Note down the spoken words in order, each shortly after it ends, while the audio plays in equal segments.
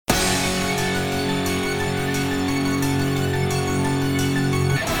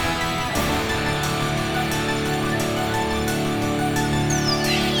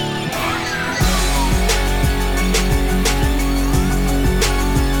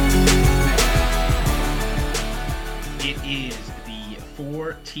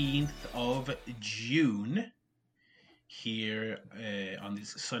19th of June here on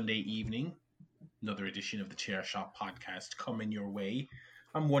this Sunday evening. Another edition of the Chair Shot podcast coming your way.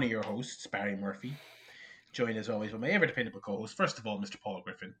 I'm one of your hosts, Barry Murphy. Joined as always by my ever dependable co-host, first of all, Mr. Paul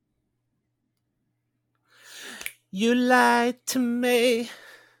Griffin. You lied to me.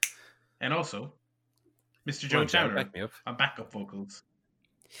 And also, Mr. Joe Chandler back me up. on backup vocals.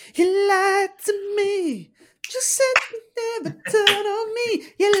 You lied to me. Just said you never turn on me.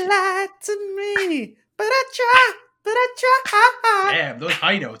 You lied to me. But I try. Damn, those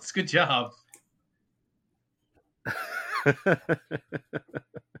high notes. Good job.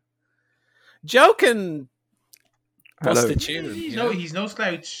 Joe can bust Hello. a tune. He's no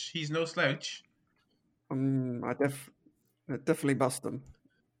slouch. He's no slouch. I definitely bust them.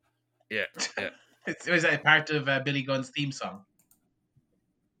 Yeah. Was that part of Billy Gunn's theme song?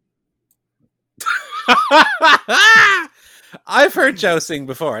 I've heard Joe sing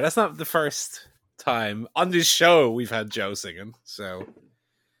before. That's not the first time on this show we've had Joe singing. So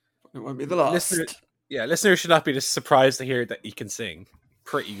It won't be the last. listeners should not be just surprised to hear that he can sing.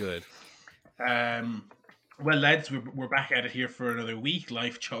 Pretty good. Well, lads, we're back at it here for another week.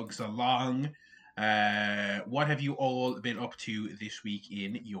 Life chugs along. What have you all been up to this week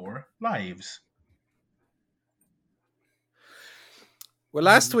in your lives? Well,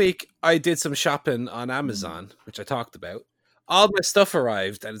 last week I did some shopping on Amazon, which I talked about. All my stuff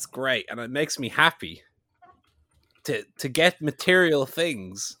arrived, and it's great, and it makes me happy to get material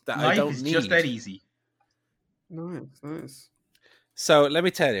things that I Life don't is need. just that easy. Nice. So let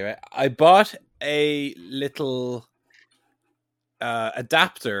me tell you, right? I bought a little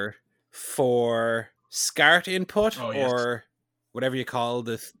adapter for SCART input, Oh, yes. or whatever you call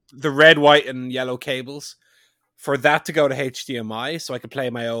the red, white, and yellow cables, for that to go to HDMI, so I could play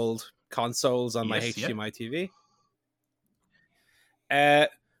my old consoles on my Yes, yeah. HDMI TV.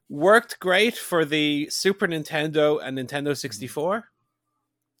 Worked great for the Super Nintendo and Nintendo 64.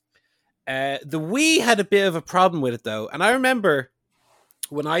 The Wii had a bit of a problem with it, though, and I remember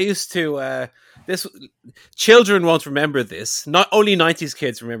when I used to this. Children won't remember this. Not only 90s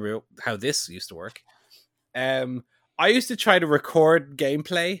kids remember how this used to work. I used to try to record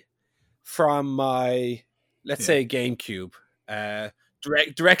gameplay from my, let's say, GameCube,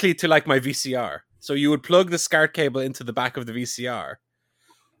 directly to like my VCR. So you would plug the SCART cable into the back of the VCR,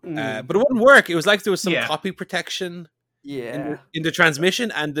 but it wouldn't work. It was like there was some copy protection in the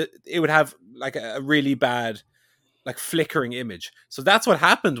transmission, and it would have like a really bad, like, flickering image. So that's what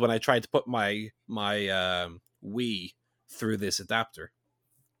happened when I tried to put my Wii through this adapter.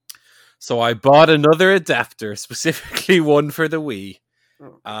 So I bought another adapter, specifically one for the Wii,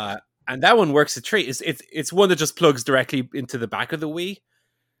 and that one works a treat. It's one that just plugs directly into the back of the Wii,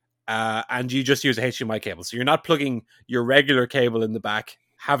 and you just use a HDMI cable. So you're not plugging your regular cable in the back,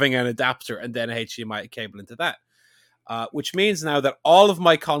 having an adapter, and then a HDMI cable into that. Which means now that all of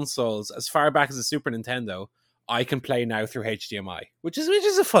my consoles, as far back as the Super Nintendo, I can play now through HDMI, which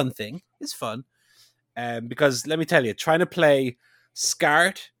is a fun thing. It's fun. Because let me tell you, trying to play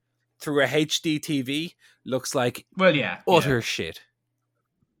SCART through a HD TV looks like utter shit.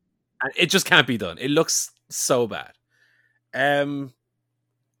 And it just can't be done. It looks so bad.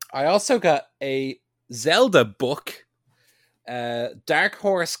 I also got a Zelda book. Dark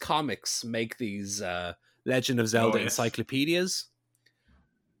Horse Comics make these Legend of Zelda encyclopedias.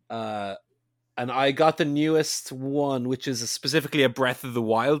 And I got the newest one, which is specifically a Breath of the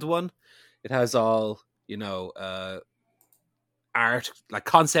Wild one. It has all, art, like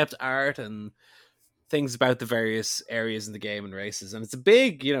concept art and things about the various areas in the game and races. And it's a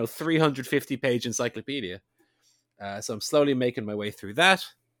big, 350-page encyclopedia. So I'm slowly making my way through that.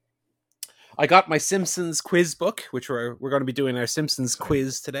 I got my Simpsons quiz book, which we're going to be doing our Simpsons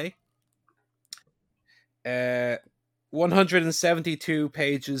quiz today. 172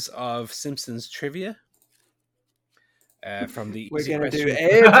 pages of Simpsons trivia. From the We're going to do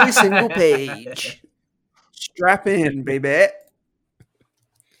every single page. Strap in, baby.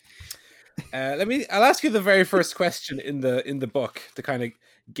 I'll ask you the very first question in the book to kind of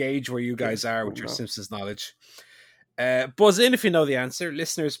gauge where you guys are with your Simpsons knowledge. Buzz in if you know the answer.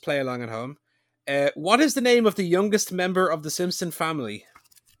 Listeners, play along at home. What is the name of the youngest member of the Simpson family?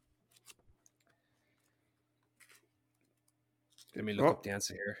 Let me look up the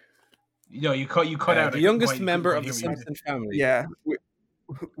answer here. No, you cut out the youngest member of the Simpson family. Yeah,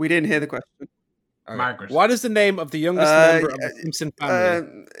 we didn't hear the question. Okay. Margaret. What is the name of the youngest member of the Simpson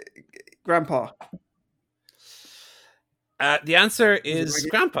family? Grandpa. The answer is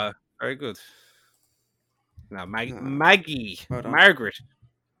Grandpa. Very good. Now, Maggie. Margaret.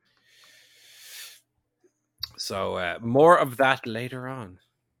 So, more of that later on.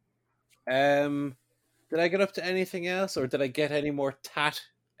 Did I get up to anything else, or did I get any more tat?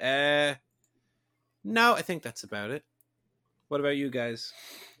 No, I think that's about it. What about you guys?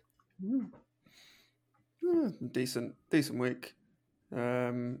 Decent week.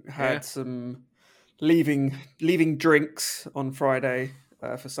 Had Yeah. some leaving drinks on Friday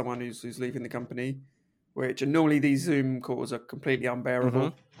for someone who's leaving the company, which and normally these Zoom calls are completely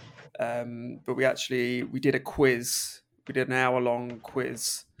unbearable. But we did a quiz. We did an hour-long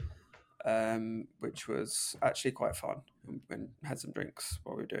quiz, which was actually quite fun, and had some drinks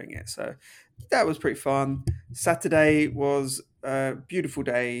while we were doing it. So that was pretty fun. Saturday was a beautiful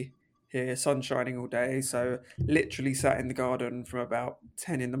day here, sun shining all day. So literally sat in the garden from about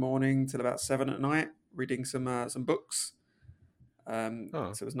 10 in the morning till about 7 at night, reading some books.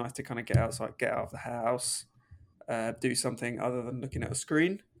 So it was nice to kind of get outside, get out of the house, do something other than looking at a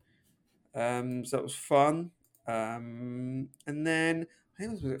screen. So that was fun. And then I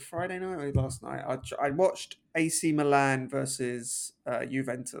think was it Friday night or last night? I watched AC Milan versus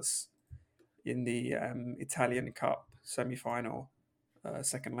Juventus in the Italian Cup semi-final,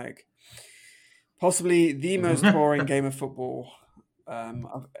 second leg. Possibly the most boring game of football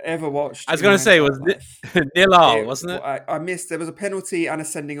I've ever watched. I was going to say, was it 0-0, wasn't it? I missed. There was a penalty and a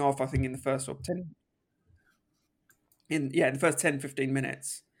sending off, I think, in the first 10. In the first 10-15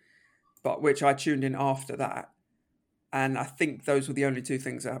 minutes, but which I tuned in after that. And I think those were the only two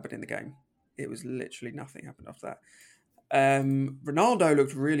things that happened in the game. It was literally nothing happened after that. Ronaldo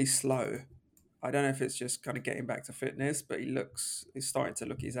looked really slow. I don't know if it's just kind of getting back to fitness, but he's starting to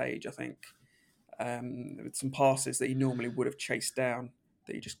look his age, I think. With some passes that he normally would have chased down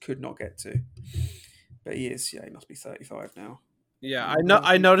that he just could not get to. But he must be 35 now. Yeah,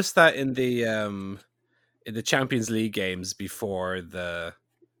 I noticed that in the Champions League games before the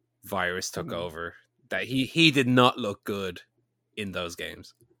virus took over, that he did not look good in those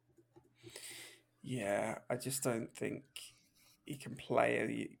games. Yeah, I just don't think he can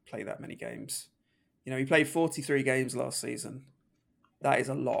play that many games. You know, he played 43 games last season. That is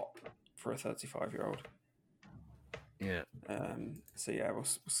a lot for a 35-year-old. Yeah. So yeah, we'll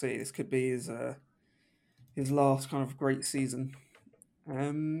see. This could be his last kind of great season.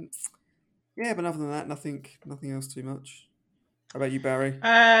 Yeah, but other than that, nothing else too much. How about you, Barry?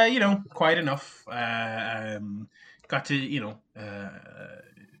 Quite enough. Got to,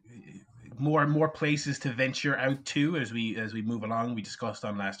 more places to venture out to as we move along. We discussed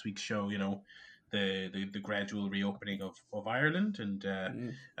on last week's show, the gradual reopening of Ireland,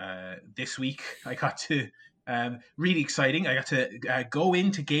 and this week I got to really exciting. I got to go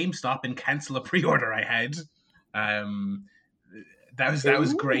into GameStop and cancel a pre-order I had. That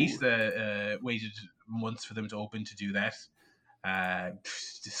was great. Waited months for them to open to do that.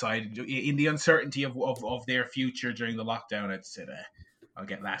 Decided in the uncertainty of their future during the lockdown, I'd said I'll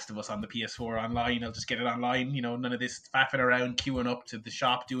get Last of Us on the PS4 online. I'll just get it online. None of this faffing around queuing up to the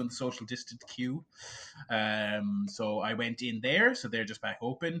shop doing the social distance queue. So I went in there. So they're just back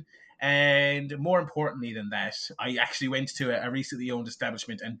open. And more importantly than that, I actually went to a recently owned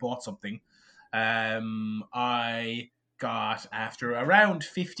establishment and bought something. I got, after around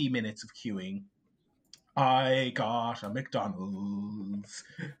 50 minutes of queuing, I got a McDonald's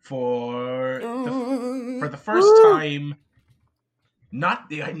for the first time.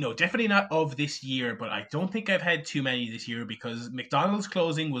 Definitely not of this year, but I don't think I've had too many this year, because McDonald's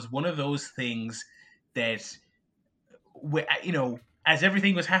closing was one of those things that, as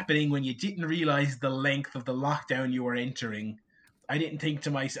everything was happening, when you didn't realize the length of the lockdown you were entering, I didn't think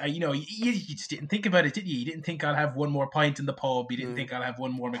to myself, you just didn't think about it, did you? You didn't think I'll have one more pint in the pub. You didn't think I'll have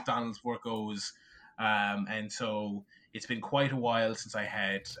one more McDonald's before it goes. And so it's been quite a while since I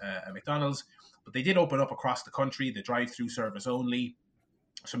had a McDonald's, but they did open up across the country, the drive-through service only.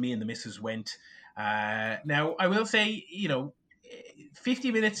 So me and the missus went. Now, I will say,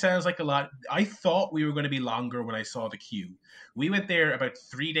 50 minutes sounds like a lot. I thought we were going to be longer when I saw the queue. We went there about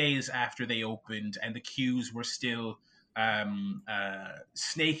 3 days after they opened, and the queues were still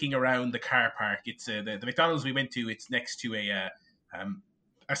snaking around the car park. It's the McDonald's we went to. It's next to a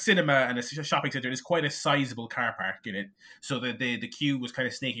cinema and a shopping center. There's quite a sizable car park in it, so the queue was kind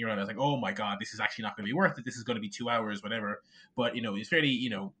of snaking around. I was like, oh my god, this is actually not going to be worth it. This is going to be 2 hours, whatever. But it's fairly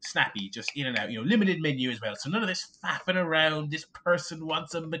snappy, just in and out. Limited menu as well, so none of this faffing around. This person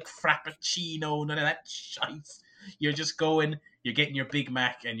wants a McFrappuccino. None of that shite. You're just going. You're getting your Big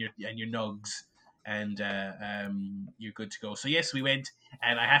Mac and your nugs, and you're good to go. So yes, we went,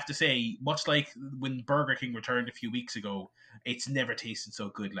 and I have to say, much like when Burger King returned a few weeks ago, it's never tasted so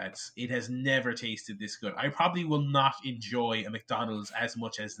good, lads. It has never tasted this good. I probably will not enjoy a McDonald's as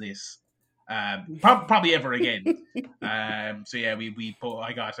much as this Probably ever again. So yeah,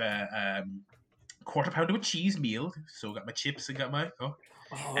 I got a quarter pounder with cheese meal. So got my chips and got my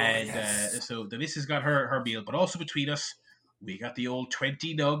and yes. so the missus got her meal, but also between us, we got the old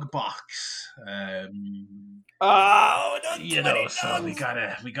 20 nug box. Oh, not You 20 know, so we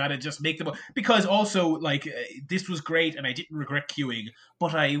nugs. gotta just make them because also like this was great and I didn't regret queuing,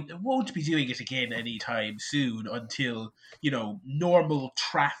 but I won't be doing it again anytime soon until normal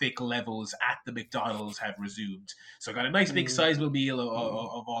traffic levels at the McDonald's have resumed. So I got a nice big Mm, sizable meal mm.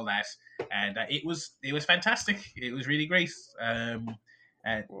 of all that, and it was fantastic. It was really great.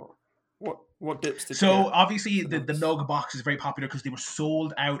 And What dips did you so get obviously for the nugs? nug box is very popular because they were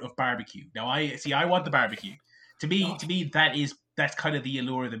sold out of barbecue. Now I want the barbecue. Oh, To me that's kind of the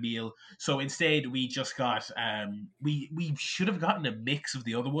allure of the meal. So instead we just got we should have gotten a mix of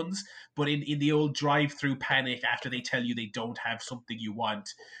the other ones, but in the old drive-through panic after they tell you they don't have something you want,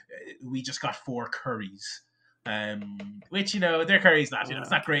 we just got 4 curries. Which their curry's not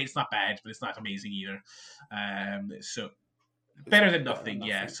it's not great, it's not bad, but it's not amazing either. So it's better than better than nothing,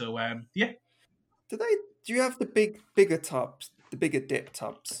 yeah. nothing. So yeah. Do you have the bigger tubs, the bigger dip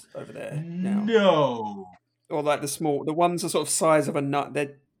tubs over there now? No. Or like the ones are sort of size of a nut.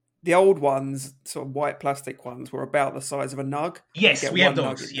 The old ones, sort of white plastic ones, were about the size of a nug. You Yes, get we have one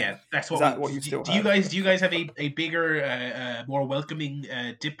nug those. in Yeah, there. that's Is what we that what you still do. You have? guys Okay. have a bigger, more welcoming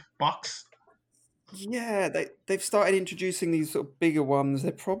dip box? Yeah, they've started introducing these sort of bigger ones.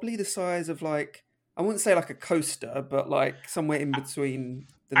 They're probably the size of like, I wouldn't say like a coaster, but like somewhere in between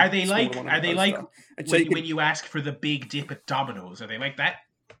the smaller one and Are a they like coaster. And so you when can, you ask for the big dip at Domino's? Are they like that?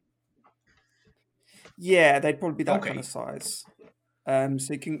 yeah, they'd probably be that kind Okay. of size.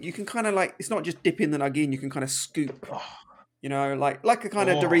 So you can kind of like, it's not just dipping the nug in. You can kind of scoop, Oh, like a kind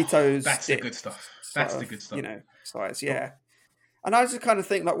of Doritos that's the good dip stuff. sort That's the of, good stuff. size. Oh, Yeah. And I just kind of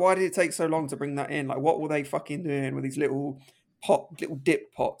think, like, why did it take so long to bring that in? Like, what were they fucking doing with these little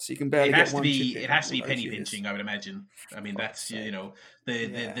dip pots? You can barely get one chip It in has to all be those penny years. pinching, I would imagine. I mean, Fuck's that's sake. the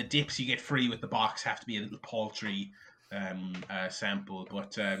Yeah. dips you get free with the box have to be a little paltry sample,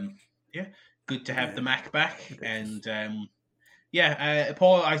 but yeah, good to have the Yeah. Mac back. Ridiculous. And yeah,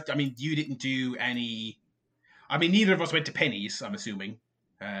 Paul, I mean, you didn't do any. I mean, neither of us went to Pennies, I'm assuming.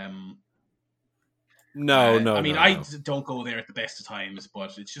 Um, No, I no, mean, no, I no. don't go there at the best of times,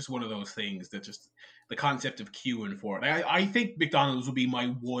 but it's just one of those things that just the concept of queuing for it. I think McDonald's will be my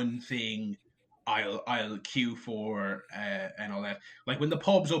one thing I'll queue for and all that. Like when the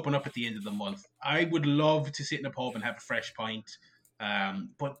pubs open up at the end of the month, I would love to sit in a pub and have a fresh pint.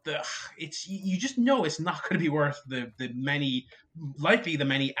 But it's you just know it's not going to be worth the many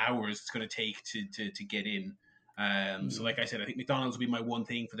hours it's going to take to get in. So, Mm. like I said, I think McDonald's will be my one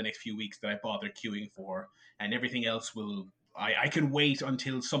thing for the next few weeks that I bother queuing for, and everything else will. I can wait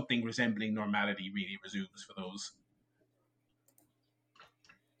until something resembling normality really resumes for those.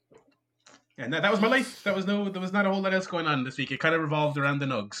 And that was my life. There was not a whole lot else going on this week. It kind of revolved around the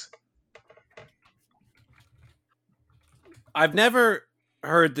nugs. I've never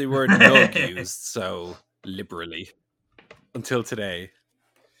heard the word nug used so liberally until today.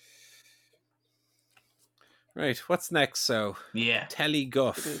 Right, what's next? So, Yeah. telly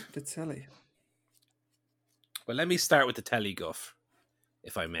guff. The telly. Well, let me start with the telly guff,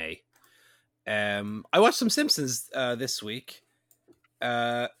 if I may. I watched some Simpsons this week.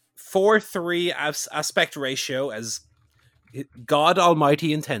 4:3 aspect ratio, as God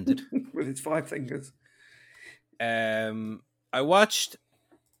Almighty intended. With its 5 fingers. I watched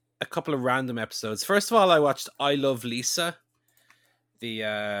a couple of random episodes. First of all, I watched I Love Lisa,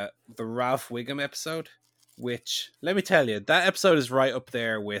 the Ralph Wiggum episode, which, let me tell you, that episode is right up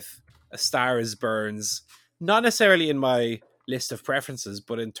there with A Star Is Burns. Not necessarily in my list of preferences,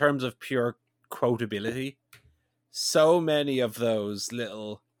 but in terms of pure quotability. So many of those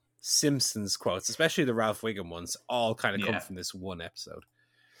little Simpsons quotes, especially the Ralph Wiggum ones, all kind of come from this one episode.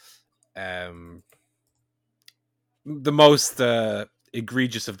 The most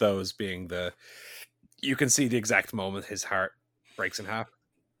egregious of those being you can see the exact moment his heart breaks in half.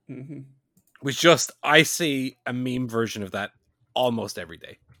 Mm-hmm. Which just, I see a meme version of that almost every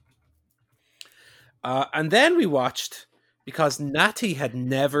day. And then we watched, because Natty had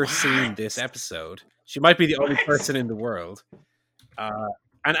never seen this episode. She might be the only person in the world.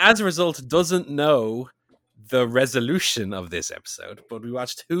 And as a result, doesn't know the resolution of this episode. But we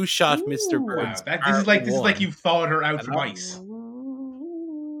watched Who Shot Mr. Burns. Wow, this is like you've thought her out twice.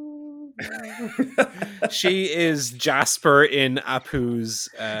 She is Jasper in Apu's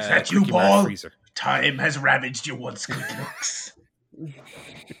Is that you, Quickie Mart Paul? freezer. Time has ravaged your once good looks.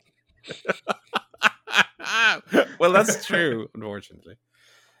 Well, that's true, unfortunately.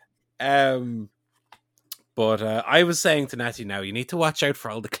 But I was saying to Natty, now you need to watch out for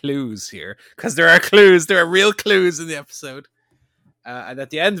all the clues here, because there are clues. There are real clues in the episode. And at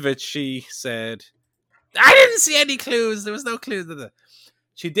the end of it, she said, "I didn't see any clues. There was no clues."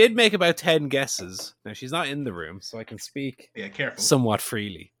 She did make about 10 guesses. Now she's not in the room, so I can speak careful. somewhat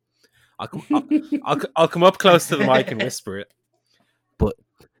freely. I'll come up close to the mic and whisper it. But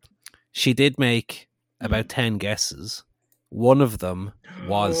she did make about 10 guesses. One of them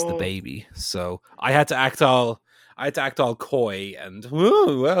was the baby, so I had to act all coy and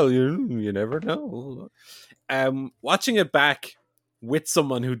well, you never know. Watching it back with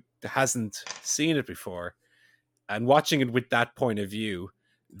someone who hasn't seen it before, and watching it with that point of view,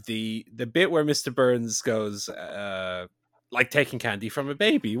 the bit where Mr. Burns goes like taking candy from a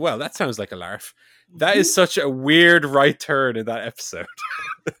baby, well, that sounds like a laugh. That is such a weird right turn in that episode.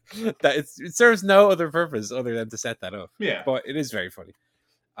 That it serves no other purpose other than to set that up. Yeah, but it is very funny.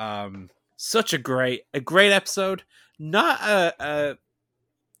 Such a great episode. Not a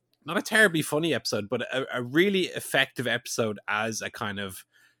terribly funny episode, but a really effective episode as a kind of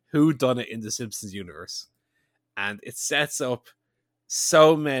whodunit in the Simpsons universe, and it sets up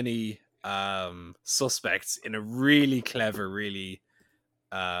so many suspects in a really clever, really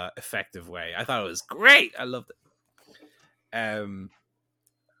effective way. I thought it was great. I loved it.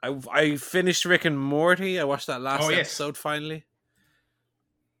 I finished Rick and Morty. I watched that last episode finally.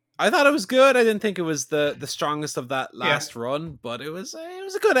 I thought it was good. I didn't think it was the strongest of that last run, but it was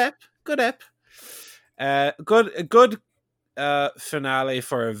a good ep. A good finale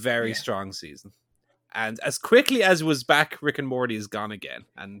for a very strong season. And as quickly as was back, Rick and Morty is gone again.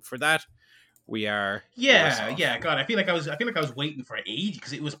 And for that, we are God, I feel like I was waiting for age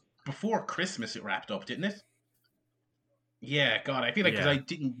because it was before Christmas it wrapped up, didn't it? Yeah, God, I feel like because I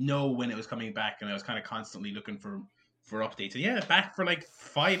didn't know when it was coming back, and I was kind of constantly looking for updates. And back for like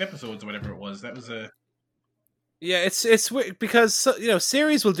 5 episodes or whatever it was. That was a it's weird because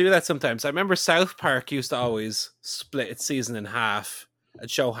series will do that sometimes. I remember South Park used to always split its season in half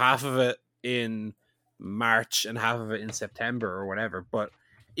and show half of it in March and half of it in September or whatever. But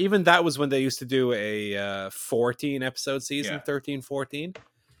even that was when they used to do a 14 episode season, 13, 14.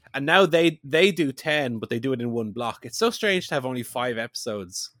 And now they do 10, but they do it in one block. It's so strange to have only 5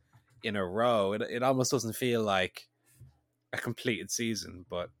 episodes in a row. It almost doesn't feel like a completed season,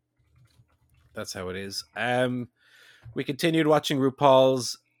 but that's how it is. We continued watching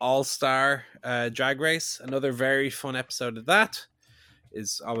RuPaul's All-Star Drag Race. Another very fun episode of that.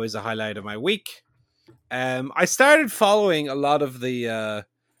 Is always a highlight of my week. I started following a lot of the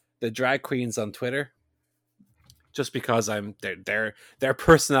drag queens on Twitter, just because they're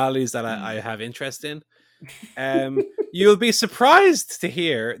personalities that I have interest in. You'll be surprised to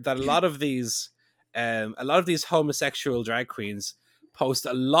hear that a lot of these homosexual drag queens post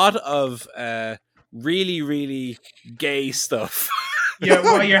a lot of really, really gay stuff. Yeah,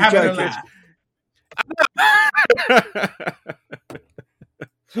 well, you're having a laugh.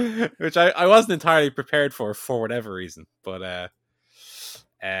 Which I wasn't entirely prepared for whatever reason, but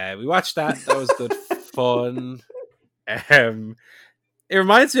we watched that. That was good fun. It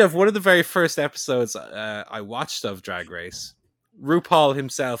reminds me of one of the very first episodes I watched of Drag Race. RuPaul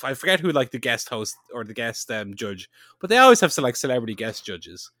himself, I forget who the guest host or the guest judge, but they always have some celebrity guest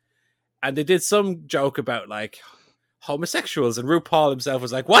judges, and they did some joke about homosexuals, and RuPaul himself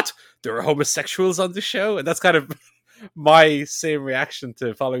was like, "What? There are homosexuals on the show?" And that's kind of my same reaction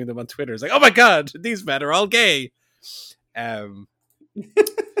to following them on Twitter. It's like, "Oh my god, these men are all gay."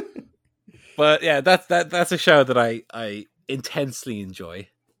 But yeah, that's a show that I intensely enjoy.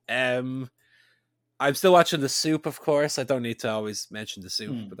 I'm still watching The Soup, of course. I don't need to always mention The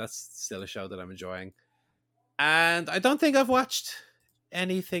Soup, but that's still a show that I'm enjoying. And I don't think I've watched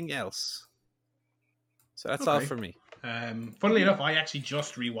anything else. So that's all for me. Funnily enough, I actually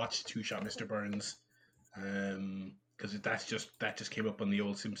just rewatched Two Shot Mr. Burns. Because that just came up on the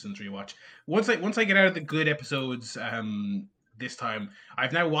old Simpsons rewatch. Once I get out of the good episodes, this time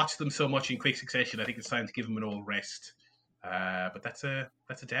I've now watched them so much in quick succession. I think it's time to give them an old rest. But that's a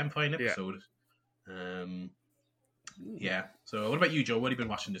damn fine episode. So what about you, Joe? What have you been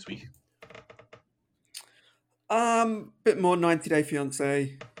watching this week? Bit more 90 Day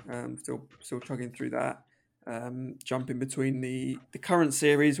Fiance. Still chugging through that. Jumping between the current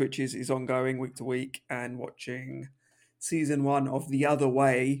series, which is ongoing week to week, and watching season 1 of The Other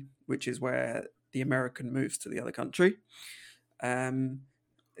Way, which is where the American moves to the other country.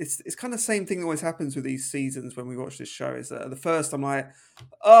 It's kind of the same thing that always happens with these seasons when we watch this show. Is that at the first I'm like,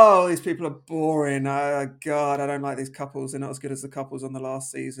 oh, these people are boring. Oh, God, I don't like these couples. They're not as good as the couples on the last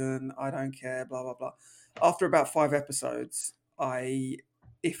season. I don't care, blah, blah, blah. After about 5 episodes, I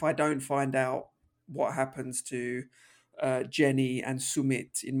if I don't find out what happens to Jenny and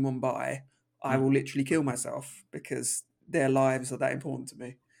Sumit in Mumbai, I will literally kill myself because their lives are that important to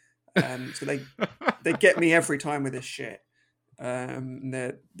me. So they get me every time with this shit.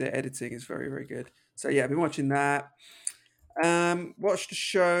 Their editing is very, very good. So yeah, I've been watching that. Watched a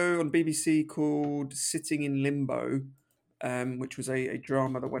show on BBC called Sitting in Limbo, which was a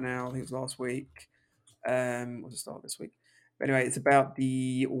drama that went out, I think it was last week. Or the start of this week. But anyway, it's about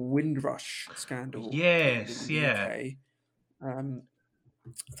the Windrush scandal Yes, in the yeah. UK.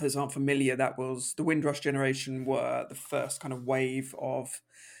 For those who aren't familiar, that was the Windrush generation were the first kind of wave of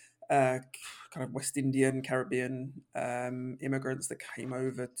kind of West Indian, Caribbean immigrants that came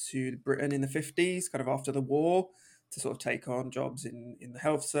over to Britain in the 50s, kind of after the war, to sort of take on jobs in the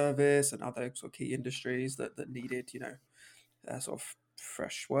health service and other sort of key industries that needed, sort of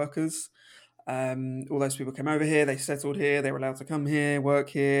fresh workers. All those people came over here, they settled here, they were allowed to come here,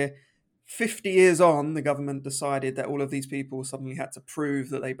 work here. 50 years on, the government decided that all of these people suddenly had to prove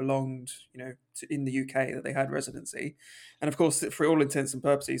that they belonged, in the UK, that they had residency. And of course, for all intents and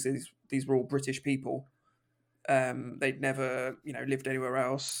purposes, these were all British people. They'd never, lived anywhere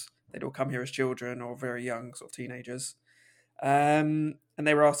else. They'd all come here as children or very young, sort of teenagers. And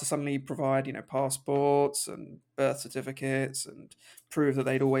they were asked to suddenly provide, passports and birth certificates and prove that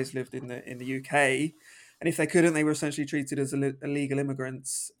they'd always lived in the UK. And if they couldn't, they were essentially treated as illegal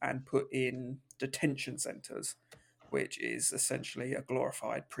immigrants and put in detention centres, which is essentially a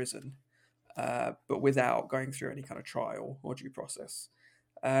glorified prison, but without going through any kind of trial or due process.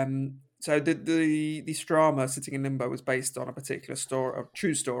 So the drama, Sitting in Limbo, was based on a particular story, a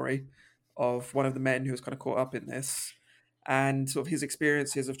true story of one of the men who was kind of caught up in this, and sort of his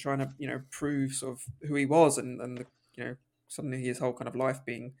experiences of trying to, prove sort of who he was, and suddenly his whole kind of life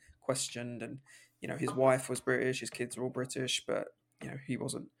being questioned, and his wife was British, his kids are all British, but he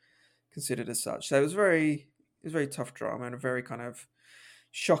wasn't considered as such. So it was very tough drama and a very kind of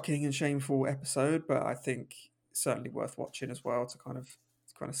shocking and shameful episode, but I think certainly worth watching as well to kind of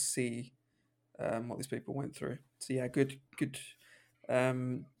see what these people went through. So yeah, good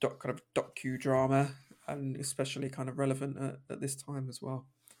kind of docudrama, and especially kind of relevant at this time as well.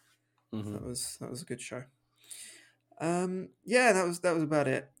 Mm-hmm. So that was a good show. Yeah, that was about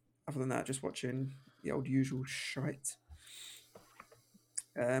it. Other than that, just watching the old usual shite.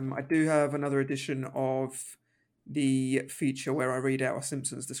 I do have another edition of the feature where I read out a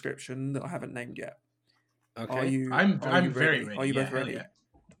Simpsons description that I haven't named yet. Okay. I'm very ready. Are you both hell ready? yeah.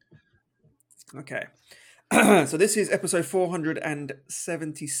 Okay. So this is episode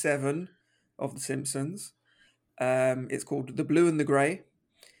 477 of The Simpsons. It's called The Blue and the Grey.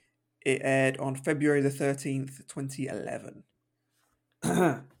 It aired on February the 13th, 2011.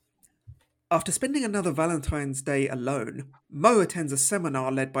 After spending another Valentine's Day alone, Mo attends a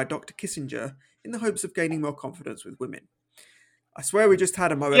seminar led by Dr. Kissinger in the hopes of gaining more confidence with women. I swear we just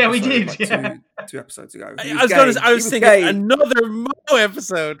had a Mo episode. Yeah, we did. Like yeah. two episodes ago. I was thinking another Mo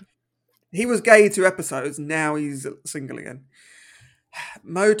episode. He was gay 2 episodes. Now he's single again.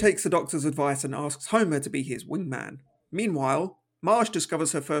 Mo takes the doctor's advice and asks Homer to be his wingman. Meanwhile, Marge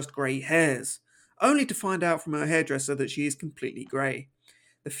discovers her first grey hairs, only to find out from her hairdresser that she is completely grey.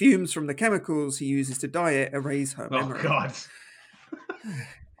 The fumes from the chemicals he uses to dye it erase her memory. Oh, God.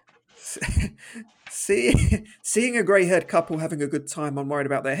 Seeing a grey-haired couple having a good time unworried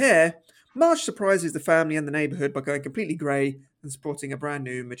about their hair, Marge surprises the family and the neighbourhood by going completely grey and sporting a brand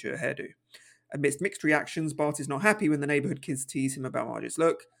new, mature hairdo. Amidst mixed reactions, Bart is not happy when the neighbourhood kids tease him about Marge's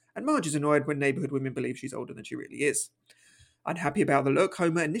look, and Marge is annoyed when neighbourhood women believe she's older than she really is. Unhappy about the look,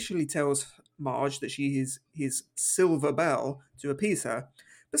 Homer initially tells Marge that she is his silver belle to appease her,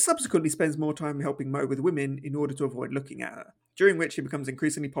 but subsequently spends more time helping Mo with women in order to avoid looking at her, during which he becomes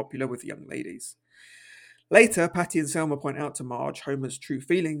increasingly popular with young ladies. Later, Patty and Selma point out to Marge Homer's true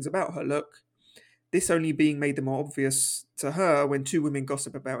feelings about her look, this only being made the more obvious to her when 2 women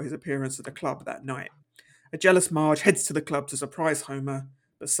gossip about his appearance at the club that night. A jealous Marge heads to the club to surprise Homer,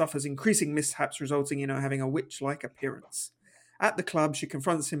 but suffers increasing mishaps resulting in her having a witch-like appearance. At the club, she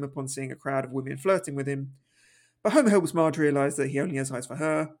confronts him upon seeing a crowd of women flirting with him, but Homer helps Marge realise that he only has eyes for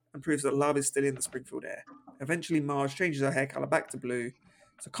her and proves that love is still in the Springfield air. Eventually, Marge changes her hair colour back to blue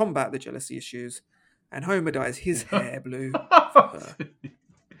to combat the jealousy issues, and Homer dyes his hair blue for her.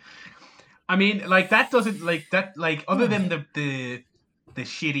 I mean, like, that doesn't, like, that, like, other than the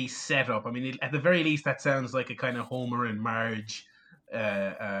shitty setup, I mean, at the very least, that sounds like a kind of Homer and Marge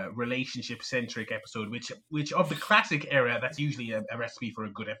relationship-centric episode, which of the classic era, that's usually a recipe for a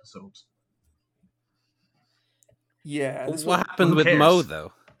good episode. Yeah. What happened with Mo,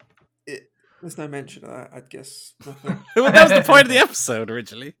 though? There's no mention of that. I'd guess nothing. Well, that was the point of the episode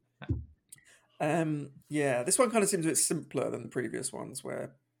originally. Yeah, this one kind of seems a bit simpler than the previous ones,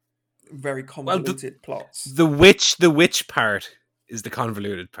 where very convoluted plots. The witch part is the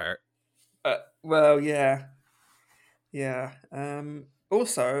convoluted part. Well, yeah.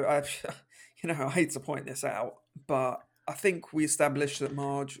 Also, I hate to point this out, but I think we established that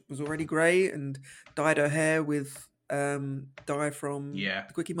Marge was already grey and dyed her hair with dye from the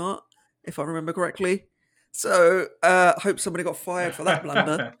Quickie Mart, if I remember correctly. So I hope somebody got fired for that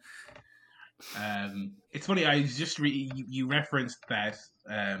blunder. It's funny. I just you referenced that.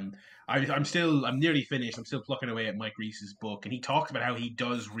 I'm nearly finished. I'm still plucking away at Mike Reiss's book, and he talks about how he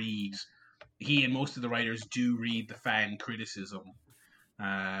does read. He and most of the writers do read the fan criticism.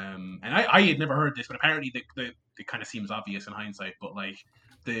 And I had never heard this, but apparently it kind of seems obvious in hindsight. But like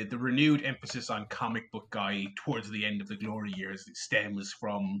the renewed emphasis on comic book guy towards the end of the glory years stems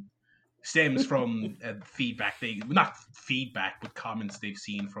from feedback not feedback, but comments they've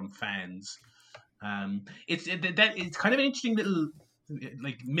seen from fans. It's kind of an interesting little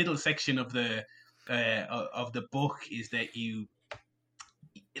like middle section of the book is that you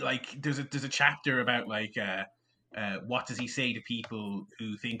like there's a chapter about like what does he say to people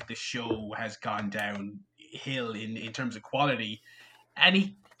who think the show has gone downhill in terms of quality,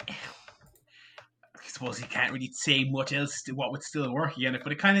 and I suppose he can't really say much else to what would still work in it,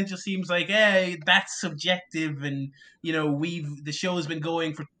 but it kind of just seems like, that's subjective, and the show has been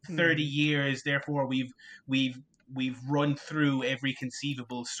going for 30 years, therefore we've run through every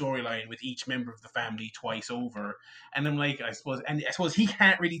conceivable storyline with each member of the family twice over. And I'm like, I suppose he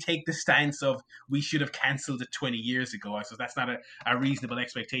can't really take the stance of we should have cancelled it 20 years ago. I suppose that's not a reasonable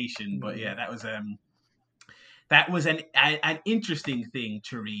expectation. But yeah, that was an interesting thing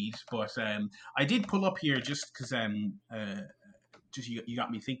to read. But I did pull up here just because you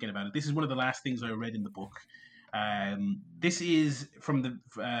got me thinking about it. This is one of the last things I read in the book. This is from the...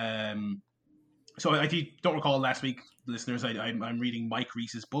 So I don't recall last week, listeners, I'm reading Mike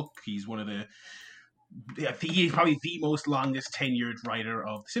Reiss's book. He's one of he's probably the most longest tenured writer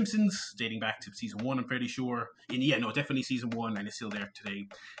of The Simpsons, dating back to season 1, I'm fairly sure. Definitely season 1, and it's still there today.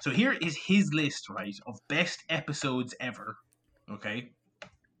 So here is his list, right, of best episodes ever, okay?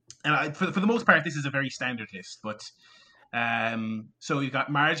 And for the most part, this is a very standard list, but so we've got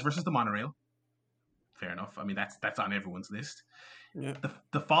Marge versus the Monorail. Fair enough. I mean, that's on everyone's list. Yeah.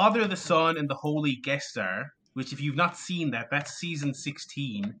 The Father, the Son, and the Holy Guest Star, which if you've not seen that's season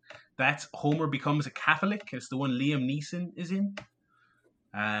 16. That's Homer Becomes a Catholic. It's the one Liam Neeson is in.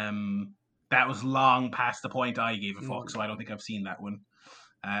 That was long past the point I gave a fuck, so I don't think I've seen that one.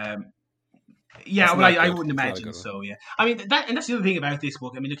 I wouldn't imagine so. Yeah, I mean that's the other thing about this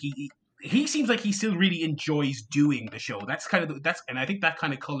book. I mean, look, he seems like he still really enjoys doing the show. That's kind of and I think that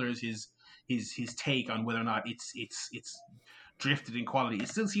kind of colors his take on whether or not it's drifted in quality. It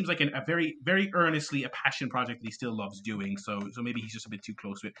still seems like a very, very earnestly a passion project that he still loves doing. So maybe he's just a bit too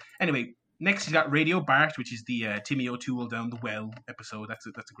close to it. Anyway, next he's got Radio Bart, which is the Timmy O'Toole down the well episode. That's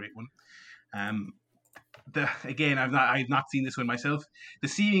a great one. Again, I've not seen this one myself. The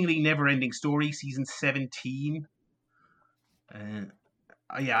Seemingly Never-Ending Story, season 17.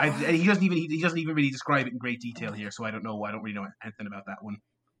 He doesn't even really describe it in great detail here, so I don't really know anything about that one.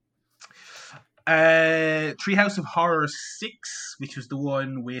 Treehouse of Horror 6, which was the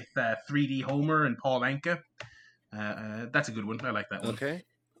one with 3D Homer and Paul Anka. That's a good one. I like that one. Okay.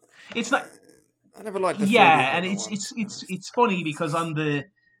 It's not. I never liked the 3D and it's funny because on the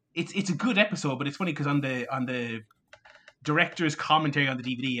it's a good episode, but it's funny because on the director's commentary on the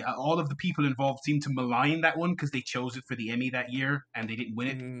DVD, all of the people involved seem to malign that one because they chose it for the Emmy that year and they didn't win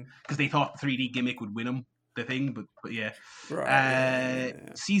it because they thought the 3D gimmick would win them the thing, but yeah. Right.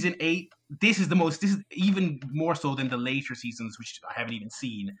 Season 8. This is even more so than the later seasons, which I haven't even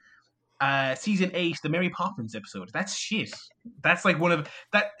seen. Season 8, the Mary Poppins episode. That's shit. That's like one of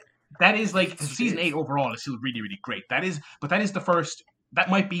that is like season 8 overall is still really, really great. That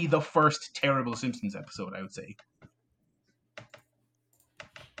might be the first terrible Simpsons episode, I would say.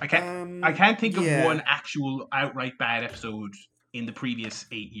 I can't think of one actual outright bad episode in the previous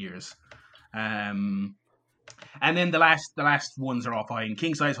 8 years. And then the last ones are all fine.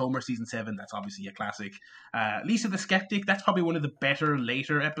 King Size Homer season 7, that's obviously a classic. Lisa the Skeptic, that's probably one of the better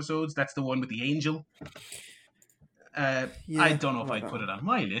later episodes. That's the one with the angel. I don't know if I'd put it on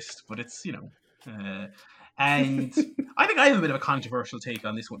my list, but it's and I think I have a bit of a controversial take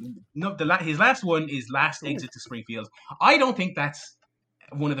on this one. No, his last one is Last Exit to Springfield. I don't think that's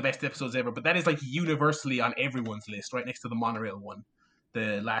one of the best episodes ever, but that is like universally on everyone's list, right next to the monorail one.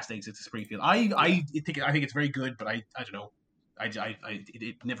 The Last Exit to Springfield. I think it's very good, but I don't know.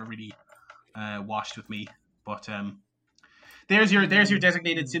 It never really washed with me. But there's your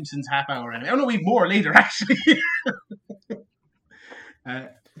designated Simpsons half hour. Oh no, we have more later actually.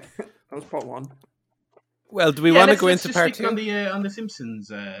 That was part one. Well, do we want to go into just part stick two? on the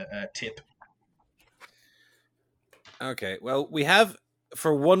Simpsons tip? Okay. Well, we have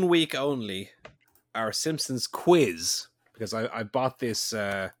for 1 week only our Simpsons quiz because I bought this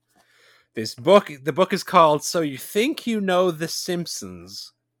this book. The book is called "So You Think You Know the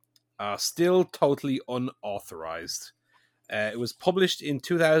Simpsons." Still totally unauthorized. It was published in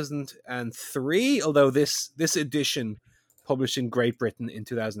 2003, although this edition published in Great Britain in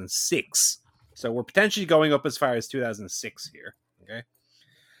 2006. So we're potentially going up as far as 2006 here. Okay.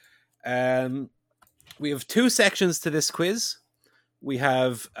 We have 2 sections to this quiz. We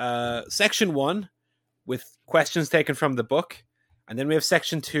have section 1 with questions taken from the book, and then we have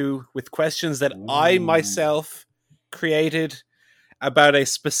section 2 with questions that I myself created about a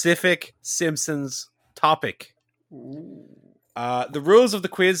specific Simpsons topic. The rules of the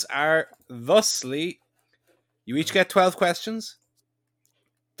quiz are thusly: you each get 12 questions.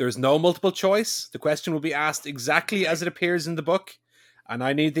 There's no multiple choice. The question will be asked exactly as it appears in the book, and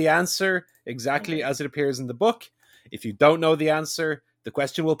I need the answer exactly as it appears in the book. If you don't know the answer, the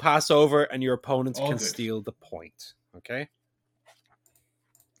question will pass over and your opponent can steal the point. Okay?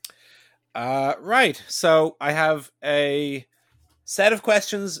 Right. So I have a set of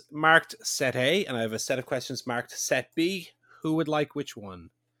questions marked set A, and I have a set of questions marked set B. Who would like which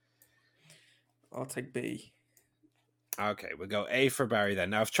one? I'll take B. Okay, we'll go A for Barry then.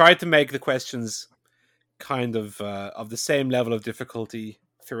 Now, I've tried to make the questions kind of the same level of difficulty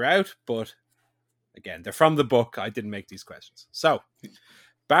throughout, but again, they're from the book. I didn't make these questions. So,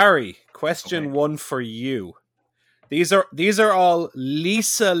 Barry, question 1 for you. These are all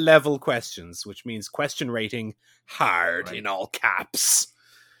Lisa level questions, which means question rating hard in all caps.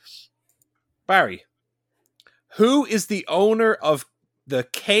 Barry, who is the owner of the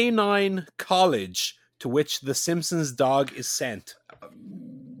canine college to which the Simpsons dog is sent?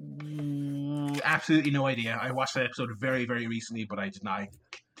 Absolutely no idea. I watched that episode very, very recently, but I do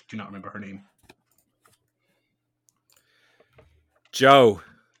not remember her name. Joe,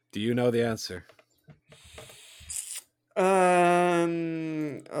 do you know the answer? I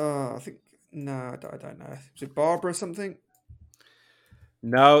think no, I don't know. Is it Barbara something?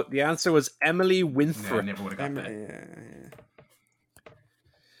 No, the answer was Emily Winthrop. No, I never would have got that.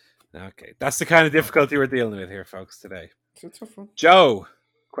 Yeah. Okay, that's the kind of difficulty we're dealing with here, folks, today. It's a tough one. Joe,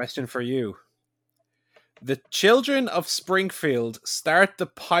 question for you. The children of Springfield start the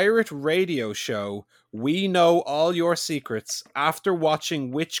pirate radio show We Know All Your Secrets after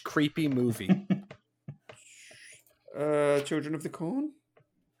watching which creepy movie? Children of the Corn?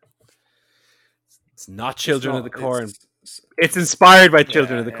 It's not Children of the Corn. It's inspired by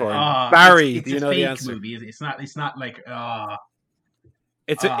Children of the Corn. Barry, do you know the answer? Movie. It's not like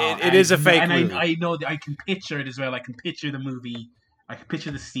it is a fake movie. I know that I can picture it as well. I can picture the movie. I can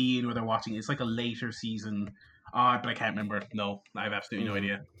picture the scene where they're watching it. It's like a later season. But I can't remember. No, I have absolutely no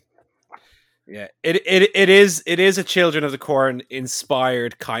idea. Yeah, it is a Children of the Corn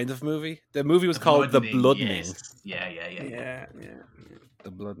inspired kind of movie. The movie was called The Bloodening. Yes. Yeah. The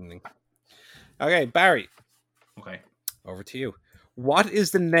Bloodening. Okay, Barry. Okay. Over to you. What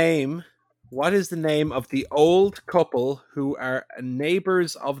is the name of the old couple who are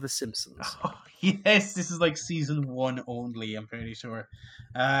neighbors of the Simpsons? Oh, yes, this is like season 1 only, I'm pretty sure.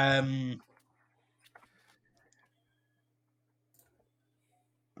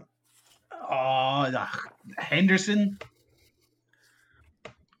 Henderson?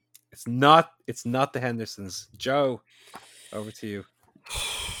 It's not the Hendersons. Joe, over to you.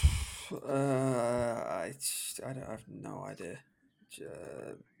 I have no idea.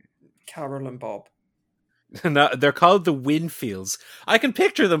 Carol and Bob. No, they're called the Winfields. I can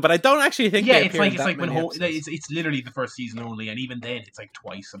picture them, but I don't actually think. Yeah, it's like when it's literally the first season only, and even then, it's like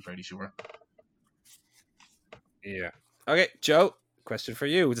twice. I'm pretty sure. Yeah. Okay, Joe. Question for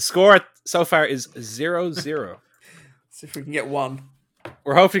you. The score so far is 0-0. See if we can get one.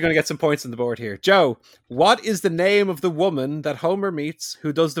 We're hopefully going to get some points on the board here. Joe, what is the name of the woman that Homer meets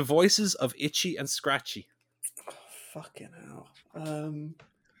who does the voices of Itchy and Scratchy? Oh, fucking hell.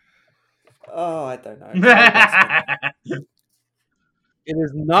 I don't know. It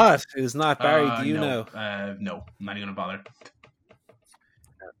is not. It is not. Barry, do you know? No, I'm not even going to bother.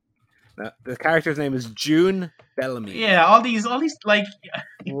 The character's name is June Bellamy. Yeah, all these like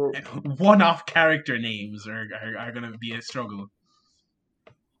one-off character names are going to be a struggle.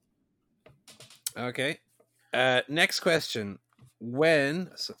 Okay. Next question. When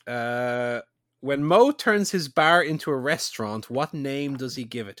Moe turns his bar into a restaurant, what name does he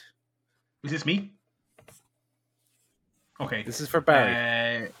give it? Is this me? Okay. This is for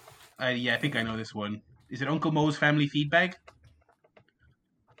Barry. Yeah, I think I know this one. Is it Uncle Mo's family feed bag?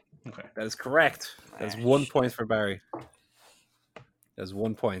 Okay. That is correct. That's 1 point for Barry. That's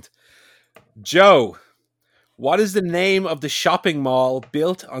 1 point. Joe, what is the name of the shopping mall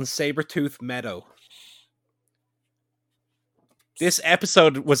built on Sabretooth Meadow? This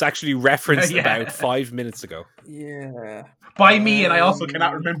episode was actually referenced about 5 minutes ago. Yeah. By me, and I also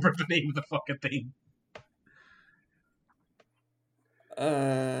cannot remember the name of the fucking thing.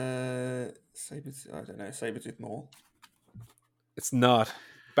 Sabretooth, I don't know. Sabretooth Mall. It's not.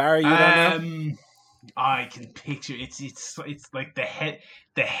 Barry, you don't know? I can picture it's like the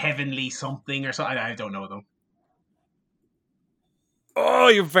heavenly something or something. I don't know though. Oh,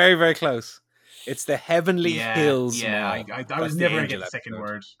 you're very, very close. It's the Heavenly Hills Yeah, Mall. I was never going to get the second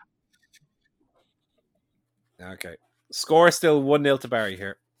word. Okay. Score still 1-0 to Barry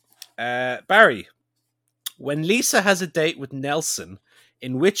here. Barry, when Lisa has a date with Nelson,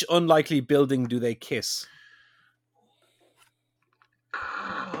 in which unlikely building do they kiss?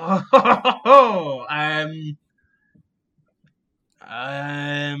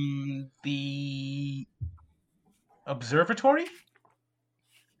 The observatory?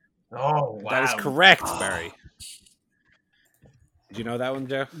 Oh, wow. That is correct, Barry. Did you know that one,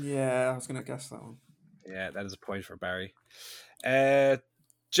 Joe? Yeah, I was going to guess that one. Yeah, that is a point for Barry.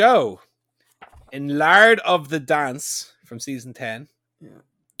 Joe, in Lard of the Dance from season 10,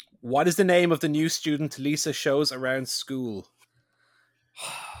 what is the name of the new student Lisa shows around school?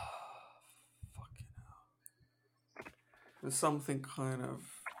 Fucking hell. There's something kind of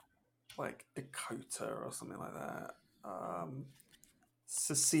like Dakota or something like that.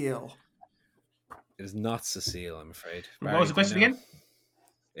 Cecile. It is not Cecile, I'm afraid. What was the question again?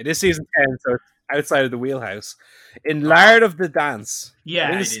 It is season 10, so it's outside of the wheelhouse. In Lard of the Dance. Yeah,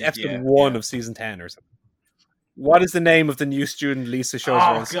 I think it's episode 1 of season 10 or something. What is the name of the new student Lisa shows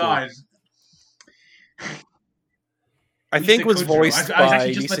around school? Oh, God. I think was voiced by I was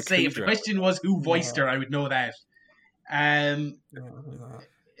actually just Lisa about to say, if the question was who voiced her, I would know that.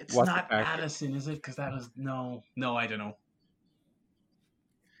 It's not Addison, is it? Because that was... No, I don't know.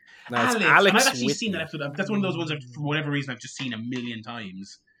 No, it's Alex. And I've actually Whitney. seen that episode. That's one of those ones that, for whatever reason, I've just seen a million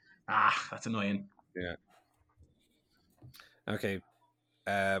times. That's annoying. Yeah. Okay.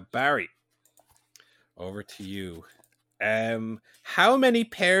 Barry, over to you. How many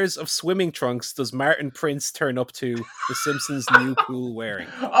pairs of swimming trunks does Martin Prince turn up to The Simpsons' new pool wearing?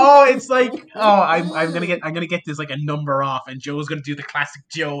 Oh, it's like I'm gonna get this like a number off, and Joe's gonna do the classic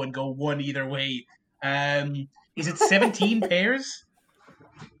Joe and go one either way. Is it 17 pairs?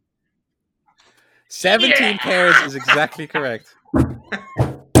 17 pairs is exactly correct.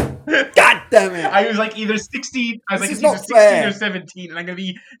 God damn it! I was like either 16. I was like it's either 16 or 17, and I'm gonna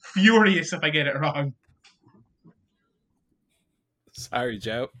be furious if I get it wrong. Sorry,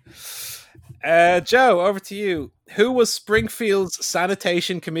 Joe. Joe, over to you. Who was Springfield's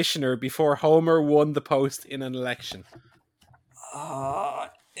sanitation commissioner before Homer won the post in an election?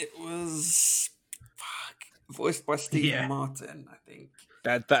 It was voiced by Steve Martin, I think.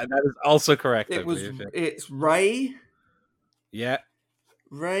 That is also correct. It's Ray. Yeah.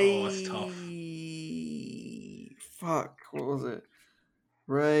 Ray. Oh, that's tough. Fuck, what was it?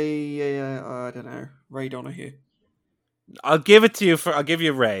 Ray. I don't know. Ray Donahue. I'll give it to you I'll give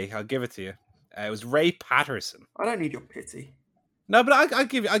you Ray. I'll give it to you. It was Ray Patterson. I don't need your pity. No, but I'll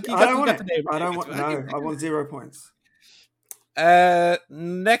give you. I don't want the name. I want 0 points.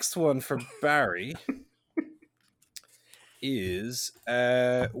 Next one for Barry is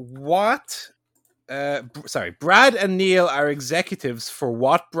what? Brad and Neil are executives for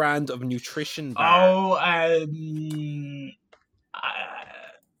what brand of nutrition bar?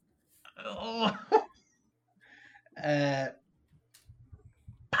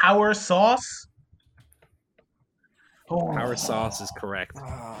 Power Sauce. Power Sauce is correct.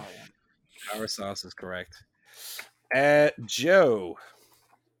 Power Sauce is correct. Joe,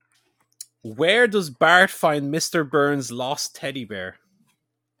 where does Bart find Mr. Burns' lost teddy bear?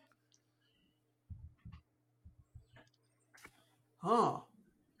 Huh.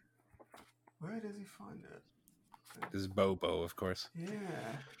 Where does he find it? This is Bobo, of course.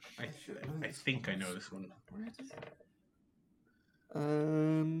 Yeah. I think I know this one. Where is it?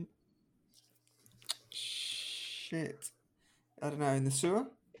 Shit. I don't know. In the sewer?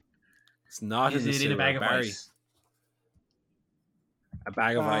 It's not in the sewer. In a bag of ice? A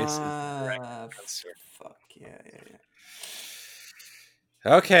bag of ice is the correct answer. Fuck, yeah.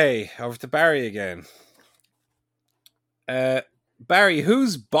 Okay, over to Barry again. Barry,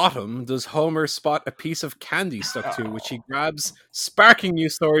 whose bottom does Homer spot a piece of candy stuck to, which he grabs, sparking new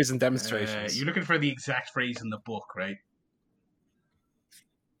stories and demonstrations? You're looking for the exact phrase in the book, right?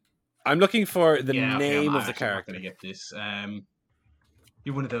 I'm looking for the Yeah, okay, name I'm of the actually not character. going to get this.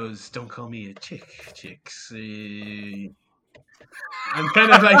 You're one of those "don't call me a chicks." I'm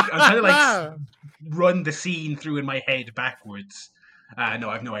kind of like run the scene through in my head backwards. No,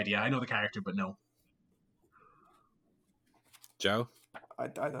 I have no idea. I know the character, but no. Joe, I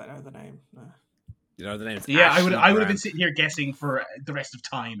don't know the name. No. you know the name. Yeah, I would have been Grant. sitting here guessing for the rest of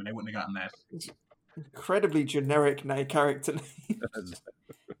time, and I wouldn't have gotten that. Incredibly generic character name.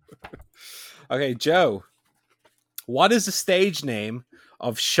 Okay, Joe. What is the stage name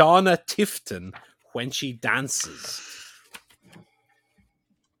of Shauna Tifton when she dances?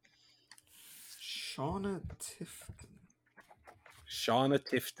 Shauna Tifton. Shauna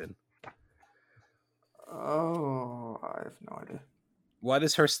Tifton. Oh, I have no idea. What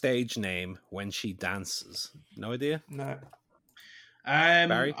is her stage name when she dances? No idea? No.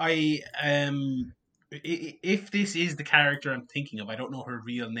 Barry? If this is the character I'm thinking of, I don't know her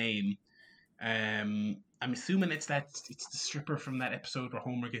real name. I'm assuming it's the stripper from that episode where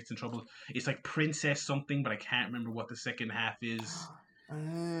Homer gets in trouble. It's like Princess something, but I can't remember what the second half is.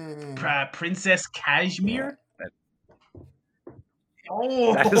 Princess Cashmere?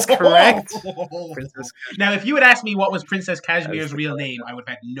 Oh, that is correct. Now, if you had asked me what was Princess Cashmere's real name, I would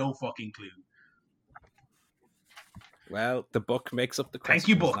have had no fucking clue. Well, the book makes up the question. Thank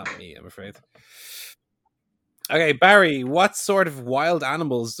you, book. Not me, I'm afraid. Okay, Barry, what sort of wild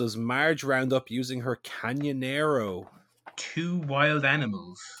animals does Marge round up using her Canyonero? 2 wild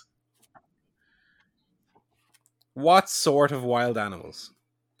animals. What sort of wild animals?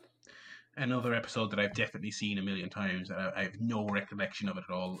 Another episode that I've definitely seen a million times. I have no recollection of it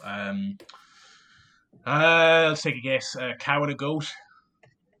at all. Let's take a guess. A cow and a goat?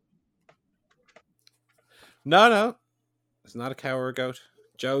 No. It's not a cow or a goat.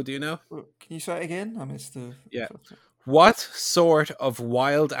 Joe, do you know? Can you say it again? I missed the... Yeah. What sort of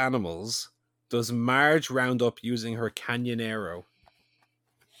wild animals does Marge round up using her Canyonero?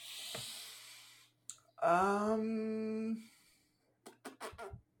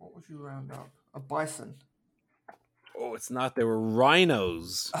 What would you round up? A bison. Oh, it's not. They were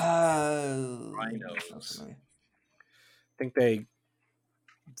rhinos. Rhinos. I think they...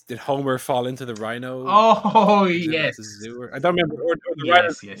 Did Homer fall into the rhino? Oh, yes. I don't remember. Or the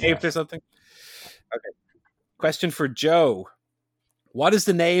rhinos escaped or something. Okay. Question for Joe. What is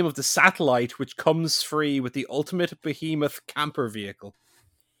the name of the satellite which comes free with the ultimate behemoth camper vehicle?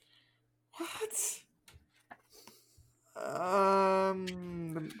 What?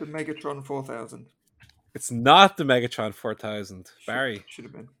 The Megatron 4000. It's not the Megatron 4000. Barry. Should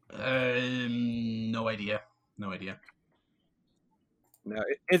have been. No idea. No,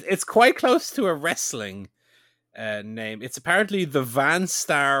 it's quite close to a wrestling name. It's apparently the Van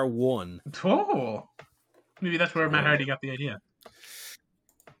Star 1. Oh, maybe that's where Matt Hardy got the idea.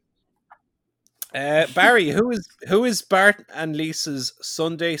 Barry, who is Bart and Lisa's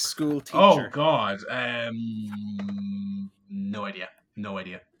Sunday school teacher? Oh God, no idea.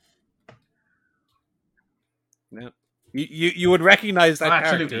 No. You would recognize that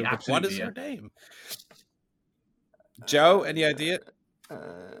character. Absolutely, what is her name? Joe, any idea?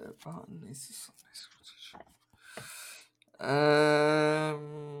 Bart and Lisa's Sunday school teacher.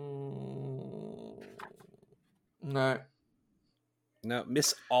 No,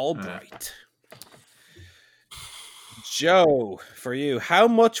 Miss Albright. Joe, for you, how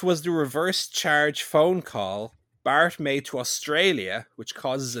much was the reverse charge phone call Bart made to Australia, which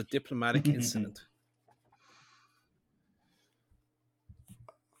causes a diplomatic incident?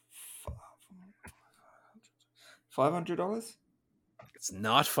 $500? It's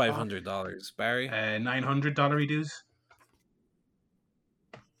not $500, Barry. $900 dues.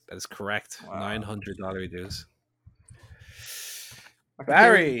 That is correct. Wow. $900 dues.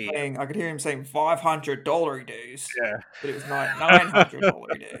 Barry, I could hear him saying $500 dues. Yeah, but it was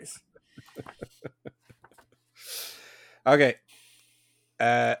 $900 dues. Okay,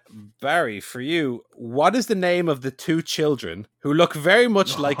 Barry, for you, what is the name of the 2 children who look very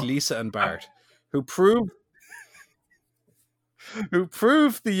much like Lisa and Bart, who proved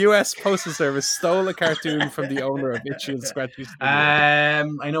the U.S. Postal Service stole a cartoon from the owner of Itchy and Scratchy Studio?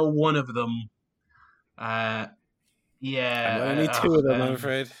 I know one of them. Yeah. Only 2 of them, I'm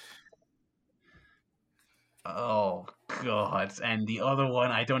afraid. Oh, God. And the other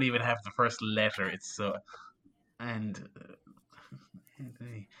one, I don't even have the first letter. It's so... And...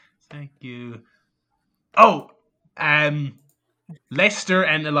 Thank you. Oh! Lester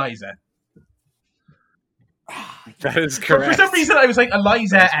and Eliza. That is For correct. some reason, I was like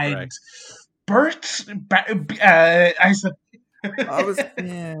Eliza That is and correct. Bert. I said. I was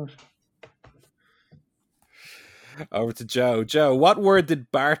yeah. Over to Joe. Joe, what word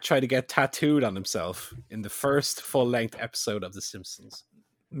did Bart try to get tattooed on himself in the first full-length episode of The Simpsons?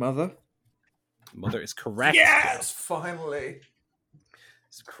 Mother. Mother is correct. Yes, finally.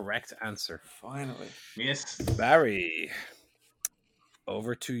 It's the correct answer. Finally. Yes. Barry,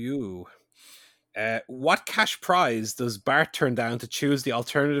 over to you. What cash prize does Bart turn down to choose the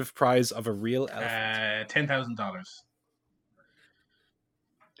alternative prize of a real elephant? $10,000.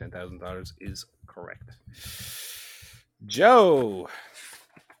 $10,000 is correct. Joe,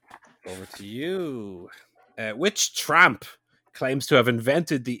 over to you. Which tramp claims to have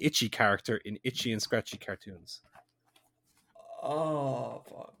invented the Itchy character in Itchy and Scratchy cartoons? Oh,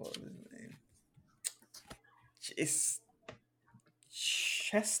 fuck, what was his name? It's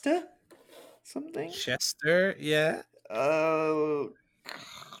Chester? Something? Chester, yeah.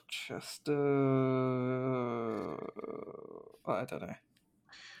 Chester. I don't know.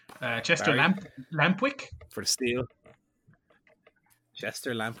 Chester Barry? Lampwick. For the steal.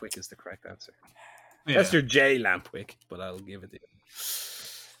 Chester Lampwick is the correct answer. Yeah. Chester J. Lampwick, but I'll give it to you.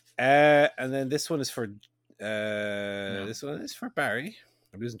 And then this one is for this one is for Barry.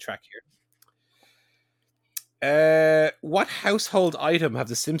 I'm losing track here. What household item have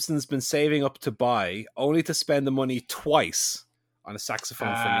the Simpsons been saving up to buy, only to spend the money twice on a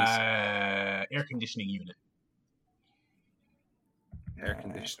saxophone for Lisa? Air conditioning unit. Air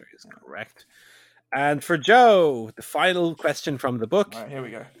conditioner is correct. And for Joe, the final question from the book. All right, here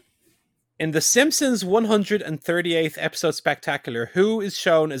we go. In the Simpsons 138th episode spectacular, who is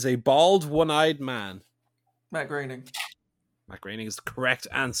shown as a bald, one-eyed man? Matt Groening. Matt Groening is the correct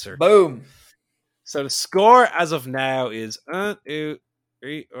answer. Boom. So the score as of now is 11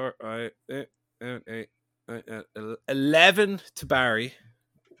 to Barry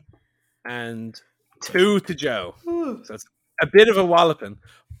and 2 to Joe. So it's a bit of a walloping,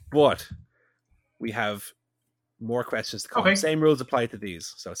 but we have more questions to come. Okay. Same rules apply to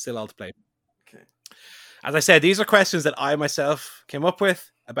these, so it's still all to play. Okay. As I said, these are questions that I myself came up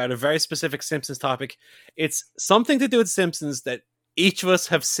with about a very specific Simpsons topic. It's something to do with Simpsons that each of us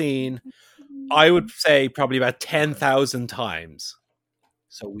have seen, I would say, probably about 10,000 times.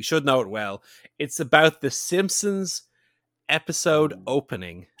 So we should know it well. It's about the Simpsons episode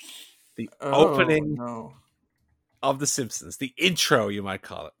opening. The opening no. of The Simpsons. The intro, you might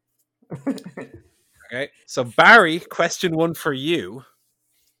call it. Okay. So Barry, question 1 for you.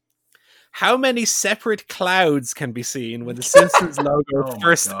 How many separate clouds can be seen when the Simpsons logo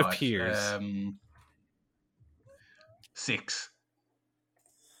first appears? 6.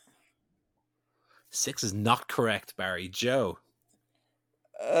 6 is not correct, Barry. Joe.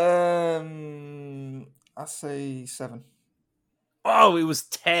 I say 7. Oh, it was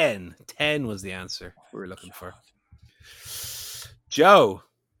 10. 10 was the answer we were looking for. Joe.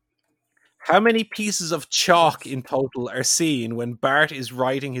 How many pieces of chalk in total are seen when Bart is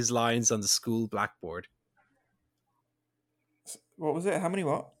writing his lines on the school blackboard? What was it? How many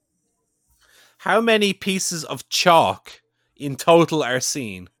what? How many pieces of chalk in total are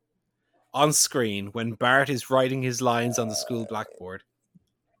seen on screen when Bart is writing his lines on the school blackboard?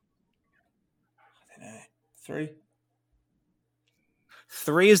 I don't know. 3.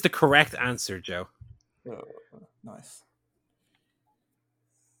 3 is the correct answer, Joe. Oh, nice.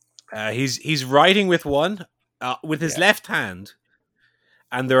 He's writing with one, with his left hand,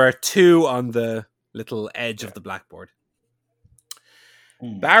 and there are 2 on the little edge of the blackboard.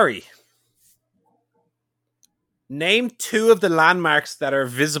 Barry, name 2 of the landmarks that are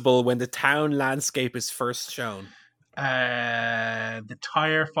visible when the town landscape is first shown. The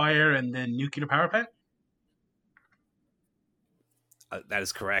tire fire and the nuclear power plant. That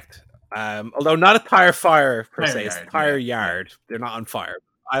is correct. Although not a tire fire per se, it's a yard, tire yeah. yard. They're not on fire.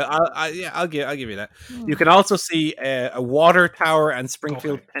 I'll give you that. You can also see a water tower and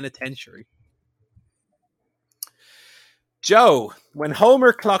Springfield Penitentiary. Joe, when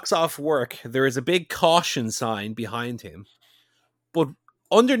Homer clocks off work, there is a big caution sign behind him, but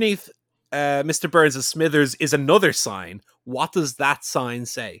underneath Mr. Burns' Smithers is another sign. What does that sign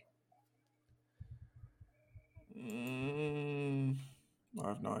say? I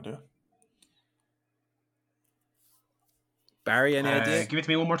have no idea. Barry, any idea? Give it to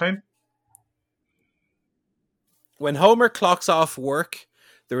me one more time. When Homer clocks off work,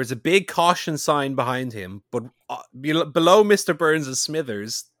 there is a big caution sign behind him, but below Mr. Burns'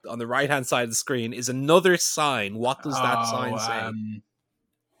 Smithers, on the right-hand side of the screen, is another sign. What does that sign say?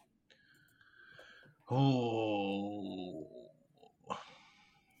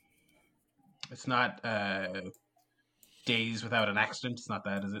 It's not Days Without an Accident. It's not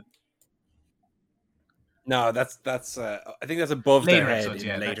that, is it? No, that's I think that's above their Later head episodes, in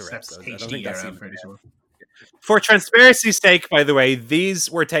yeah. later That's episodes. I don't HD think that's era, I'm even pretty sure. for transparency's sake. By the way,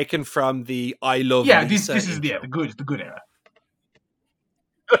 these were taken from the I Love Yeah, Lisa this is intro. the good era.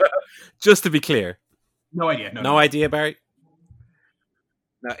 Just to be clear, No idea. no idea, Barry.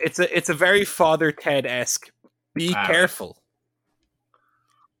 No, it's a very Father Ted-esque. Be careful.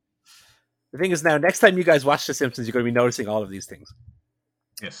 The thing is, now next time you guys watch The Simpsons, you're going to be noticing all of these things.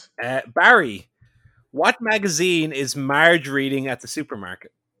 Yes. Barry, what magazine is Marge reading at the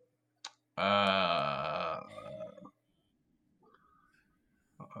supermarket? I'll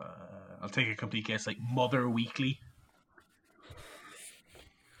take a complete guess, like Mother Weekly.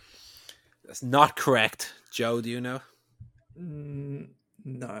 That's not correct. Joe, do you know?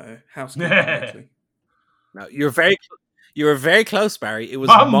 No, Housekeeping Weekly. No, you were very close, Barry. It was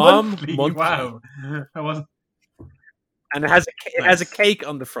Mom Monthly. Wow, I wasn't. And it has a cake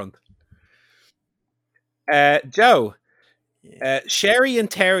on the front. Joe, Sherry and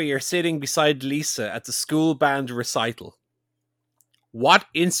Terry are sitting beside Lisa at the school band recital. What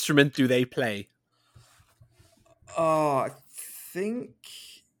instrument do they play? Oh, I think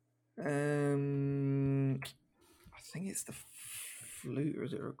it's the flute, or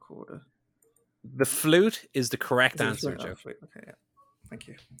is it a recorder? The flute is the correct answer, Joe. Flute. Okay, yeah. Thank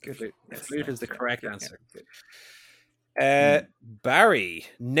you. Good. The flute is the correct answer. Yeah. Barry,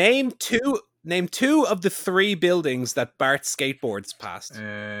 name two of the 3 buildings that Bart skateboards past.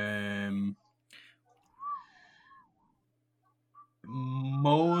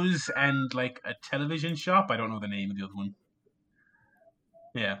 Moe's and like a television shop. I don't know the name of the other one.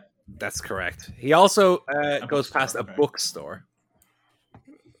 Yeah, that's correct. He also goes past a bookstore.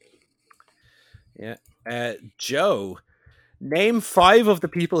 Yeah. Joe, name 5 of the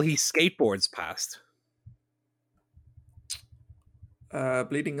people he skateboards past.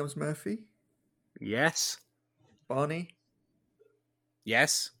 Bleeding Gums Murphy. Yes. Barney.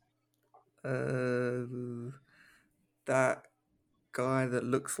 Yes. That guy that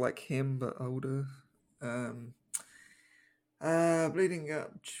looks like him but older. Bleeding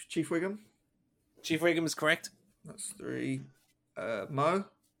Chief Wiggum. Chief Wiggum is correct. That's 3. Mo.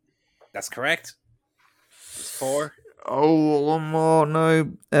 That's correct. It's 4. Oh, one more. No.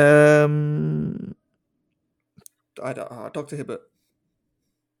 Dr. Hibbert.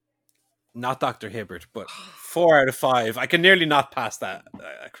 Not Dr. Hibbert, but 4 out of 5. I can nearly not pass that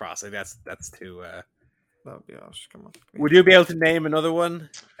across. That's too. That would be harsh. Come on. Would you be able to name another one,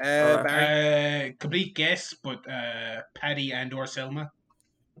 Barry? Complete guess, but Paddy and/or Selma.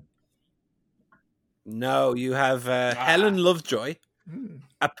 No, you have Helen Lovejoy,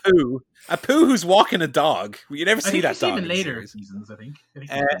 Apu who's walking a dog. You never see that dog in later seasons. I think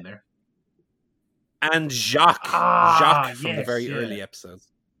he's in there. And Jacques from the very early episodes.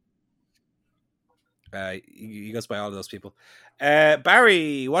 He goes by all of those people.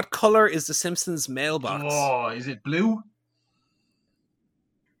 Barry, what color is the Simpsons mailbox? Oh, is it blue?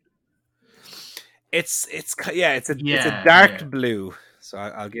 It's a dark blue. So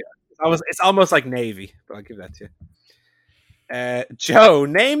I'll give. It's almost like navy, but I'll give that to you. Joe,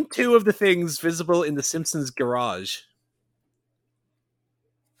 name 2 of the things visible in the Simpsons garage.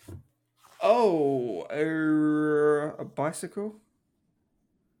 Oh, a bicycle.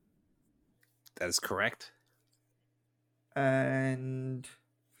 That is correct. And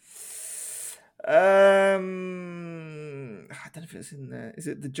I don't know if it's in there. Is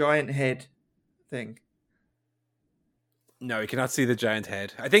it the giant head thing? No, you cannot see the giant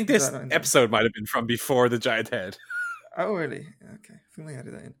head. I think this episode might have been from before the giant head. Oh, really? Okay. I think they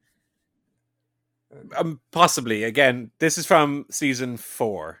added that in. Possibly. Again, this is from season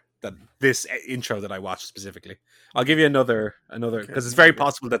 4. This intro that I watched specifically. I'll give you another because it's very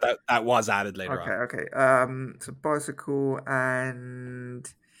possible that was added later on. Okay. It's a bicycle and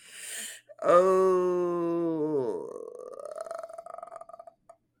a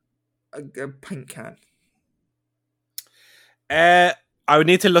paint can. I would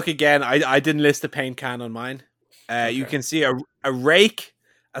need to look again. I didn't list the paint can on mine. You can see a rake,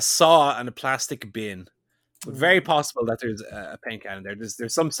 a saw, and a plastic bin. But very possible that there's a paint can in there.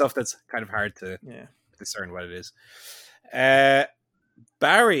 There's some stuff that's kind of hard to discern what it is.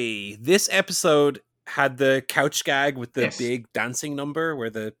 Barry, this episode had the couch gag with the big dancing number where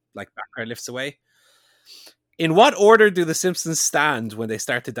the background lifts away. In what order do the Simpsons stand when they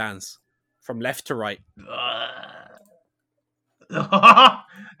start to dance? From left to right.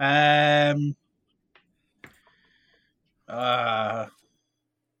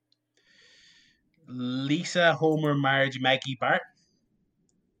 Lisa, Homer, Marge, Maggie, Bart.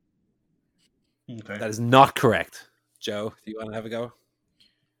 Okay. That is not correct. Joe, do you want to have a go?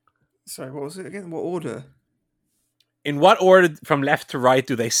 Sorry, what was it again? What order? In what order from left to right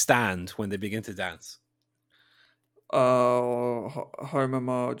do they stand when they begin to dance? Homer,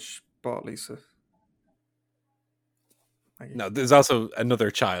 Marge, Bart, Lisa. Maggie. No, there's also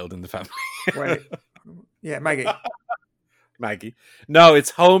another child in the family. Wait. Yeah, Maggie. Maggie. No,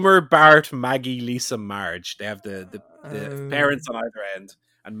 it's Homer, Bart, Maggie, Lisa, Marge. They have the parents on either end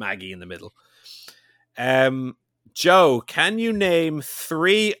and Maggie in the middle. Joe, can you name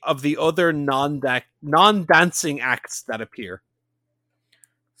 3 of the other non-dancing acts that appear?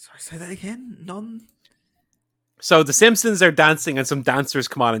 Sorry, say that again. None. So the Simpsons are dancing and some dancers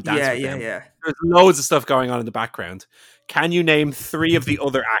come on and dance with them. Yeah. There's loads of stuff going on in the background. Can you name 3 of the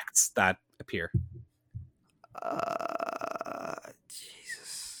other acts that appear?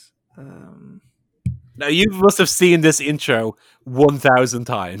 Jesus. Now you must have seen this intro 1,000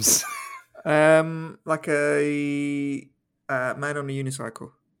 times. Like a man on a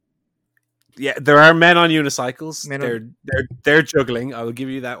unicycle. Yeah, there are men on unicycles. They're juggling. I will give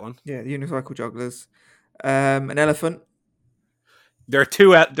you that one. Yeah, the unicycle jugglers. An elephant. There are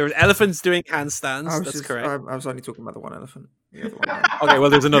 2. There's elephants doing handstands. That's correct. I was only talking about the one elephant. The other one. Okay, well,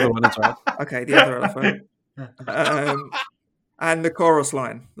 there's another one as well. Okay, the other elephant. And the chorus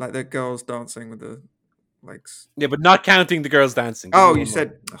line, like the girls dancing with the legs. Yeah, but not counting the girls dancing. Oh, you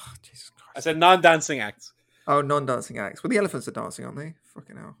said. Oh, Jesus Christ. I said non-dancing acts. Oh, non-dancing acts. Well, the elephants are dancing, aren't they?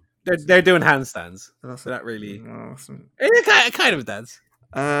 Fucking hell. They're doing handstands. So that's They're not really. Awesome. It's kind of a dance.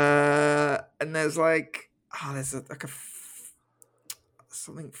 And there's like, there's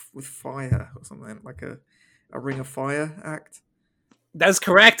something with fire or something, like a ring of fire act. That's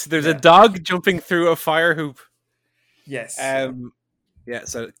correct. There's a dog jumping through a fire hoop. Yes. Yeah,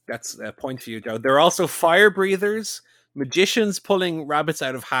 so that's a point for you, Joe. There are also fire breathers, magicians pulling rabbits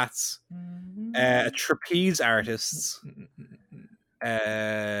out of hats, trapeze artists.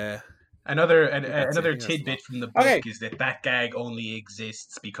 Another tidbit from the book is that gag only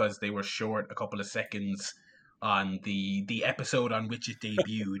exists because they were short a couple of seconds on the episode on which it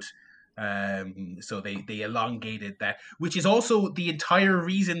debuted. So they elongated that, which is also the entire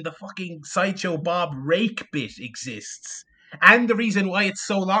reason the fucking Sideshow Bob rake bit exists. And the reason why it's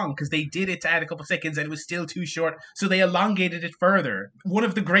so long, because they did it to add a couple seconds and it was still too short, so they elongated it further. One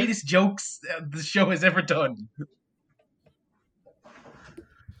of the greatest jokes the show has ever done.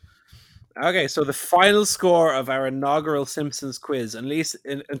 Okay, so the final score of our inaugural Simpsons quiz, at least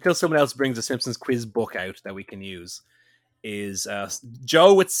until someone else brings a Simpsons quiz book out that we can use, is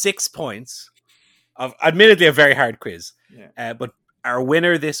Joe with 6 points. Of admittedly a very hard quiz, but our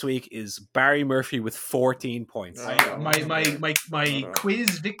winner this week is Barry Murphy with 14 points. My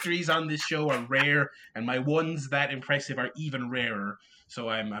quiz victories on this show are rare, and my ones that impressive are even rarer. So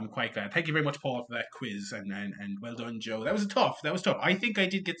I'm quite glad. Thank you very much, Paul, for that quiz, and well done, Joe. That was tough. I think I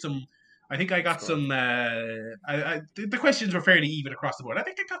did get some. I think I got some. The questions were fairly even across the board. I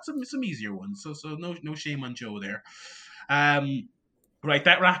think I got some easier ones. So no shame on Joe there. Right,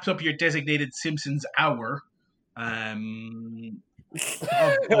 that wraps up your designated Simpsons hour of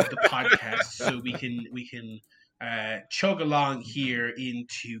the podcast. So we can chug along here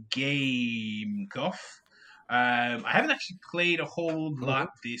into Game Guff. I haven't actually played a whole lot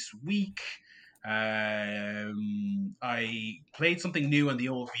this week. I played something new on the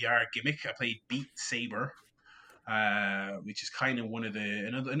old VR gimmick. I played Beat Saber, which is kind of one of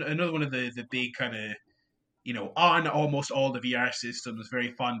another one of the big kind of, on almost all the VR systems,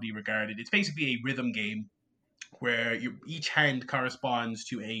 very fondly regarded. It's basically a rhythm game where each hand corresponds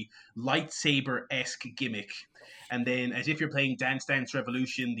to a lightsaber-esque gimmick. And then, as if you're playing Dance Dance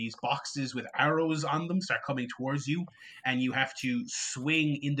Revolution, these boxes with arrows on them start coming towards you, and you have to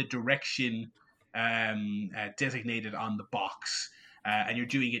swing in the direction designated on the box. And you're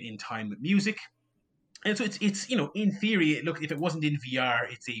doing it in time with music. And so it's in theory, look, if it wasn't in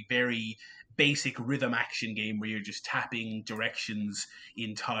VR, it's a very basic rhythm action game where you're just tapping directions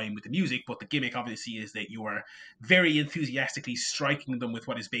in time with the music, but the gimmick obviously is that you are very enthusiastically striking them with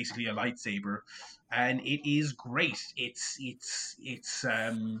what is basically a lightsaber, and it is great. It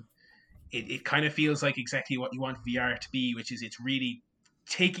kind of feels like exactly what you want VR to be, which is it's really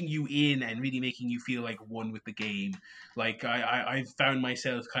taking you in and really making you feel like one with the game. Like I've found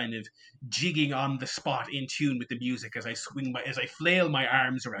myself kind of jigging on the spot in tune with the music as I flail my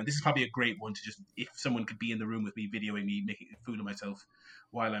arms around. This is probably a great one to just, if someone could be in the room with me videoing me making a fool of myself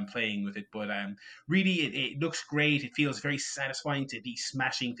while I'm playing with it. But really it looks great. It feels very satisfying to be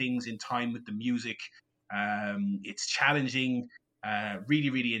smashing things in time with the music. It's challenging. Really,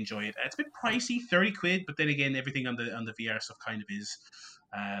 really enjoy it. It's a bit pricey, 30 quid, but then again, everything on the VR stuff kind of is.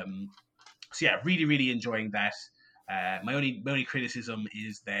 So yeah, really, really enjoying that. My only criticism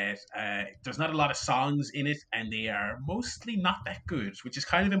is that there's not a lot of songs in it, and they are mostly not that good, which is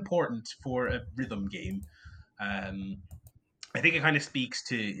kind of important for a rhythm game. Um, I think it kind of speaks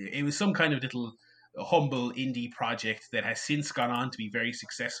to it was some kind of little humble indie project that has since gone on to be very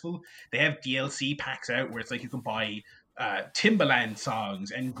successful. They have DLC packs out where it's like you can buy Timbaland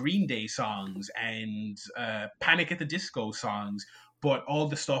songs and Green Day songs and Panic at the Disco songs, but all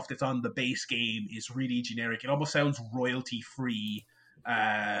the stuff that's on the base game is really generic. It almost sounds royalty free.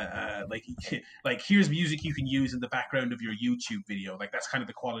 Like like here's music you can use in the background of your YouTube video. Like that's kind of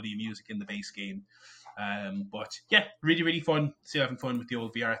the quality of music in the base game. But yeah, really, really fun. Still having fun with the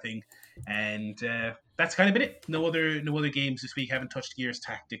old VR thing, and that's kind of been it. No other games this week. Haven't touched Gears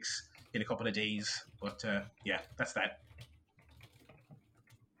Tactics in a couple of days, but yeah, that's that.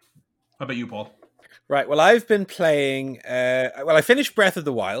 How about you, Paul? Right. Well, I've been playing. I finished Breath of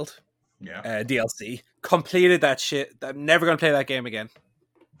the Wild Yeah, DLC. Completed that shit. I'm never going to play that game again.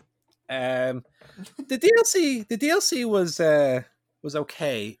 The DLC was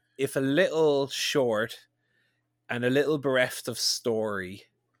okay, if a little short and a little bereft of story,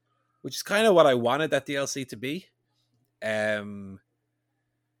 which is kind of what I wanted that DLC to be. The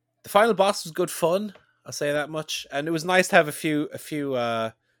final boss was good fun. I'll say that much, and it was nice to have a few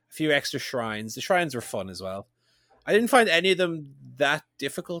extra shrines. The shrines were fun as well. I didn't find any of them that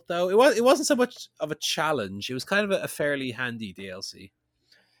difficult though. It wasn't so much of a challenge. It was kind of a fairly handy DLC.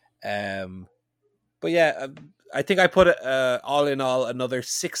 But yeah, I think I put all in all another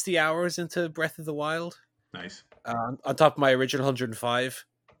 60 hours into Breath of the Wild. nice. On top of my original 105.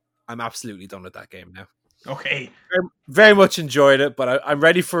 I'm absolutely done with that game now. Okay, Very much enjoyed it, but I'm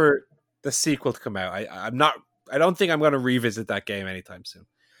ready for the sequel to come out. I don't think I'm going to revisit that game anytime soon.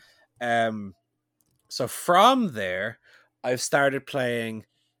 So from there, I've started playing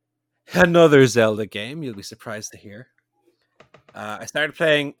another Zelda game. You'll be surprised to hear. I started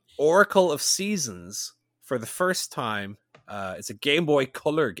playing Oracle of Seasons for the first time. It's a Game Boy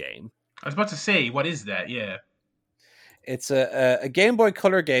Color game. I was about to say, what is that? Yeah. It's a Game Boy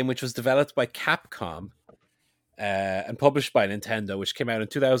Color game which was developed by Capcom and published by Nintendo, which came out in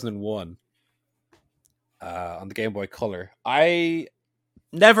 2001 on the Game Boy Color. I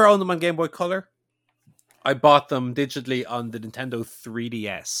never owned them on Game Boy Color. I bought them digitally on the Nintendo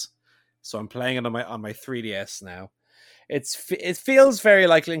 3DS, so I'm playing it on my 3DS now. It feels very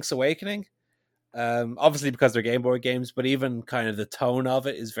like Link's Awakening, obviously because they're Game Boy games, but even kind of the tone of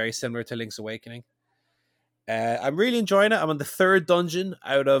it is very similar to Link's Awakening. I'm really enjoying it. I'm on the third dungeon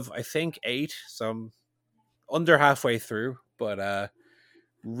out of, I think, 8, so I'm under halfway through, but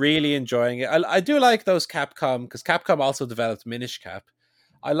really enjoying it. I do like those Capcom, because Capcom also developed Minish Cap.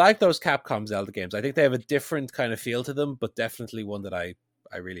 I like those Capcom Zelda games. I think they have a different kind of feel to them, but definitely one that I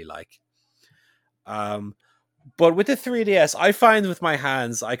really like. But with the 3DS, I find with my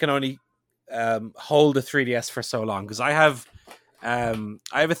hands, I can only hold the 3DS for so long, because I have a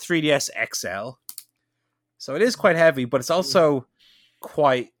 3DS XL, so it is quite heavy, but it's also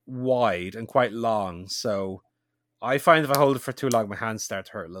quite wide and quite long. So I find if I hold it for too long, my hands start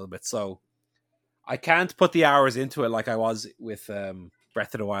to hurt a little bit. So I can't put the hours into it like I was with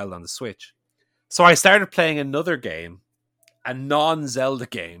Breath of the Wild on the Switch. So I started playing another game, a non-Zelda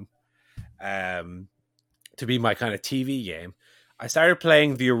game, to be my kind of TV game. I started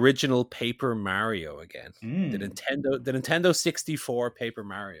playing the original Paper Mario again. The Nintendo 64 Paper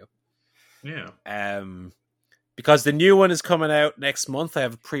Mario. Yeah. Because the new one is coming out next month. I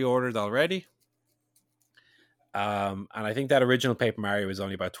have it pre-ordered already. And I think that original Paper Mario is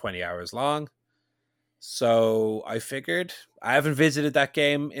only about 20 hours long. So I figured, I haven't visited that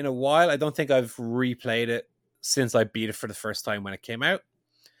game in a while. I don't think I've replayed it since I beat it for the first time when it came out.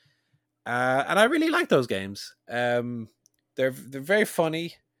 And I really like those games. They're very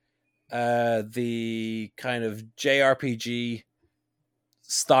funny. The kind of JRPG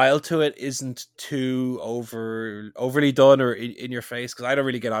style to it isn't too overly done or in your face, because I don't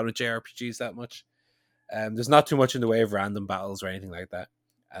really get on with JRPGs that much. There's not too much in the way of random battles or anything like that,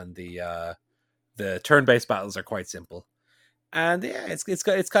 and the turn-based battles are quite simple. And yeah,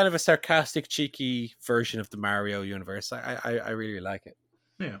 it's kind of a sarcastic, cheeky version of the Mario universe. I really like it.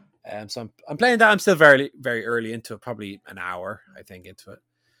 Yeah. So I'm playing that. I'm still very, very early into it, probably an hour, I think, into it.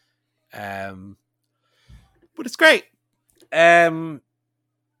 But it's great.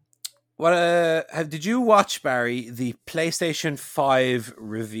 Did you watch, Barry, the PlayStation 5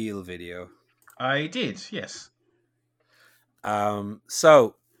 reveal video? I did, yes.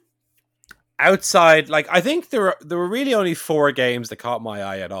 So outside, like, I think there were really only 4 games that caught my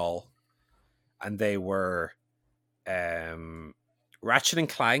eye at all, and they were Ratchet and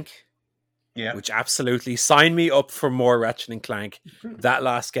Clank, Yeah. which absolutely signed me up for more Ratchet and Clank. That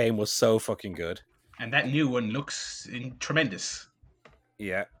last game was so fucking good. And that new one looks tremendous.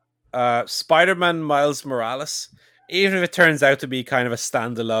 Yeah. Spider-Man Miles Morales, even if it turns out to be kind of a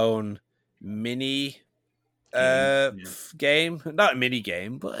standalone mini game, not a mini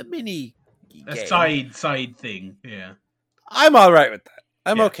game, but a mini A game. side thing. Yeah. I'm all right with that.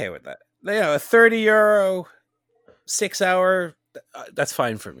 I'm Yeah. okay with that. You know, a €30, 6 hour, that's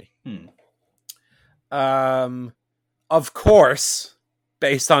fine for me. Of course,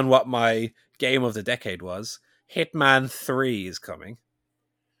 based on what my game of the decade was, Hitman 3 is coming.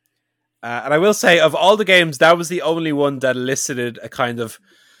 And I will say, of all the games, that was the only one that elicited a kind of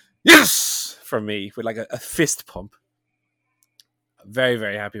yes from me with like a fist pump. Very,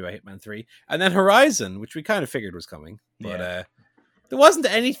 very happy about Hitman 3. And then Horizon, which we kind of figured was coming. But there wasn't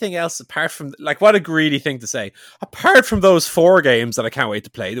anything else apart from, like, what a greedy thing to say. Apart from those 4 games that I can't wait to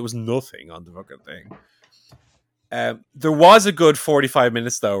play, there was nothing on the fucking thing. There was a good 45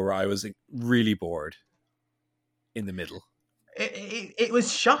 minutes, though, where I was really bored in the middle. It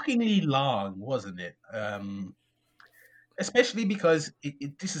was shockingly long, wasn't it? Especially because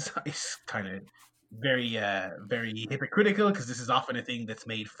this is kind of very very hypocritical, because this is often a thing that's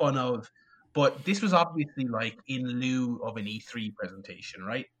made fun of. But this was obviously like in lieu of an E3 presentation,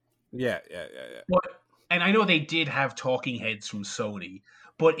 right? Yeah. And I know they did have talking heads from Sony,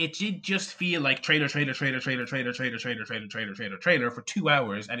 but it did just feel like trailer for 2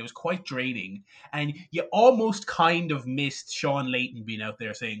 hours, and it was quite draining. And you almost kind of missed Sean Layton being out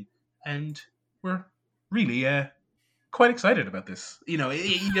there saying, "And we're really quite excited about this." You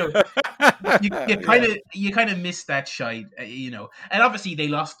kind of missed that shite, and obviously they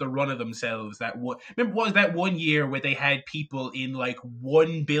lost the run of themselves. Remember, what was that one year where they had people in like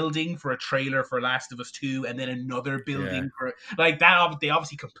one building for a trailer for Last of Us 2, and then another building for like that? They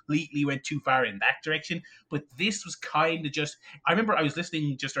obviously completely went too far in that direction. But this was kind of just. I remember I was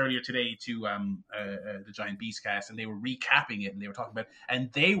listening just earlier today to the Giant Beast cast, and they were recapping it, and they were talking about, and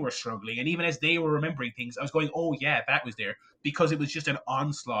they were struggling, and even as they were remembering things, I was going, "Oh yeah, that was there," because it was just an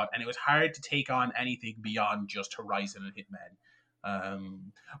onslaught, and it was hard to take on anything beyond just Horizon and Hitman.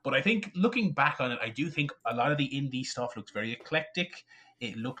 But I think looking back on it, I do think a lot of the indie stuff looks very eclectic.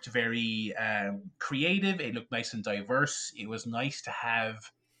 It looked very creative. It looked nice and diverse. It was nice to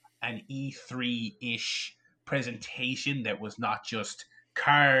have an E3-ish presentation that was not just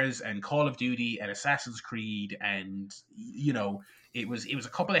Cars and Call of Duty and Assassin's Creed, and it was a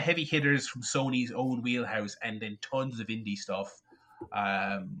couple of heavy hitters from Sony's own wheelhouse, and then tons of indie stuff.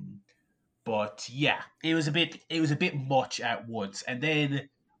 But yeah, it was a bit much at once. And then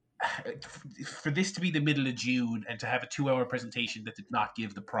for this to be the middle of June and to have a 2-hour presentation that did not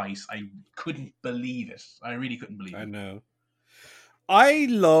give the price, I couldn't believe it. I really couldn't believe it. I know. I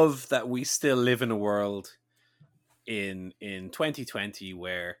love that we still live in a world in 2020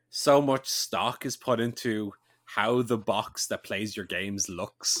 where so much stock is put into how the box that plays your games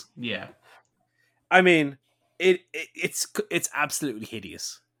looks. Yeah. I mean, it's absolutely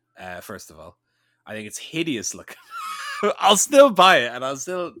hideous. First of all, I think it's hideous looking. I'll still buy it, and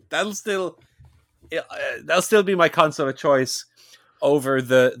that'll still be my console of choice over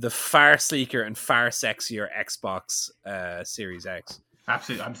the far sleeker and far sexier Xbox Series X.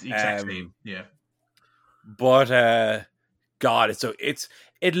 Absolutely, I'm the exact same. Yeah, but God,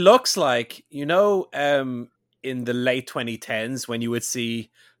 it looks like in the late 2010s when you would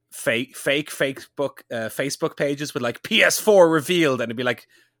see fake Facebook pages with like PS4 revealed, and it'd be like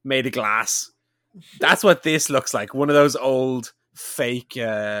made of glass. That's what this looks like. One of those old fake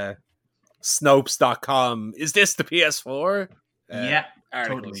Snopes.com. Is this the PS4? Yeah,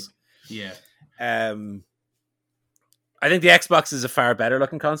 articles. Totally. Yeah. I think the Xbox is a far better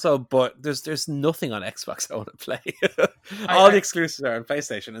looking console, but there's nothing on Xbox I want to play. All the exclusives are on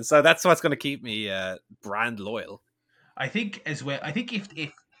PlayStation, and so that's what's going to keep me brand loyal. I think as well. I think if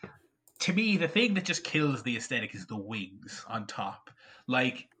to me the thing that just kills the aesthetic is the wings on top.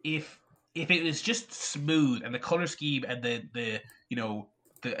 Like if it was just smooth and the color scheme and the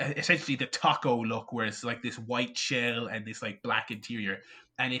essentially the taco look, where it's like this white shell and this like black interior.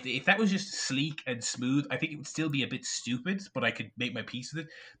 And if that was just sleek and smooth, I think it would still be a bit stupid, but I could make my peace with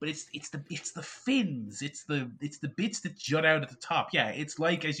it. But it's the fins, it's the bits that jut out at the top. Yeah, it's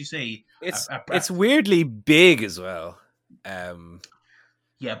like, as you say, it's weirdly big as well.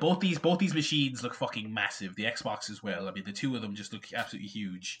 Yeah, both these machines look fucking massive. The Xbox as well. I mean, the two of them just look absolutely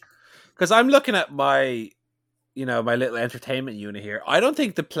huge. Because I'm looking at my little entertainment unit here. I don't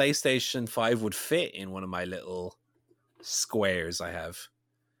think the PlayStation 5 would fit in one of my little squares I have.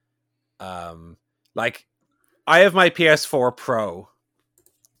 Like, I have my PS4 Pro,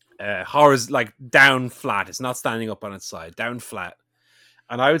 like down flat. It's not standing up on its side, down flat.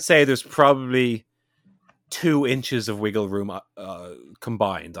 And I would say there's probably 2 inches of wiggle room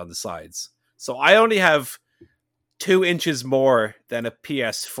combined on the sides. So I only have 2 inches more than a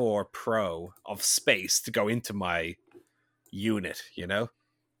PS4 Pro of space to go into my unit, you know?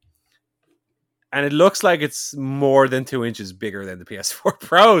 And it looks like it's more than 2 inches bigger than the PS4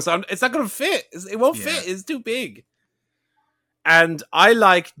 Pro. So it's not going to fit. It won't fit. It's too big. And I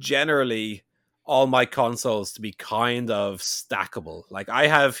like generally all my consoles to be kind of stackable. Like I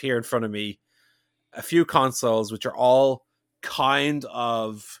have here in front of me a few consoles which are all kind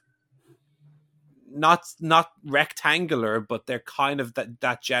of not rectangular, but they're kind of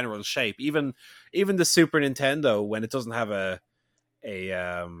that general shape. Even the Super Nintendo, when it doesn't have a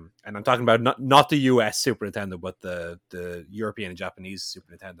and I'm talking about not the US Super Nintendo, but the European and Japanese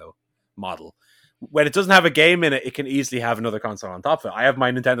Super Nintendo model. When it doesn't have a game in it, it can easily have another console on top of it. I have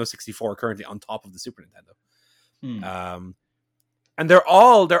my Nintendo 64 currently on top of the Super Nintendo. And they're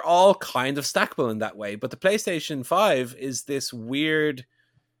all kind of stackable in that way. But the PlayStation 5 is this weird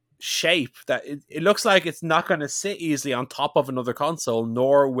shape that it looks like it's not going to sit easily on top of another console,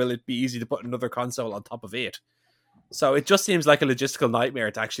 nor will it be easy to put another console on top of it. So it just seems like a logistical nightmare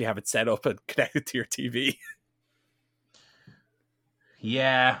to actually have it set up and connected to your TV.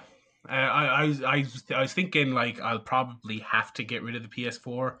 Yeah. I was thinking like I'll probably have to get rid of the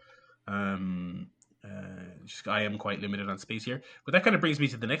PS4. I am quite limited on space here, but that kind of brings me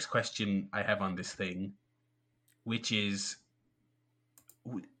to the next question I have on this thing, which is,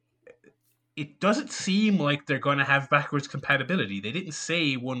 it doesn't seem like they're going to have backwards compatibility. They didn't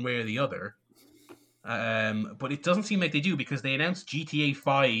say one way or the other, but it doesn't seem like they do, because they announced GTA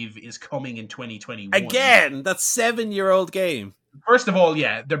 5 is coming in 2021. Again, that 7-year-old game. First of all,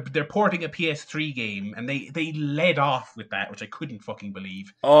 yeah, they're porting a PS3 game, and they led off with that, which I couldn't fucking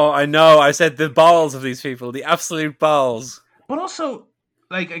believe. Oh, I know. I said the balls of these people, the absolute balls. But also,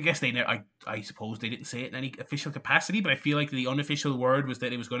 like, I guess I suppose they didn't say it in any official capacity, but I feel like the unofficial word was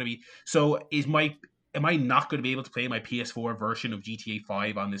that it was going to be. So am I not going to be able to play my PS4 version of GTA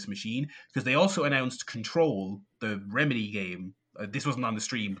 5 on this machine? Because they also announced Control, the Remedy game. This wasn't on the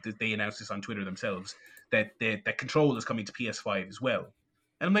stream, but they announced this on Twitter themselves, that Control is coming to PS5 as well.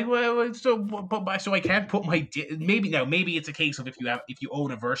 And I'm like, well, so I can't put my maybe it's a case of if you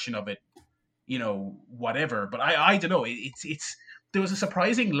own a version of it, you know, whatever. But I don't know. It's there was a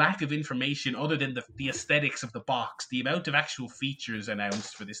surprising lack of information other than the aesthetics of the box. The amount of actual features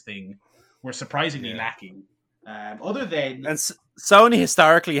announced for this thing were surprisingly lacking. Other than, and Sony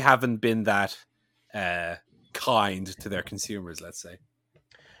historically haven't been that kind to their consumers, let's say.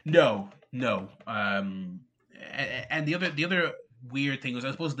 No. And the other weird thing was,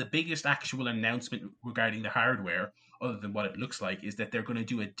 I suppose the biggest actual announcement regarding the hardware, other than what it looks like, is that they're going to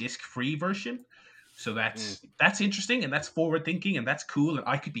do a disc-free version. So that's interesting, and that's forward-thinking, and that's cool, and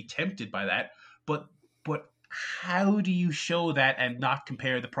I could be tempted by that. But how do you show that and not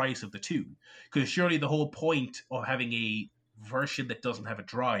compare the price of the two? Because surely the whole point of having a version that doesn't have a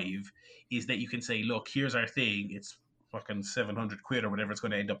drive is that you can say, look, here's our thing, it's fucking 700 quid or whatever it's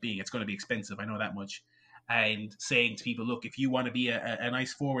going to end up being. It's going to be expensive, I know that much. And saying to people, look, if you want to be a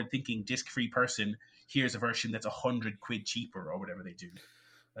nice forward-thinking disc-free person, here's a version that's 100 quid cheaper or whatever they do.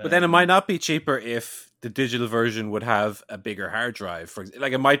 But then it might not be cheaper if the digital version would have a bigger hard drive.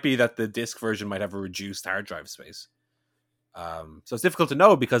 Like, it might be that the disc version might have a reduced hard drive space. So it's difficult to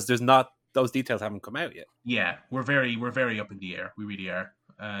know because those details haven't come out yet. Yeah, we're very up in the air. We really are.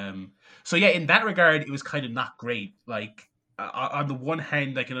 So yeah, in that regard, it was kind of not great. Like, on the one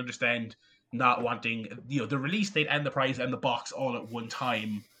hand, I can understand not wanting, the release date and the price and the box all at one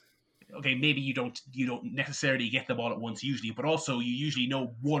time. Okay, maybe you don't necessarily get them all at once usually, but also you usually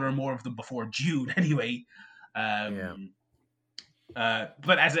know one or more of them before June anyway. But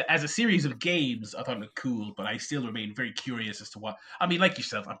as a series of games, I thought it was cool, but I still remain very curious as to what. I mean, like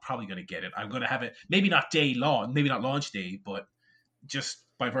yourself, I'm probably going to get it. I'm going to have it, maybe not launch day, but just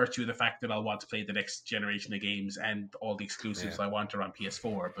by virtue of the fact that I'll want to play the next generation of games and all the exclusives I want are on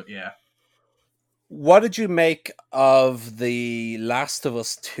PS4. But yeah. What did you make of the Last of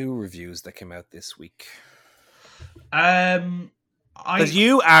Us 2 reviews that came out this week? Because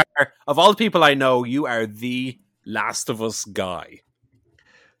you are, of all the people I know, you are the Last of Us guy.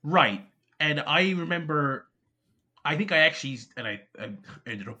 Right. And I remember, I think I actually, and I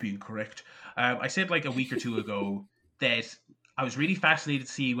ended up being correct. I said like a week or two ago that I was really fascinated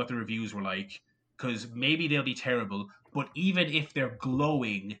to see what the reviews were like, because maybe they'll be terrible, but even if they're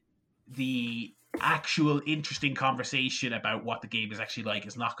glowing, the actual interesting conversation about what the game is actually like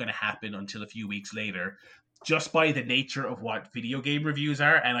is not going to happen until a few weeks later. just by the nature of what video game reviews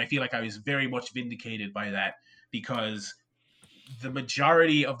are, and I feel like I was very much vindicated by that because the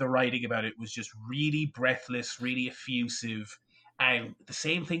majority of the writing about it was just really breathless, really effusive. And the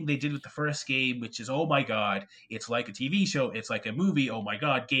same thing they did with the first game, which is, oh my God, it's like a TV show, it's like a movie. Oh my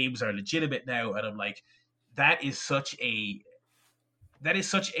God, games are legitimate now. And I'm like, that is such a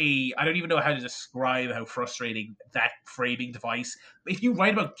I don't even know how to describe how frustrating that framing device. If you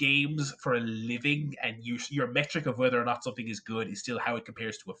write about games for a living and your metric of whether or not something is good is still how it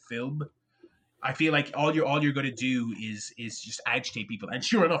compares to a film, I feel like all you're going to do is just agitate people, and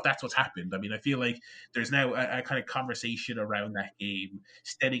sure enough, that's what's happened. I mean, I feel like there's now a kind of conversation around that game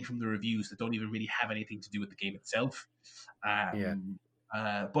stemming from the reviews that don't even really have anything to do with the game itself.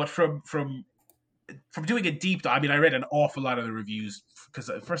 But from doing a deep dive, I mean, I read an awful lot of the reviews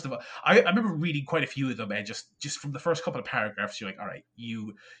because first of all, I remember reading quite a few of them, and just from the first couple of paragraphs, you're like, all right,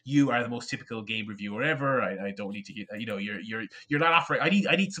 you are the most typical game reviewer ever. I don't need to get, you're not offering. I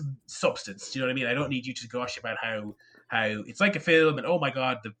need some substance. Do you know what I mean? I don't need you to gush about how it's like a film and oh my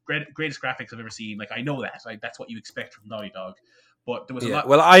God, the greatest graphics I've ever seen. Like I know that, like that's what you expect from Naughty Dog. But there was a lot.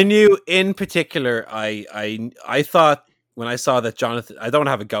 Well, I knew in particular, I thought. When I saw that Jonathan, I don't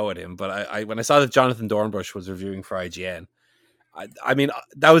have a go at him, but when I saw that Jonathan Dornbush was reviewing for IGN, I mean,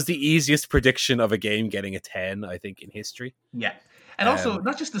 that was the easiest prediction of a game getting a 10, I think, in history. Yeah. And also,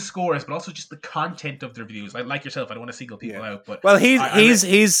 not just the scores, but also just the content of the reviews. Like yourself, I don't want to single people out, but... Well,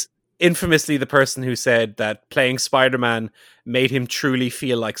 he's infamously the person who said that playing Spider-Man made him truly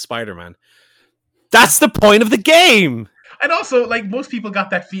feel like Spider-Man. That's the point of the game! And also, like, most people got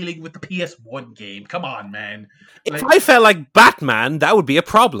that feeling with the PS1 game. Come on, man. If I felt like Batman, that would be a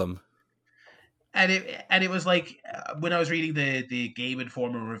problem. And it was like, when I was reading the Game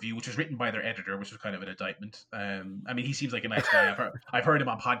Informer review, which was written by their editor, which was kind of an indictment. I mean, he seems like a nice guy. I've heard him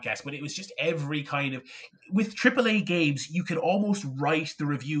on podcasts, but it was just every kind of... With AAA games, you can almost write the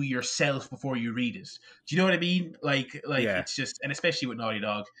review yourself before you read it. Do you know what I mean? Like It's just... And especially with Naughty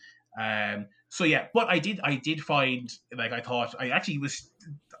Dog. So yeah, but I did find, like,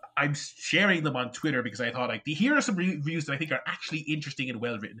 I'm sharing them on Twitter because I thought, like, here are some reviews that I think are actually interesting and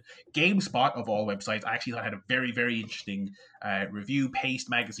well written. GameSpot, of all websites, I actually thought had a very, very interesting review. Paste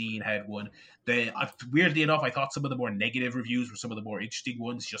Magazine had one. Weirdly enough, I thought some of the more negative reviews were some of the more interesting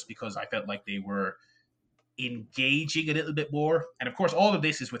ones, just because I felt like they were engaging a little bit more. And of course, all of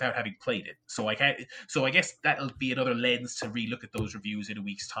this is without having played it, so I guess that'll be another lens to relook at those reviews in a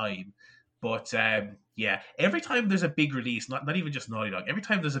week's time. But yeah, every time there's a big release, not even just Naughty Dog, every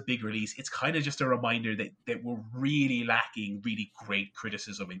time there's a big release, it's kind of just a reminder that we're really lacking really great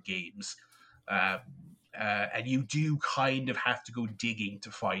criticism in games. And you do kind of have to go digging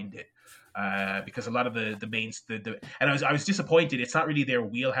to find it. Because a lot of the mains, and I was disappointed. It's not really their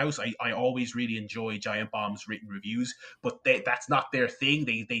wheelhouse. I always really enjoy Giant Bomb's written reviews, but that's not their thing.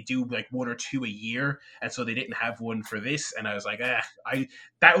 They do like one or two a year, and so they didn't have one for this. And I was like,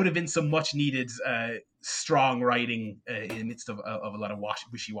 that would have been some much needed strong writing in the midst of a lot of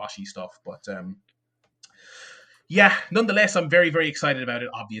wishy-washy stuff. But yeah, nonetheless, I'm very, very excited about it,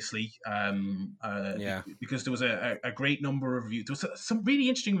 obviously. Because there was a great number of reviews. There was some really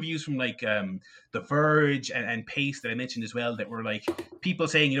interesting reviews from, like, The Verge and Paste that I mentioned as well, that were, like, people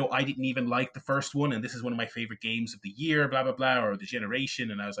saying, I didn't even like the first one, and this is one of my favorite games of the year, blah, blah, blah, or the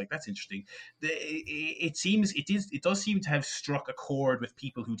generation. And I was like, that's interesting. It does seem to have struck a chord with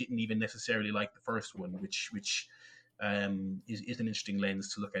people who didn't even necessarily like the first one, which is an interesting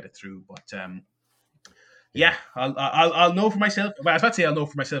lens to look at it through. But yeah, I'll know for myself. Well, I was about to say I'll know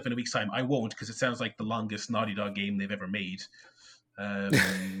for myself in a week's time. I won't, because it sounds like the longest Naughty Dog game they've ever made.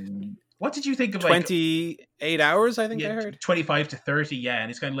 What did you think of 28 hours? I think I heard 25 to 30. Yeah, and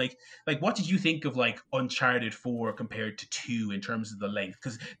it's kind of like what did you think of like Uncharted 4 compared to 2 in terms of the length?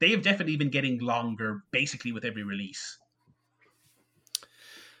 Because they have definitely been getting longer, basically with every release.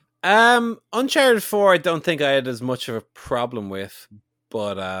 Uncharted 4, I don't think I had as much of a problem with,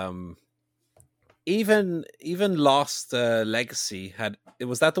 but even Lost Legacy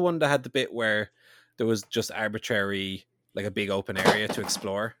was that the one that had the bit where there was just arbitrary, like a big open area to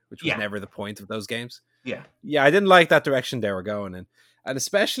explore, which was never the point of those games. Yeah, I didn't like that direction they were going in, and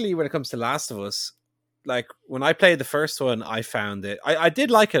especially when it comes to Last of Us. Like when I played the first one, I found it. I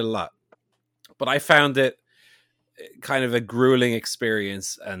did like it a lot, but I found it kind of a grueling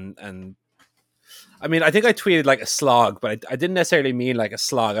experience, and I mean, I think I tweeted like a slog, but I didn't necessarily mean like a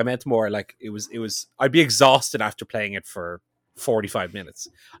slog. I meant more like it was. I'd be exhausted after playing it for 45 minutes.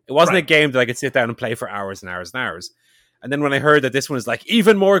 It wasn't a game that I could sit down and play for hours and hours and hours. And then when I heard that this one is like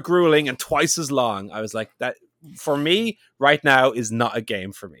even more grueling and twice as long, I was like, that for me right now is not a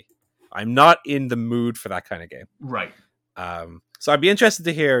game for me. I'm not in the mood for that kind of game. Right. So I'd be interested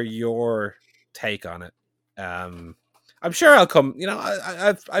to hear your take on it. I'm sure I'll come. You know,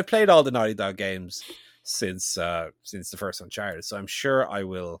 I've played all the Naughty Dog games since the first Uncharted, so I'm sure I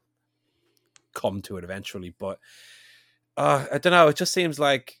will come to it eventually. But I don't know. It just seems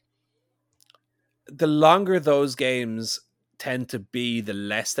like the longer those games tend to be, the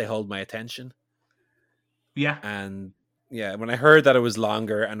less they hold my attention. Yeah. And yeah, when I heard that it was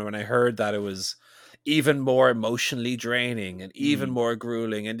longer, and when I heard that it was even more emotionally draining and even more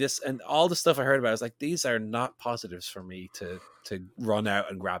grueling, and all the stuff I heard about, I was like, these are not positives for me to run out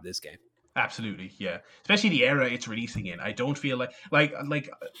and grab this game. Absolutely, yeah. Especially the era it's releasing in. I don't feel like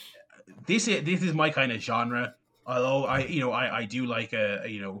this is my kind of genre. Although I do like a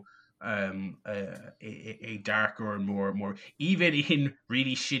darker and more even in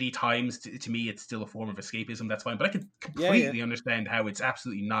really shitty times. To me, it's still a form of escapism. That's fine, but I can completely understand how it's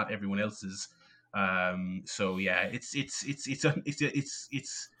absolutely not everyone else's. So yeah, it's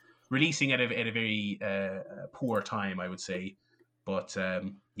releasing at a very poor time, I would say. But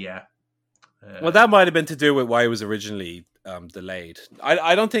yeah. Well, that might have been to do with why it was originally delayed.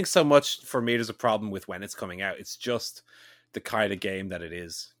 I don't think so much for me there's a problem with when it's coming out. It's just the kind of game that it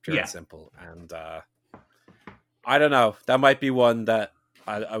is, pure and simple. And I don't know. That might be one that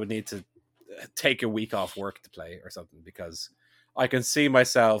I would need to take a week off work to play or something, because I can see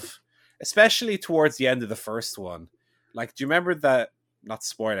myself, especially towards the end of the first one. Like, do you remember that? Not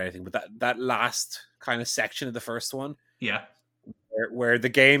spoil anything, but that last kind of section of the first one. Yeah. Where the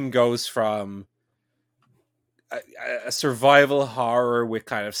game goes from a survival horror with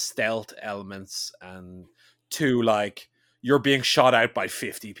kind of stealth elements and to like you're being shot out by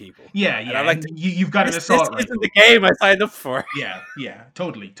 50 people. Yeah, yeah. And like, you've got an assault rifle. This isn't the game I signed up for. Yeah.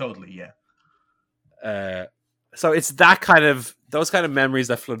 Totally, yeah. So it's that kind of those kind of memories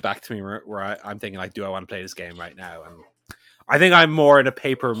that flood back to me where I'm thinking like, do I want to play this game right now? And I think I'm more in a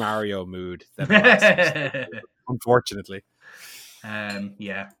Paper Mario mood than the last unfortunately.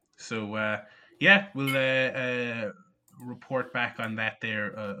 Yeah. So yeah, we'll report back on that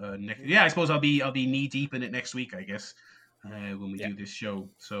there. Next. Yeah, I suppose I'll be knee deep in it next week, I guess, when we do this show.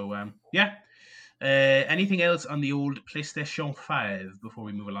 So yeah. Anything else on the old PlayStation 5 before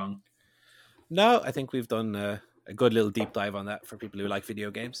we move along? No, I think we've done a good little deep dive on that for people who like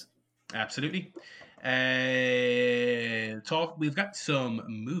video games. Absolutely. We've got some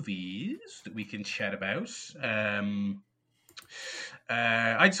movies that we can chat about.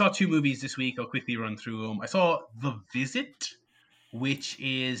 I saw 2 movies this week. I'll quickly run through them. I saw The Visit, which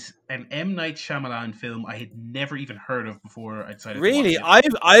is an M. Night Shyamalan film I had never even heard of before I decided really? to watch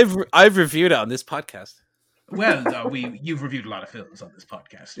it. I've reviewed it on this podcast. Well, you've reviewed a lot of films on this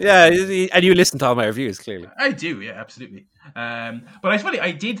podcast. Yeah, and you listen to all my reviews, clearly. I do, yeah, absolutely. But it's funny,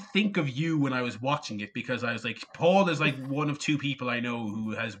 I did think of you when I was watching it, because I was like, Paul is like one of 2 people I know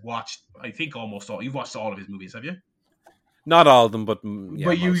who has watched, I think almost all. You've watched all of his movies, have you? Not all of them, but yeah,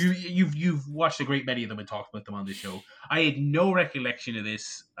 but you've watched a great many of them and talked about them on the show. I had no recollection of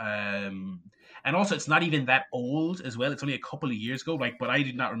this, and also it's not even that old as well. It's only a couple of years ago. But I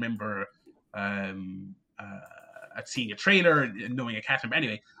did not remember seeing a trailer, knowing a cast member.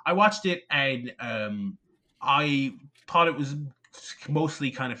 Anyway, I watched it and I thought it was mostly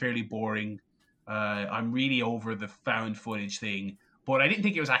kind of fairly boring. I'm really over the found footage thing, but I didn't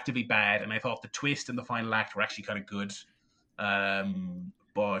think it was actively bad, and I thought the twist and the final act were actually kind of good.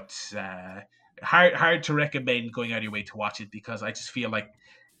 But hard to recommend going out of your way to watch it, because I just feel like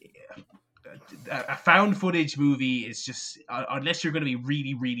a found footage movie is just, unless you're going to be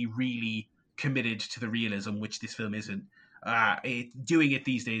really, really, really committed to the realism, which this film isn't, doing it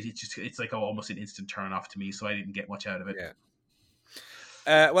these days, it's like almost an instant turn off to me, so I didn't get much out of it.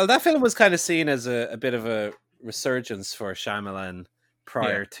 Yeah. Well, that film was kind of seen as a bit of a resurgence for Shyamalan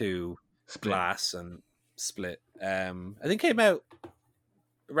prior to Glass and Split. I think it came out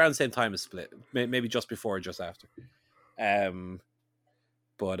around the same time as Split, maybe just before or just after.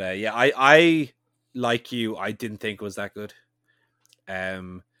 But yeah, I like you, I didn't think it was that good.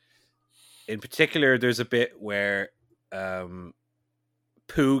 In particular, there's a bit where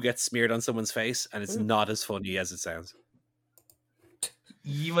poo gets smeared on someone's face, and it's not as funny as it sounds.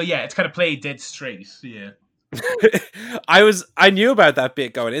 Well, yeah, it's kind of played dead straight. Yeah. I knew about that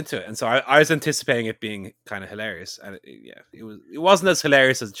bit going into it, and so I was anticipating it being kind of hilarious, and it wasn't as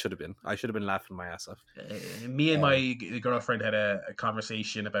hilarious as it should have been. I should have been laughing my ass off. Me and my girlfriend had a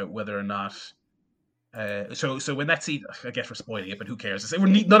conversation about whether or not So when that scene, I guess we're spoiling it, but who cares?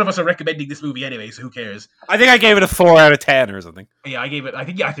 None of us are recommending this movie anyway, so who cares? I think I gave it a 4 out of 10 or something. Yeah, I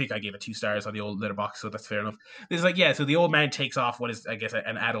think I gave it 2 stars on the old letterbox, so that's fair enough. It's like, yeah, so the old man takes off what is, I guess,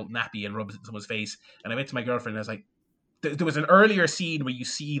 an adult nappy and rubs it in someone's face. And I went to my girlfriend and I was like, there was an earlier scene where you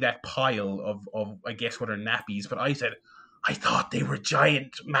see that pile of I guess what are nappies, but I said I thought they were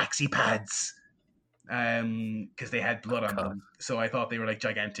giant maxi pads. Because they had blood on them, so I thought they were like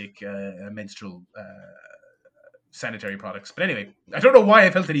gigantic menstrual sanitary products. But anyway, I don't know why I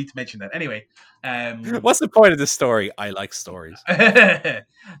felt the need to mention that. Anyway, what's the point of this story? I like stories. The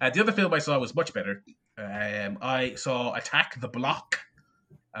other film I saw was much better. I saw Attack the Block,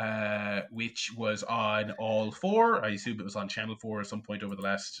 which was on All 4. I assume it was on Channel 4 at some point over the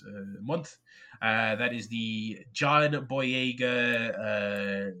last month. That is the John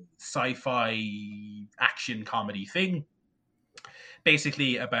Boyega sci-fi action comedy thing.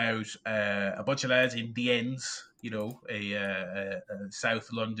 Basically about a bunch of lads in the ends, a South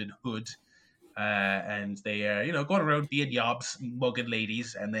London hood. And they are, going around being yobs, mugging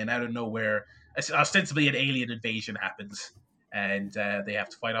ladies, and then out of nowhere, ostensibly an alien invasion happens. And they have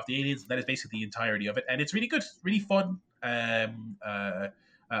to fight off the aliens. That is basically the entirety of it, and it's really good, really fun.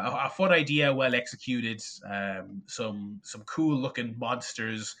 A fun idea, well executed. Some cool looking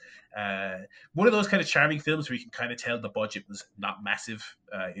monsters. One of those kind of charming films where you can kind of tell the budget was not massive.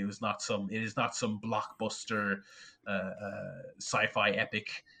 It is not some blockbuster sci-fi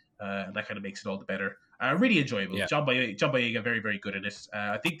epic. That kind of makes it all the better. Really enjoyable. Yeah. John Boyega, very, very good in it.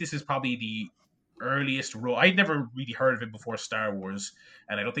 I think this is probably the earliest role. I'd never really heard of him before Star Wars,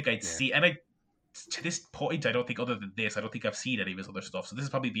 and I don't think I'd see. And to this point, I don't think, other than this, I don't think I've seen any of his other stuff. So this is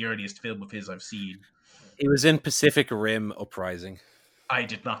probably the earliest film of his I've seen. He was in Pacific Rim Uprising. I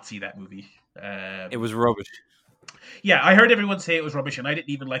did not see that movie. It was rubbish. Yeah, I heard everyone say it was rubbish, and I didn't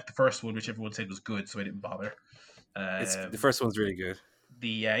even like the first one, which everyone said was good, so I didn't bother. The first one's really good.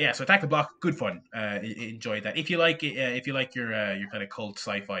 So Attack the Block, good fun. Enjoyed that. If you like your kind of cult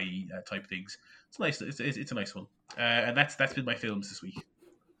sci-fi type things, it's nice. It's a nice one. And that's been my films this week.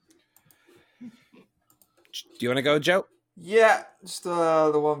 Do you want to go, Joe? Yeah, just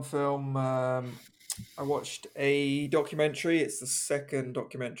the one film. I watched a documentary. It's the second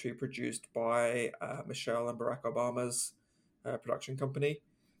documentary produced by Michelle and Barack Obama's production company.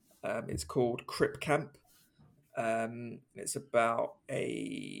 It's called Crip Camp. It's about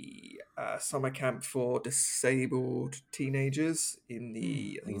a summer camp for disabled teenagers in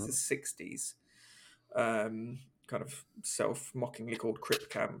I think it's the 60s. Kind of self-mockingly called Crip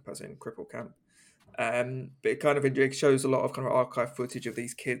Camp, as in Cripple Camp. But it shows a lot of kind of archive footage of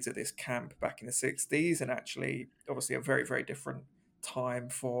these kids at this camp back in the 60s, and actually, obviously, a very, very different time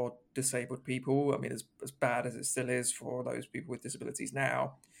for disabled people. I mean, as bad as it still is for those people with disabilities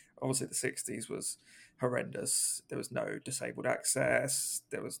now, obviously the 60s was horrendous. There was no disabled access.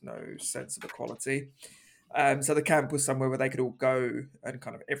 There was no sense of equality. So the camp was somewhere where they could all go, and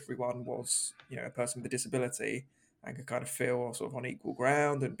kind of everyone was, a person with a disability, and could kind of feel sort of on equal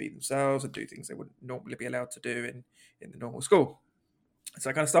ground and be themselves and do things they wouldn't normally be allowed to do in the normal school. So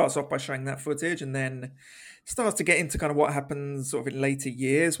it kind of starts off by showing that footage, and then starts to get into kind of what happens sort of in later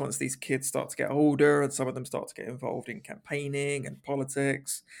years once these kids start to get older, and some of them start to get involved in campaigning and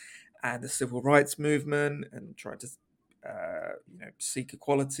politics and the civil rights movement, and trying to seek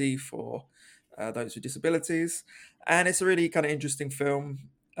equality for those with disabilities. And it's a really kind of interesting film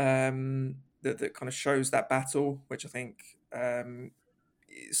that kind of shows that battle, which I think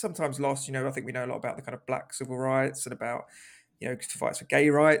sometimes lost. I think we know a lot about the kind of black civil rights and about fights for gay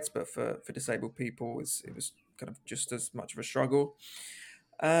rights, but for disabled people, it was kind of just as much of a struggle.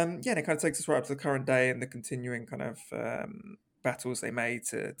 And it kind of takes us right up to the current day and the continuing kind of battles they made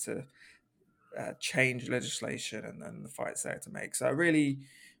to change legislation and the fights they had to make. So really,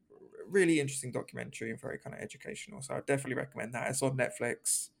 really interesting documentary and very kind of educational. So I definitely recommend that. It's on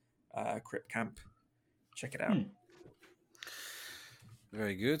Netflix. Crip Camp, check it out.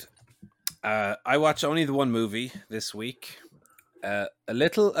 Very good. I watched only the one movie this week. A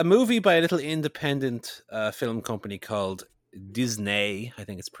movie by a little independent film company called Disney, I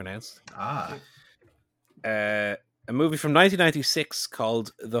think it's pronounced. A movie from 1996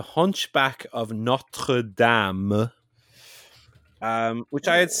 called The Hunchback of Notre Dame, which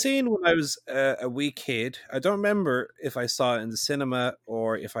I had seen when I was a wee kid. I don't remember if I saw it in the cinema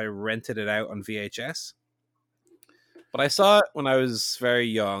or if I rented it out on VHS. But I saw it when I was very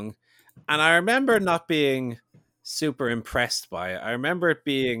young, and I remember not being super impressed by it. I remember it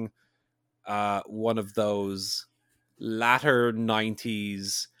being one of those latter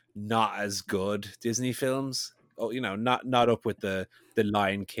 90s not as good Disney films. Oh, not up with the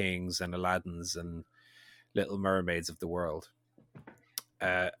Lion Kings and Aladdins and Little Mermaids of the world.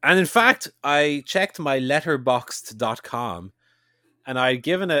 And in fact, I checked my letterboxd.com and I'd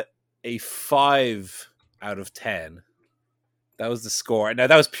given it a 5 out of 10. That was the score. Now,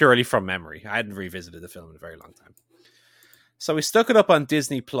 that was purely from memory. I hadn't revisited the film in a very long time. So we stuck it up on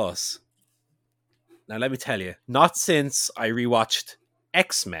Disney Plus. Now, let me tell you, not since I rewatched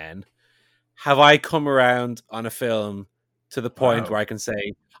X-Men have I come around on a film to the point where I can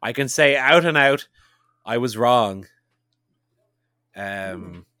say out and out, I was wrong. Let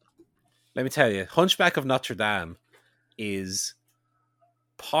me tell you, Hunchback of Notre Dame is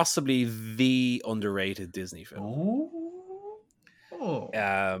possibly the underrated Disney film.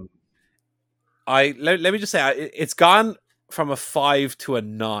 Let me just say, it's gone from a 5 to a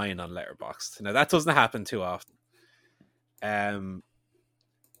 9 on Letterboxd. Now that doesn't happen too often.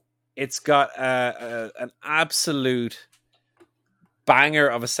 It's got an absolute banger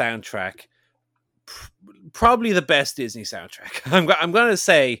of a soundtrack. Probably the best Disney soundtrack. I'm going to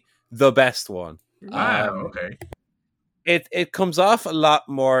say the best one. Wow. Okay. It comes off a lot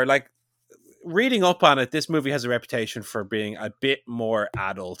more like, reading up on it, this movie has a reputation for being a bit more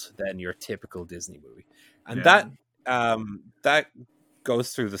adult than your typical Disney movie, and that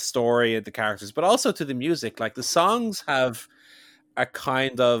goes through the story and the characters, but also to the music. Like, the songs have a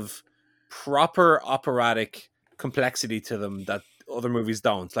kind of proper operatic complexity to them that other movies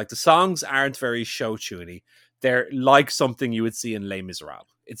don't. Like, the songs aren't very show tuney; they're like something you would see in Les Miserables.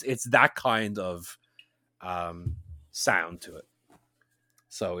 It's that kind of sound to it.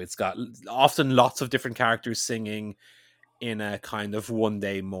 So it's got often lots of different characters singing in a kind of one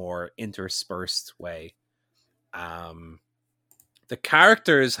day more interspersed way. The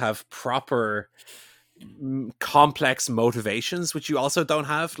characters have proper complex motivations, which you also don't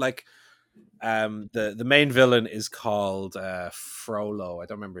have. Like, the main villain is called Frollo. I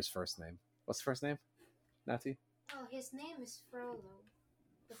don't remember his first name. What's the first name, Natty? Oh, his name is Frollo,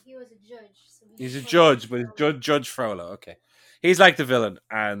 but he was a judge. So he's a judge, but it's Judge Frollo. Okay. He's like the villain,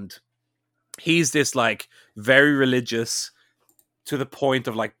 and he's this like very religious to the point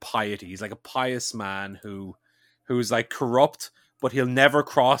of like piety. He's like a pious man who's like corrupt, but he'll never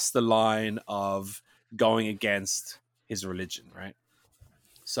cross the line of going against his religion, right?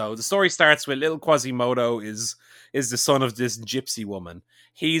 So the story starts with little Quasimodo is the son of this gypsy woman.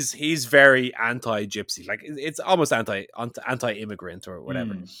 He's very anti-gypsy, like it's almost anti-immigrant or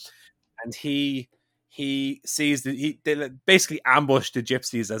whatever, and he sees they basically ambush the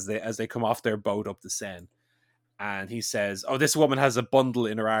gypsies as they come off their boat up the Seine, and he says, "Oh, this woman has a bundle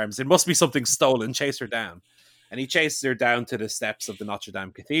in her arms. It must be something stolen. Chase her down." And he chases her down to the steps of the Notre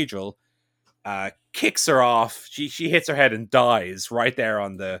Dame Cathedral, kicks her off. She hits her head and dies right there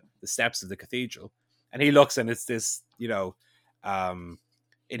on the steps of the cathedral. And he looks, and it's this, in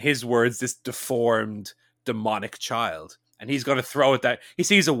his words, this deformed, demonic child. And he's going to throw it down. He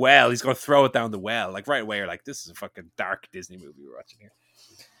sees a well. He's going to throw it down the well. Like, right away, you're like, this is a fucking dark Disney movie we're watching here.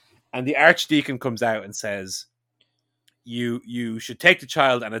 And the archdeacon comes out and says, you should take the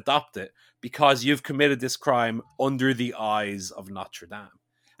child and adopt it because you've committed this crime under the eyes of Notre Dame.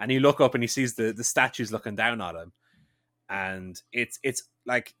 And you look up and he sees the statues looking down on him. And it's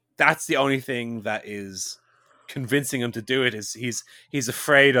like, that's the only thing that is convincing him to do it, is he's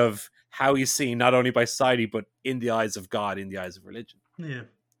afraid of how he's seen, not only by society, but in the eyes of God, in the eyes of religion. Yeah.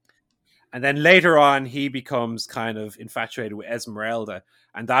 And then later on, he becomes kind of infatuated with Esmeralda.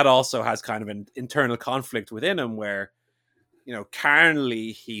 And that also has kind of an internal conflict within him where,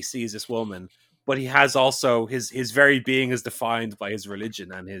 carnally he sees this woman, but he has also his very being is defined by his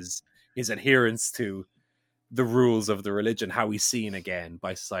religion and his adherence to the rules of the religion, how he's seen again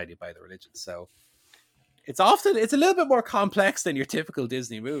by society, by the religion. So it's a little bit more complex than your typical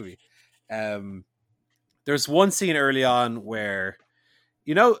Disney movie. There's one scene early on where,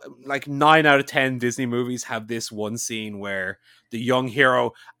 like 9 out of 10 Disney movies have this one scene where the young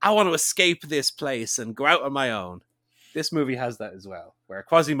hero, I want to escape this place and go out on my own. This movie has that as well, where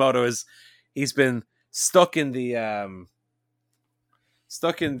Quasimodo he's been stuck in the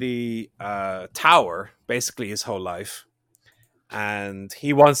tower basically his whole life, and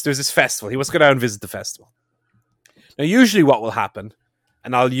there's this festival. He wants to go down and visit the festival. Now, usually what will happen,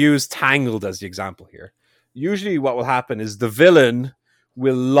 and I'll use Tangled as the example here. Usually what will happen is the villain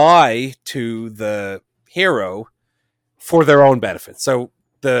will lie to the hero for their own benefit. So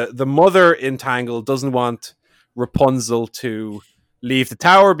the mother in Tangled doesn't want Rapunzel to leave the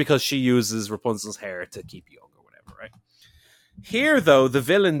tower because she uses Rapunzel's hair to keep young or whatever, right? Here, though, the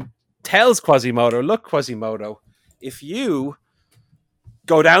villain tells Quasimodo, look, Quasimodo, if you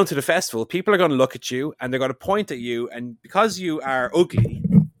go down to the festival, people are going to look at you and they're going to point at you, and because you are ugly,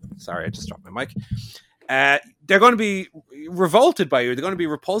 sorry, I just dropped my mic, they're going to be revolted by you. They're going to be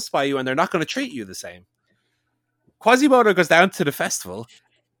repulsed by you, and they're not going to treat you the same. Quasimodo goes down to the festival,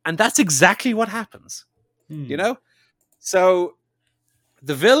 and that's exactly what happens. You know, so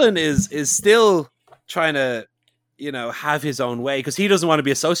the villain is still trying to, you know, have his own way because he doesn't want to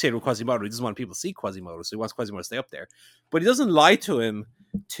be associated with Quasimodo. He doesn't want people to see Quasimodo, so he wants Quasimodo to stay up there. But he doesn't lie to him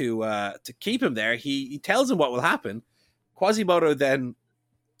to keep him there. He tells him what will happen. Quasimodo then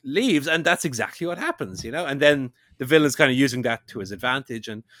leaves, and that's exactly what happens, you know. And then the villain's kind of using that to his advantage.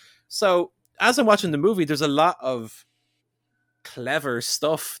 And so, as I'm watching the movie, there's a lot of clever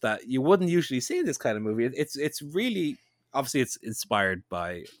stuff that you wouldn't usually see in this kind of movie. It's really, obviously it's inspired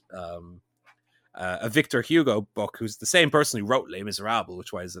by a Victor Hugo book, who's the same person who wrote Les Miserables,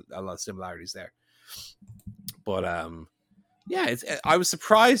 which was a lot of similarities there. But yeah, I was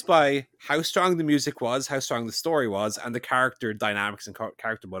surprised by how strong the music was, how strong the story was, and the character dynamics and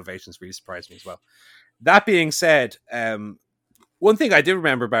character motivations really surprised me as well. That being said, one thing I did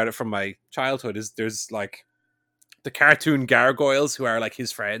remember about it from my childhood is there's like the cartoon gargoyles who are like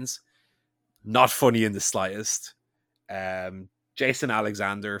his friends. Not funny in the slightest. Jason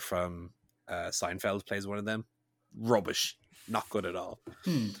Alexander from Seinfeld plays one of them. Rubbish. Not good at all.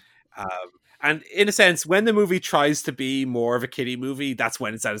 And in a sense, when the movie tries to be more of a kiddie movie, that's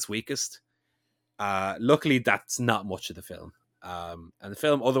when it's at its weakest. Luckily, that's not much of the film. And the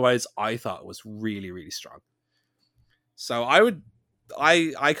film, otherwise, I thought was really, really strong. So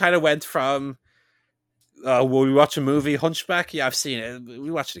I kind of went from, will we watch a movie, Hunchback? Yeah, I've seen it.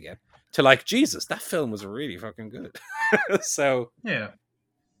 We watched it again. To like, Jesus, that film was really fucking good. So yeah,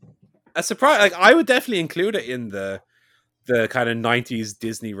 a surprise. Like, I would definitely include it in the kind of 90s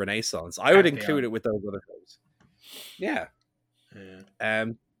Disney Renaissance. I would include it with those other films. Yeah.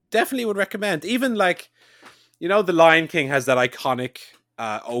 Definitely would recommend. Even like, you know, The Lion King has that iconic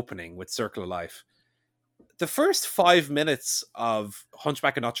opening with Circle of Life. The first 5 minutes of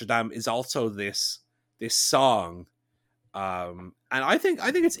Hunchback of Notre Dame is also this song. And I think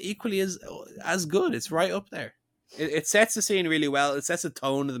it's equally as good. It's right up there. It sets the scene really well. It sets the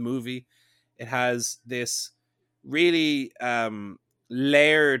tone of the movie. It has this really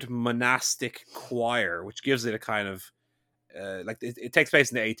layered monastic choir, which gives it a kind of like it takes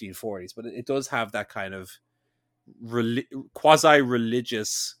place in the 1840s, but it does have that kind of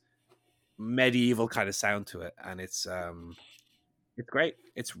quasi-religious medieval kind of sound to it, and it's great.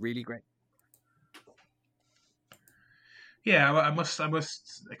 It's really great. Yeah, I must kind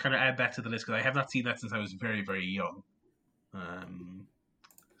of add that to the list because I have not seen that since I was very, very young.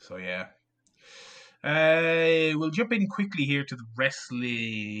 So yeah. We'll jump in quickly here to the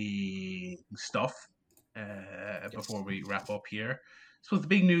wrestling stuff before we wrap up here. I suppose the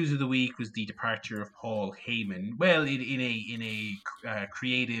big news of the week was the departure of Paul Heyman. Well, in a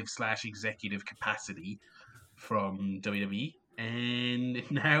creative / executive capacity from WWE, and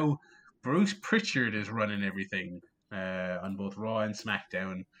now Bruce Pritchard is running everything on both Raw and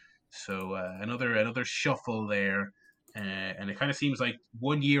SmackDown. So another shuffle there. And it kind of seems like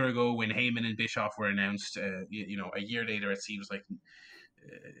 1 year ago when Heyman and Bischoff were announced, a year later it seems like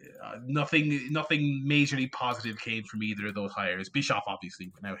nothing majorly positive came from either of those hires. Bischoff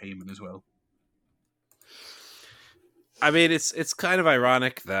obviously, but now Heyman as well. I mean, it's kind of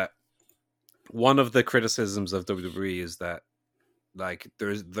ironic that one of the criticisms of WWE is that like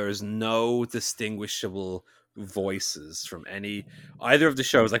there's no distinguishable voices from either of the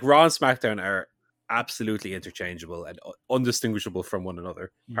shows. Like Raw and SmackDown are absolutely interchangeable and undistinguishable from one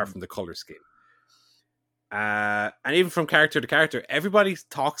another, apart from the color scheme. And even from character to character, everybody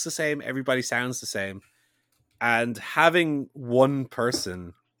talks the same, everybody sounds the same. And having one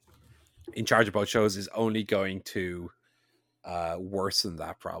person in charge of both shows is only going to worsen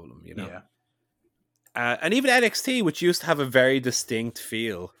that problem, you know? Yeah. And even NXT, which used to have a very distinct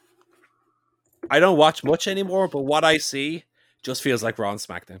feel, I don't watch much anymore, but what I see just feels like Raw and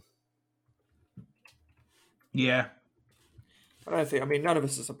SmackDown. Yeah. I mean, none of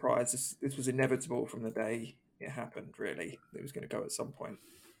us are surprised. This was inevitable from the day it happened, really. It was going to go at some point.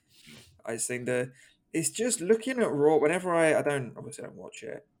 I just think it's just looking at Raw, whenever I don't watch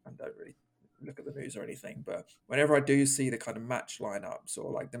it and don't really look at the news or anything, but whenever I do see the kind of match lineups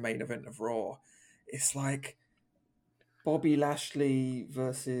or like the main event of Raw, it's like Bobby Lashley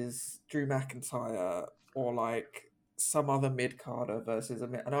versus Drew McIntyre or like some other mid-carder versus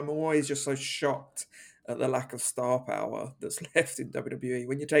and I'm always just so shocked at the lack of star power that's left in WWE.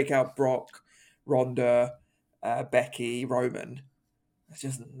 When you take out Brock, Ronda, Becky, Roman, there's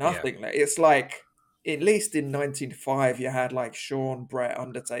just nothing. Yeah. It's like, at least in 1905, you had like Shawn, Bret,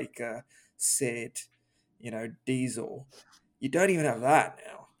 Undertaker, Sid, Diesel. You don't even have that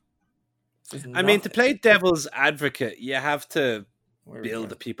now. I mean, to play devil's advocate, you have to build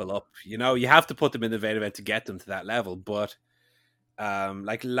the people up. You know, you have to put them in the main event to get them to that level. But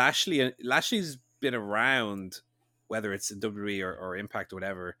like Lashley's been around, whether it's in WWE or Impact or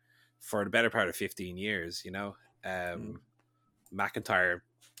whatever, for the better part of 15 years. You know, McIntyre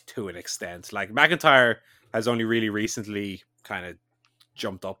to an extent. Like McIntyre has only really recently kind of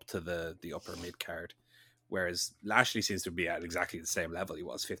jumped up to the upper mid card, whereas Lashley seems to be at exactly the same level he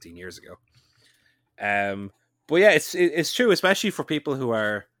was 15 years ago. But yeah, it's true, especially for people who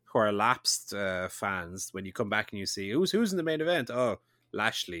are lapsed fans. When you come back and you see who's in the main event, oh,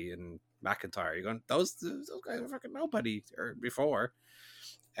 Lashley and McIntyre, you're going, those guys are fucking nobody before.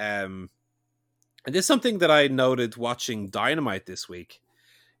 And there's something that I noted watching Dynamite this week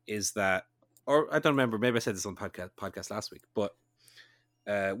is that, or I don't remember, maybe I said this on podcast last week, but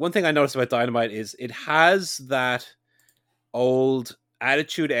one thing I noticed about Dynamite is it has that old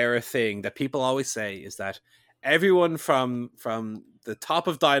Attitude Era thing that people always say, is that everyone from the top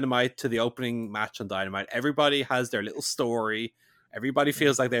of Dynamite to the opening match on Dynamite, everybody has their little story. Everybody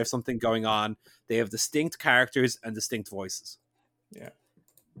feels like they have something going on. They have distinct characters and distinct voices. Yeah.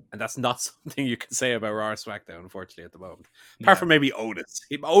 And that's not something you can say about Raw or SmackDown, unfortunately, at the moment. Apart from maybe Otis.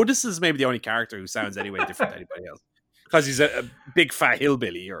 Otis is maybe the only character who sounds anyway different than anybody else. Because he's a big fat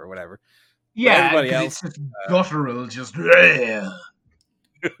hillbilly or whatever. Yeah, but everybody else, it's just guttural, just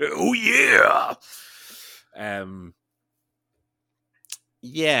oh yeah.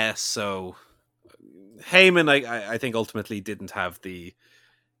 Yeah, so Heyman, I think ultimately didn't have the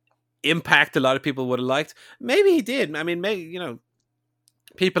impact a lot of people would have liked. Maybe he did. I mean, maybe, you know,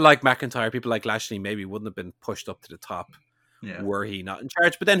 people like McIntyre, people like Lashley maybe wouldn't have been pushed up to the top were he not in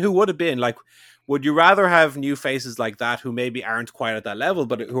charge. But then who would have been? Like, would you rather have new faces like that who maybe aren't quite at that level,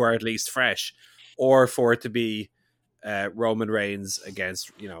 but who are at least fresh, or for it to be Roman Reigns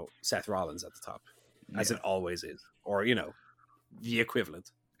against, you know, Seth Rollins at the top, as it always is, or, you know, the equivalent?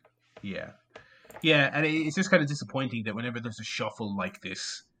 Yeah, and it's just kind of disappointing that whenever there's a shuffle like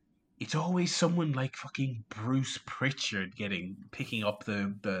this, it's always someone like fucking Bruce Pritchard picking up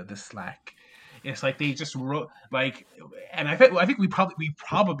the slack. It's like they just like, and I think we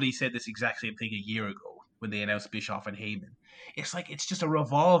probably said this exact same thing a year ago when they announced Bischoff and Heyman. It's like it's just a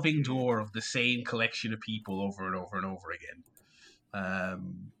revolving door of the same collection of people over and over and over again.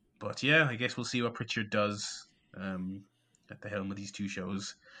 But yeah, I guess we'll see what Pritchard does at the helm of these two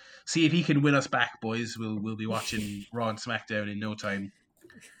shows. See if he can win us back, boys. We'll be watching Raw and SmackDown in no time.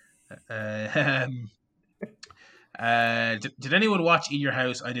 Did anyone watch In Your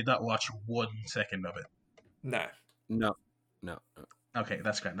House? I did not watch 1 second of it. No. Okay,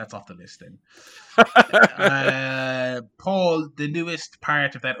 that's great. That's off the list then. Paul, the newest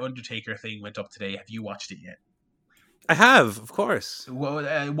part of that Undertaker thing went up today. Have you watched it yet? I have, of course. Well,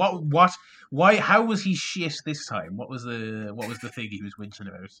 why? How was he shit this time? What was the thing he was whinging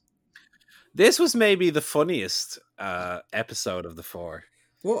about? This was maybe the funniest episode of the 4.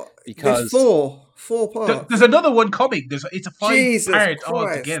 What? Because there's four parts. There's another one coming. It's a 5-part Christ.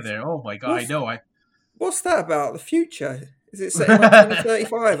 altogether. Oh my god! I know. What's that about? The future? Is it set in like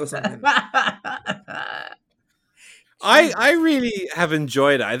 2035 or something? I really have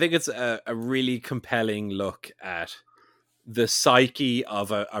enjoyed it. I think it's a really compelling look at the psyche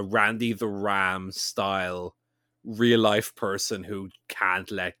of a Randy the Ram style real life person who can't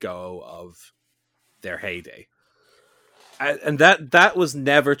let go of their heyday. And that was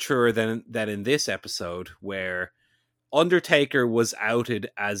never truer than in this episode, where Undertaker was outed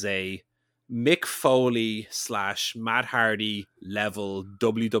as a Mick Foley / Matt Hardy level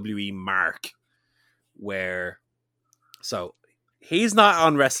WWE mark, so he's not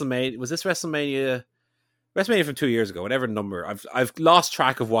on WrestleMania. Was this WrestleMania from 2 years ago? Whatever number, I've lost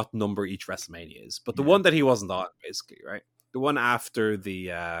track of what number each WrestleMania is, but the one that he wasn't on, basically, right? The one after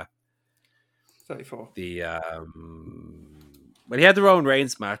the 34. When he had the Roman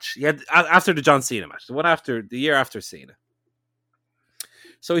Reigns match, he had after the John Cena match, the year after Cena.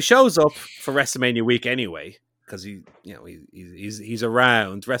 So he shows up for WrestleMania week anyway, because he's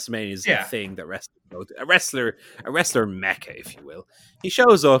around. WrestleMania is the thing that a wrestler mecca, if you will. He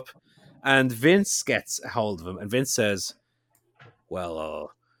shows up, and Vince gets a hold of him, and Vince says,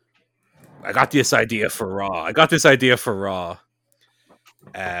 "Well, I got this idea for Raw.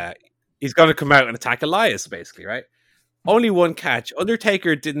 He's going to come out and attack Elias, basically, right?" Only one catch.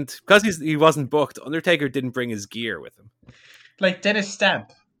 Undertaker didn't, because he wasn't booked, Undertaker didn't bring his gear with him. Like Dennis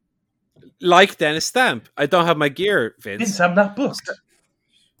Stamp. I don't have my gear, Vince. I'm not booked.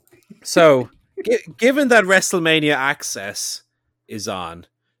 So, given that WrestleMania Access is on,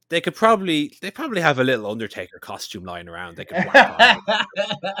 they probably have a little Undertaker costume lying around. They could whack on.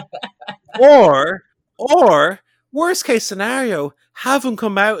 Or worst case scenario, have him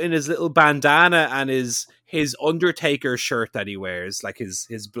come out in his little bandana and his Undertaker shirt that he wears, like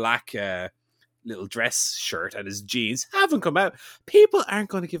his black little dress shirt and his jeans. Have him come out. People aren't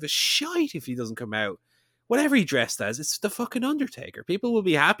going to give a shite if he doesn't come out. Whatever he dressed as, it's the fucking Undertaker. People will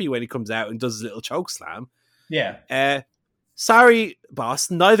be happy when he comes out and does his little choke slam. Yeah. Sorry,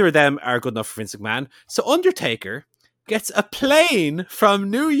 boss, neither of them are good enough for Vince McMahon. So Undertaker gets a plane from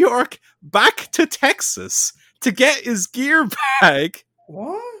New York back to Texas to get his gear bag.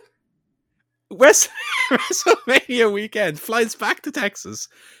 What? WrestleMania weekend, flies back to Texas,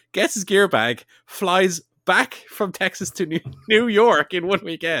 gets his gear bag, flies back from Texas to New York in one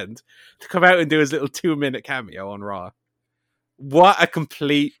weekend to come out and do his little 2-minute cameo on Raw. What a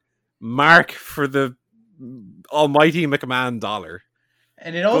complete mark for the almighty McMahon dollar.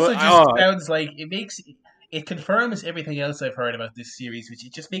 And it also sounds like it confirms everything else I've heard about this series, which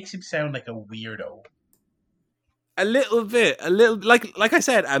it just makes him sound like a weirdo. A little like I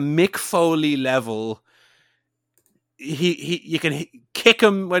said, a Mick Foley level. You can kick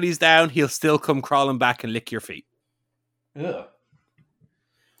him when he's down, he'll still come crawling back and lick your feet. Ugh.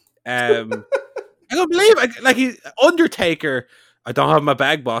 I don't believe it. Like he Undertaker. I don't have my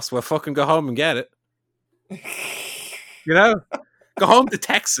bag, boss. Well, fucking go home and get it. You know, go home to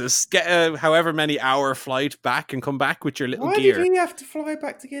Texas, get a however many hour flight back, and come back with your little gear. Why did he have to fly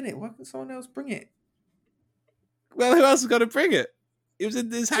back to get it? Why couldn't someone else bring it? Well, who else is going to bring it? It was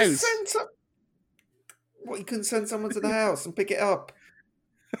in his house. What, you couldn't send someone to the house and pick it up?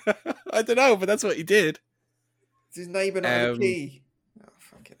 I don't know, but that's what he did. It's his neighbour not had a key. Oh,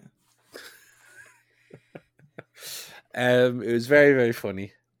 fucking hell. It was very, very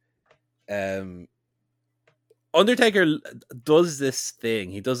funny. Undertaker does this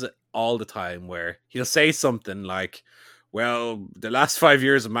thing. He does it all the time where he'll say something like, well, the last 5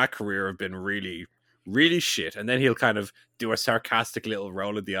 years of my career have been really, really shit. And then he'll kind of do a sarcastic little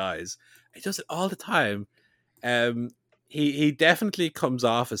roll of the eyes. He does it all the time. He definitely comes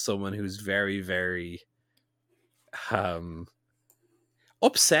off as someone who's very, very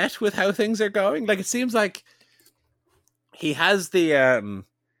upset with how things are going. Like, it seems like he has the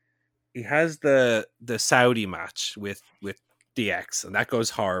Saudi match with DX, and that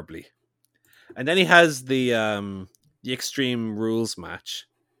goes horribly. And then he has the Extreme Rules match.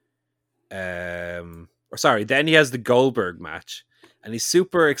 Then he has the Goldberg match, and he's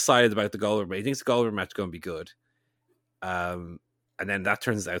super excited about the Goldberg match. He thinks the Goldberg match is going to be good. And then that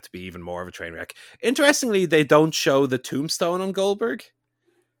turns out to be even more of a train wreck. Interestingly, they don't show the tombstone on Goldberg,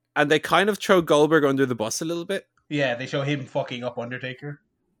 and they kind of throw Goldberg under the bus a little bit. Yeah, they show him fucking up Undertaker.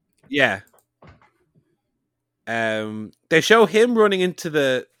 Yeah. They show him running into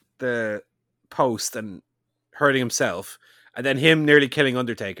the post and hurting himself, and then him nearly killing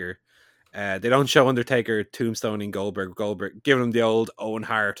Undertaker. They don't show Undertaker tombstoning Goldberg giving him the old Owen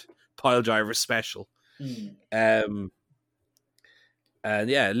Hart pile driver special. And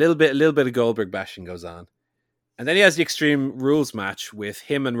yeah, a little bit of Goldberg bashing goes on. And then he has the Extreme Rules match with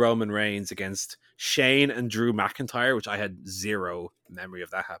him and Roman Reigns against Shane and Drew McIntyre, which I had zero memory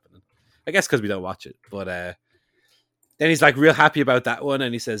of that happening. I guess because we don't watch it. But then he's like real happy about that one,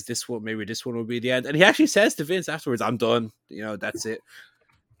 and he says this one will be the end. And he actually says to Vince afterwards, "I'm done. You know, that's it."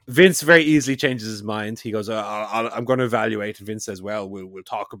 Vince very easily changes his mind. He goes, "I'm going to evaluate." And Vince says, "Well, we'll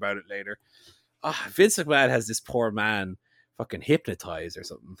talk about it later." Vince McMahon has this poor man fucking hypnotized or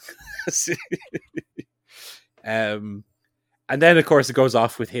something. And then of course it goes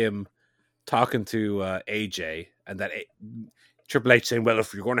off with him talking to AJ, and that Triple H saying, "Well,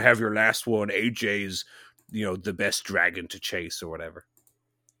 if you're going to have your last one, AJ is, you know, the best dragon to chase," or whatever.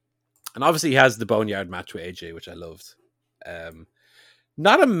 And obviously he has the Boneyard match with AJ, which I loved.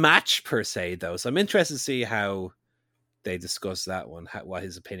 Not a match per se though, so I'm interested to see how they discuss that one, what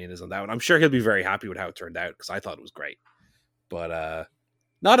his opinion is on that one. I'm sure he'll be very happy with how it turned out, because I thought it was great. But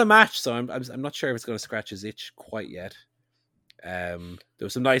not a match, so I'm not sure if it's going to scratch his itch quite yet. There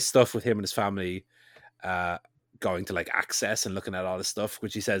was some nice stuff with him and his family going to like Access and looking at all this stuff,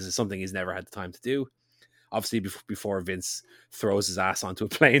 which he says is something he's never had the time to do. Obviously, before Vince throws his ass onto a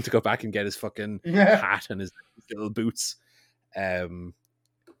plane to go back and get his fucking hat and his little boots.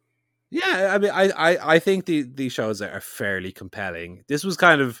 Yeah, I mean, I think these shows are fairly compelling. This was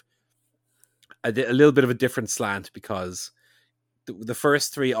kind of a little bit of a different slant, because the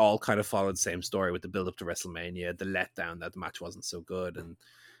first three all kind of followed the same story with the build up to WrestleMania, the letdown that the match wasn't so good, and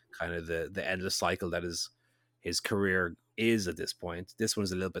kind of the endless cycle that is his career is at this point. This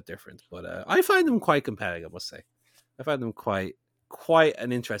one's a little bit different, but I find them quite compelling, I must say. I find them quite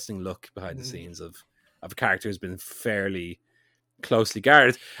an interesting look behind the scenes of a character who's been fairly closely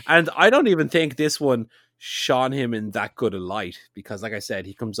guarded. And I don't even think this one shone him in that good a light because, like I said,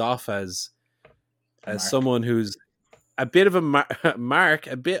 he comes off as Mark. someone who's a bit of a mark,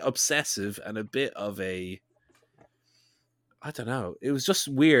 a bit obsessive, and a bit of a, I don't know. It was just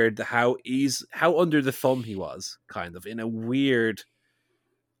weird how under the thumb he was, kind of in a weird,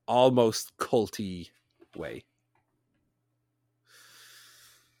 almost culty way.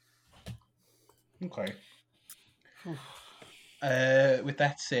 Okay. With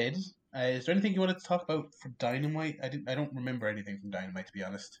that said, is there anything you wanted to talk about for Dynamite? I don't remember anything from Dynamite, to be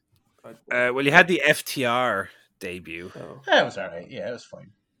honest. Well, you had the FTR debut. Oh. It was alright. Yeah, it was fine.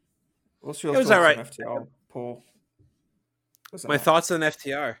 What's your It was thoughts alright. on FTR, Paul? My thoughts on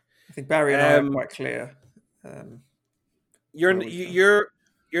FTR. I think Barry and I are quite clear. You're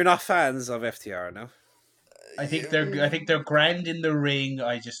not fans of FTR, no? I think they're grand in the ring.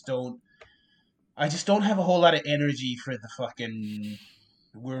 I just don't have a whole lot of energy for the fucking.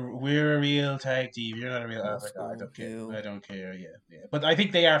 We're a real tag team. You're not a real. I don't care. I don't care. Yeah. But I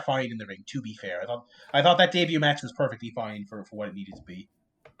think they are fine in the ring. To be fair, I thought that debut match was perfectly fine for what it needed to be.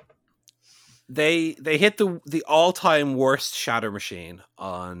 They hit the all-time worst shatter machine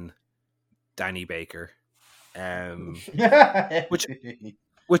on Danny Baker, which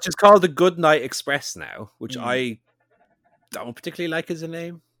is called the Good Night Express now, which I don't particularly like as a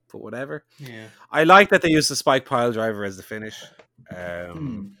name, but whatever. Yeah, I like that they used the Spike Pile Driver as the finish.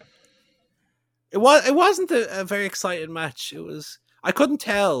 It wasn't a very exciting match. I couldn't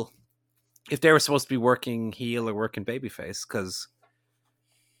tell if they were supposed to be working heel or working babyface because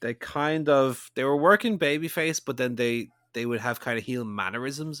they were working babyface, but then they would have kind of heel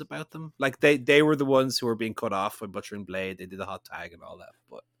mannerisms about them. Like they were the ones who were being cut off by Butcher and Blade. They did the hot tag and all that.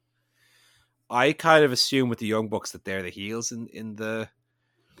 But I kind of assume with the Young Bucks that they're the heels in the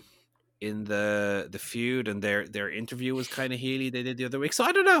feud, and their interview was kind of heely. They did the other week, so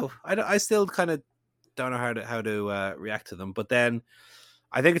I don't know. I still kind of don't know how to react to them. But then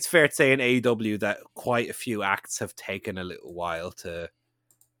I think it's fair to say in AEW that quite a few acts have taken a little while to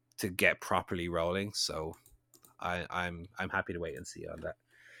get properly rolling. So I'm happy to wait and see on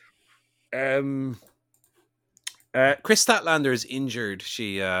that. Chris Statlander is injured.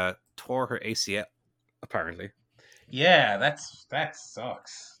 She tore her ACL apparently. Yeah, that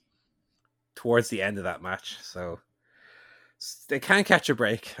sucks. Towards the end of that match, so they can't catch a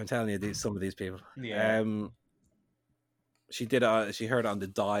break. I'm telling you, some of these people. Yeah. She did. She heard on the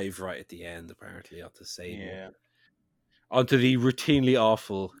dive right at the end, apparently, onto Sable. Yeah. Onto the routinely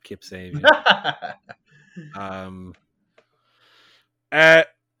awful Kip Sabian.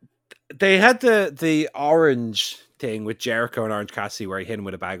 They had the orange thing with Jericho and Orange Cassidy, where he hit him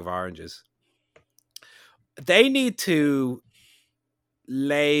with a bag of oranges. They need to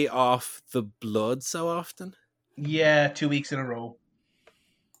lay off the blood so often. Yeah, 2 weeks in a row.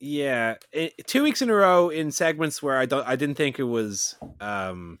 Yeah, 2 weeks in a row in segments where I didn't think it was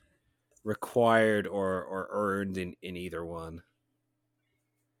required or earned in either one.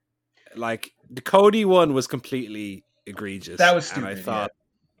 Like the Cody one was completely egregious. That was stupid. And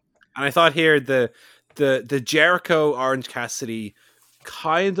I thought here the Jericho Orange Cassidy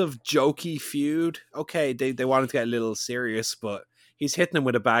kind of jokey feud. Okay, they wanted to get a little serious, but he's hitting him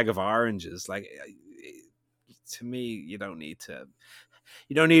with a bag of oranges. Like, to me, you don't need a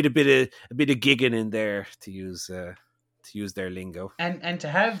bit of gigging in there to use their lingo. And to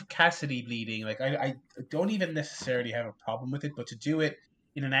have Cassidy bleeding, like I don't even necessarily have a problem with it, but to do it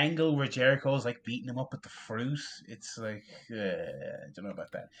in an angle where Jericho's like beating him up with the fruit, it's like I don't know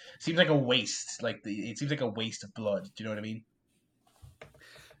about that. Seems like a waste. Like it seems like a waste of blood. Do you know what I mean?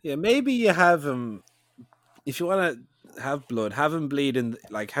 Yeah, maybe you have him if you want to have blood, have him bleed and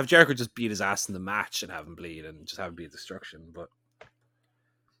like have Jericho just beat his ass in the match and have him bleed and just have him be a destruction. But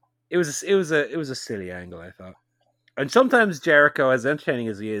it was a silly angle, I thought. And sometimes Jericho, as entertaining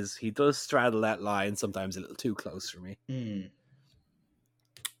as he is, he does straddle that line sometimes a little too close for me.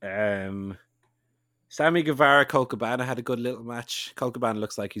 Sammy Guevara, Colt Cabana had a good little match. Colt Cabana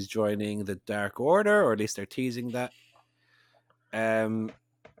looks like he's joining the Dark Order, or at least they're teasing that.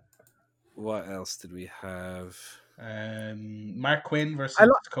 What else did we have? Mark Quinn versus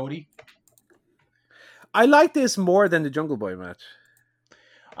Cody. I like this more than the Jungle Boy match.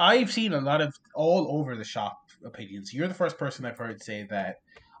 I've seen a lot of all over the shop opinions. You're the first person I've heard say that.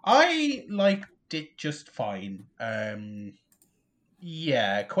 I liked it just fine.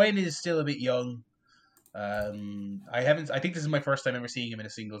 Yeah, Quinn is still a bit young. I think this is my first time ever seeing him in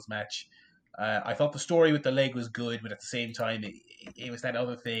a singles match. I thought the story with the leg was good, but at the same time, it was that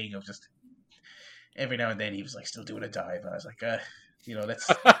other thing of just every now and then he was like still doing a dive. I was like, Let's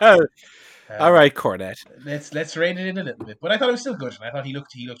All right, Cornette. let's rein it in a little bit. But I thought it was still good. I thought he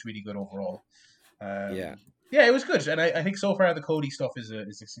looked really good overall. Yeah. Yeah, it was good, and I think so far the Cody stuff is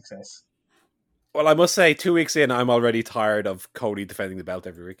a success. Well, I must say, 2 weeks in, I'm already tired of Cody defending the belt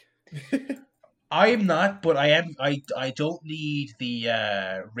every week. I'm not, but I am. I don't need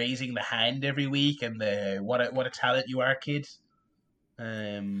the raising the hand every week and the what a talent you are, kid.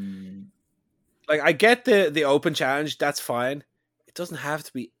 Like, I get the open challenge. That's fine. It doesn't have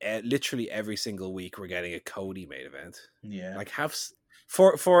to be literally every single week we're getting a Cody main event. Yeah. Like,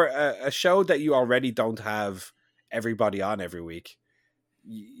 for a show that you already don't have everybody on every week,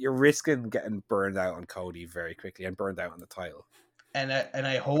 you're risking getting burned out on Cody very quickly and burned out on the title. And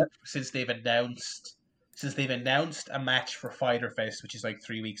I hope since they've announced a match for Fyter Fest, which is like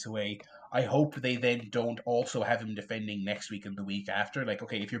 3 weeks away, I hope they then don't also have him defending next week and the week after. Like,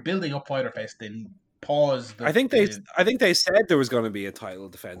 okay, if you're building up Fyter Fest, then pause. I think they said there was going to be a title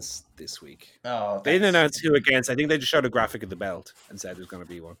defense this week. Oh, they didn't announce who against. I think they just showed a graphic of the belt and said there's going to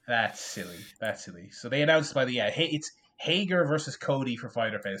be one. That's silly. So they announced it's Hager versus Cody for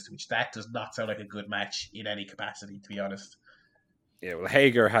Fyter Fest, which that does not sound like a good match in any capacity, to be honest. Yeah, well,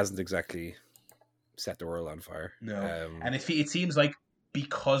 Hager hasn't exactly set the world on fire. No, and it seems like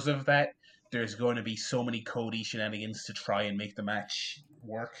because of that, there's going to be so many Cody shenanigans to try and make the match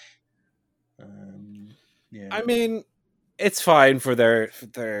work. Yeah, I mean, it's fine for their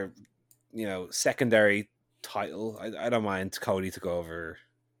secondary title. I don't mind Cody to go over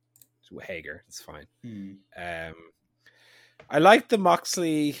to Hager. It's fine. I like the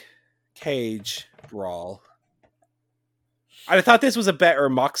Moxley Cage brawl. I thought this was a better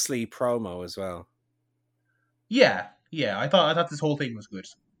Moxley promo as well. Yeah. I thought this whole thing was good.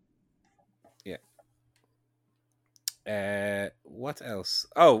 Yeah. What else?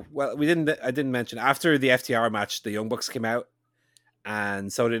 Oh, well, I didn't mention after the FTR match, the Young Bucks came out,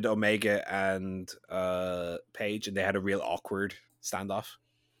 and so did Omega and Page, and they had a real awkward standoff.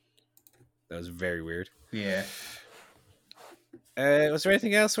 That was very weird. Yeah. Was there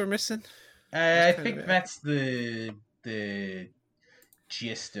anything else we're missing? I think that's the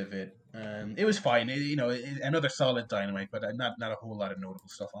gist of it. It was fine. Another solid Dynamite, but not a whole lot of notable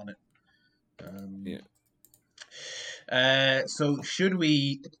stuff on it. So should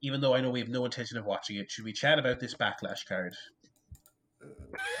we, even though I know we have no intention of watching it, should we chat about this Backlash card?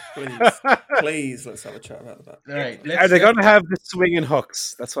 Please, let's have a chat about that. All right. Are they going to have the swinging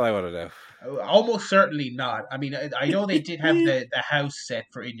hooks? That's what I want to know. Almost certainly not. I mean, I know they did have the house set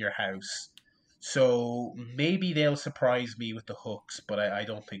for In Your House, so maybe they'll surprise me with the hooks, but I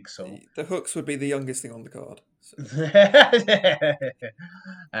don't think so. The hooks would be the youngest thing on the card. So.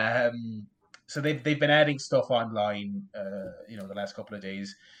 So they've been adding stuff online, the last couple of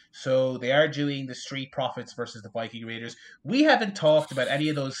days. So they are doing the Street Profits versus the Viking Raiders. We haven't talked about any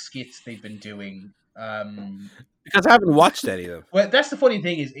of those skits they've been doing. Because I haven't watched any of them. Well, that's the funny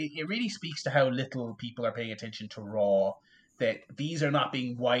thing is it really speaks to how little people are paying attention to Raw, that these are not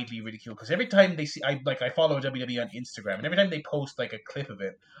being widely ridiculed. Because every time they see, I follow WWE on Instagram, and every time they post like a clip of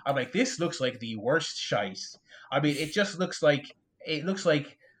it, I'm like, this looks like the worst shite. I mean, it just looks like a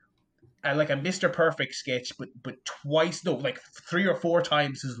Mr. Perfect sketch, but twice, no, like 3 or 4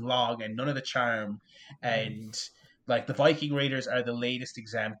 times as long, and none of the charm. And like the Viking Raiders are the latest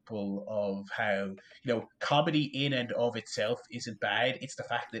example of how comedy in and of itself isn't bad. It's the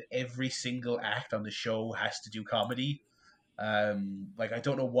fact that every single act on the show has to do comedy. I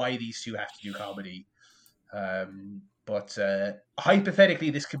don't know why these two have to do comedy. But hypothetically,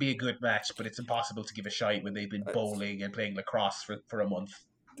 this could be a good match, but it's impossible to give a shite when they've been bowling and playing lacrosse for a month.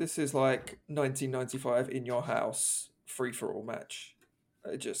 This is like 1995 In Your House free-for-all match.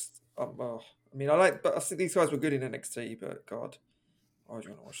 I think these guys were good in NXT, but God, why would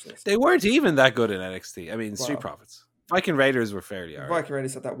you want to watch this? They weren't even that good in NXT. I mean, Street Profits. Viking Raiders were fairly alright. Viking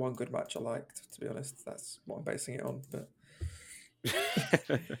Raiders had that one good match I liked, to be honest. That's what I'm basing it on. But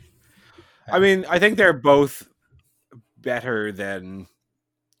I mean, I think they're both better than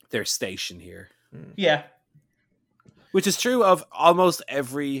their station here. Yeah. Which is true of almost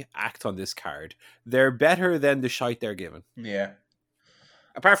every act on this card. They're better than the shite they're given. Yeah.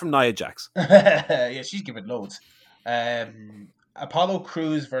 Apart from Nia Jax. Yeah, she's given loads. Apollo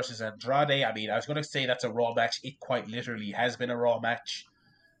Crews versus Andrade. I mean, I was going to say that's a Raw match. It quite literally has been a Raw match.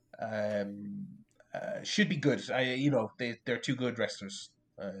 Should be good. They're two good wrestlers.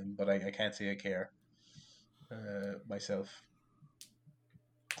 But I can't say I care myself.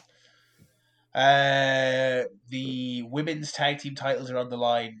 The women's tag team titles are on the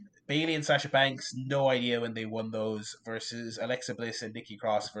line. Bayley and Sasha Banks, no idea when they won those, versus Alexa Bliss and Nikki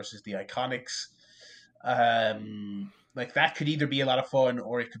Cross versus the Iconics. Like that could either be a lot of fun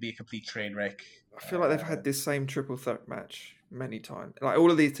or it could be a complete train wreck. I feel like they've had this same triple threat match many times. Like all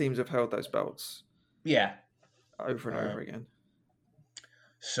of these teams have held those belts Yeah. over and over again.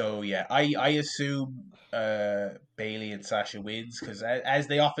 So yeah, I assume Bailey and Sasha wins because as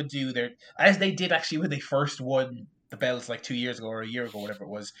they often do, as they did actually when they first won the belts like 2 years ago or a year ago, whatever it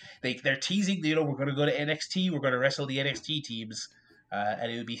was. They're teasing, we're going to go to NXT, we're going to wrestle the NXT teams,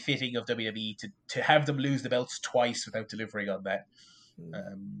 and it would be fitting of WWE to have them lose the belts twice without delivering on that.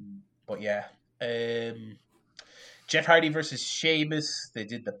 But yeah, Jeff Hardy versus Sheamus. They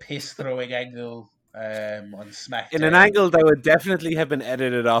did the piss throwing angle. On SmackDown. In an angle that would definitely have been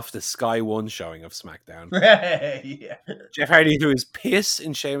edited off the Sky One showing of SmackDown. Yeah. Jeff Hardy threw his piss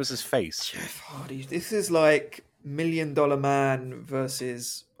in Sheamus's face. Jeff Hardy. This is like $1 Million Man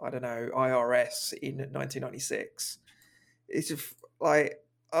versus, I don't know, IRS in 1996. It's just like,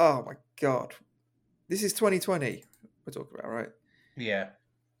 oh my God. This is 2020 we're talking about, right? Yeah.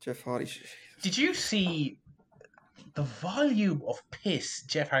 Jeff Hardy. Did you see the volume of piss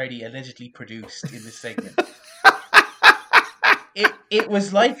Jeff Hardy allegedly produced in this segment? It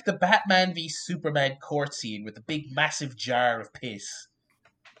was like the Batman v Superman court scene with a big massive jar of piss.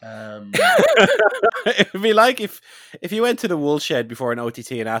 It would be like if you went to the woolshed before an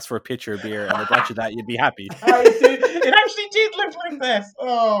OTT and asked for a pitcher of beer and they brought you that, you'd be happy. It actually did look like that.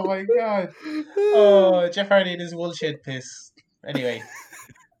 Oh my God. Oh, Jeff Hardy and his woolshed piss. Anyway.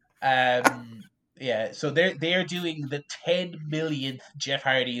 Yeah, so they're doing the 10 millionth Jeff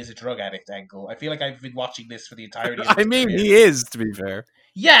Hardy is a drug addict angle. I feel like I've been watching this for the entirety of his career. He is, to be fair.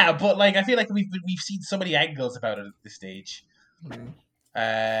 Yeah, but like I feel like we've seen so many angles about it at this stage.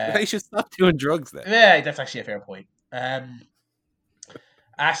 They should stop doing drugs then. Yeah, that's actually a fair point.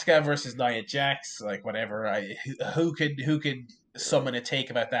 Asuka versus Nia Jax, like whatever. Who could summon a take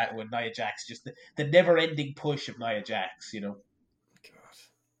about that when Nia Jax just the never-ending push of Nia Jax, you know?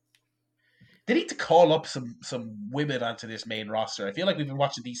 They need to call up some women onto this main roster. I feel like we've been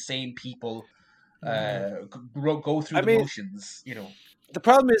watching these same people go through the motions, you know. The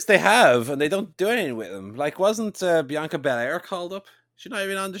problem is they have, and they don't do anything with them. Like, wasn't Bianca Belair called up? She's not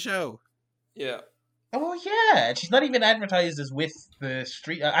even on the show. Yeah. Oh, yeah. And she's not even advertised as with the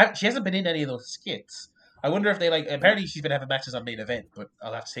street. She hasn't been in any of those skits. I wonder if they, apparently she's been having matches on Main Event, but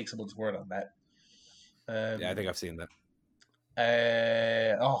I'll have to take someone's word on that. Yeah, I think I've seen that.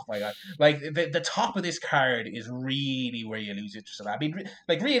 Oh my God! Like the top of this card is really where you lose interest in that. I mean,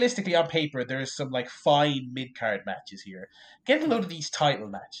 like realistically on paper, there's some like fine mid card matches here. Get a load of these title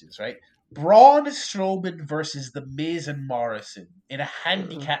matches, right? Braun Strowman versus The Miz and Morrison in a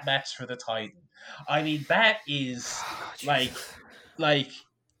handicap match for the title. I mean, that is like.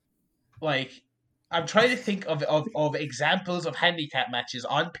 I'm trying to think of examples of handicap matches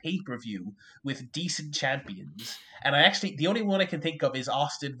on pay-per-view with decent champions. And the only one I can think of is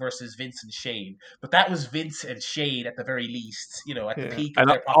Austin versus Vince and Shane. But that was Vince and Shane at the very least, you know, at the peak of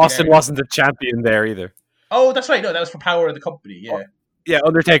their popularity. Austin wasn't the champion there either. Oh, that's right. No, that was for Power of the Company, yeah. Yeah,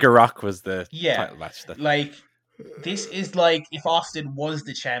 Undertaker Rock was the title match. Like, this is like if Austin was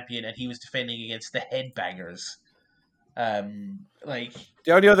the champion and he was defending against the Headbangers. The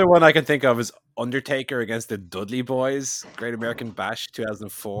only other one I can think of is Undertaker against the Dudley Boys, Great American Bash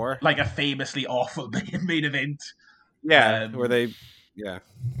 2004. Like a famously awful main event. Yeah, where they,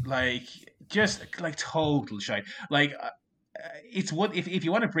 just total shite. It's what if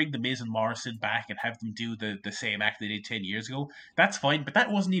you want to bring the Miz and Morrison back and have them do the same act they did 10 years ago, that's fine. But that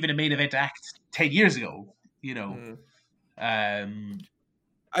wasn't even a main event act 10 years ago. You know. I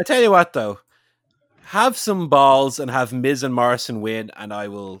tell you what, though. Have some balls and have Miz and Morrison win, and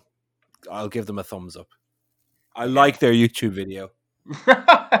I'll give them a thumbs up. I like their YouTube video.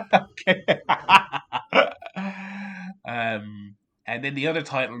 Okay. And then the other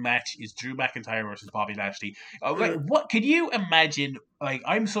title match is Drew McIntyre versus Bobby Lashley. What can you imagine? Like,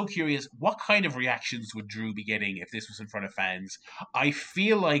 I'm so curious. What kind of reactions would Drew be getting if this was in front of fans? I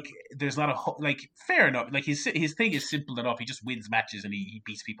feel like there's not fair enough. Like his thing is simple enough. He just wins matches and he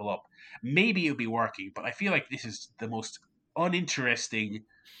beats people up. Maybe it would be working, but I feel like this is the most uninteresting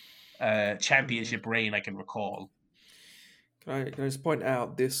championship reign I can recall. Can I just point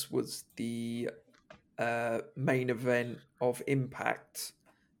out this was the main event of Impact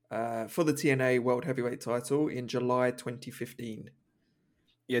for the TNA World Heavyweight title in July 2015.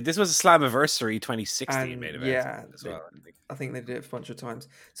 Yeah, this was a Slammiversary 2016 main event. Yeah, as well. I think they did it a bunch of times.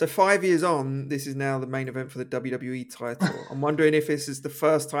 So 5 years on, this is now the main event for the WWE title. I'm wondering if this is the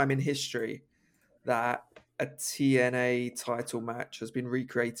first time in history that a TNA title match has been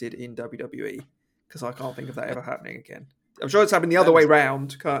recreated in WWE, because I can't think of that ever happening again. I'm sure it's happened the other way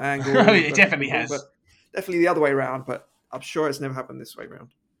round, Kurt Angle. It definitely has. But definitely the other way around, but I'm sure it's never happened this way around.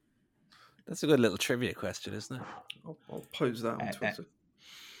 That's a good little trivia question, isn't it? I'll pose that on Twitter.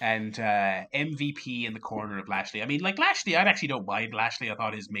 And MVP in the corner of Lashley. I mean, like Lashley, I actually don't mind Lashley. I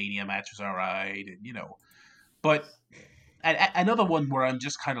thought his Mania match was all right, and but another one where I'm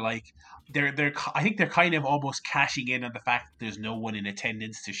just kind of like, I think they're kind of almost cashing in on the fact that there's no one in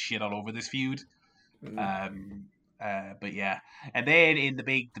attendance to shit all over this feud. But yeah, and then in the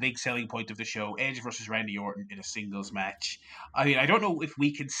big selling point of the show, Edge versus Randy Orton in a singles match. I mean, I don't know if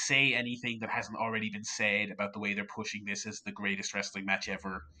we can say anything that hasn't already been said about the way they're pushing this as the greatest wrestling match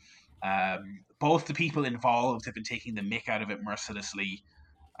ever. Both the people involved have been taking the mick out of it mercilessly.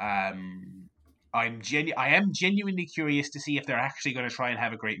 I am genuinely curious to see if they're actually going to try and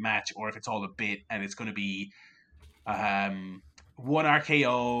have a great match, or if it's all a bit and it's going to be one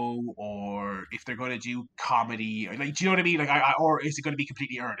RKO, or if they're going to do comedy, like, do you know what I mean? Like, or is it going to be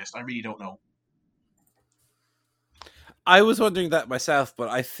completely earnest? I really don't know. I was wondering that myself, but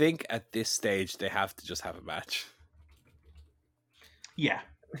I think at this stage they have to just have a match. Yeah.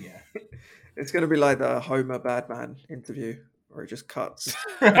 It's going to be like the Homer Badman interview where it just cuts.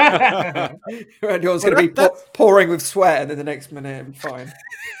 Randy Orton's going to be pouring with sweat, and then the next minute it'll be fine.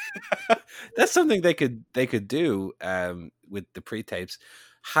 That's something they could do with the pre-tapes.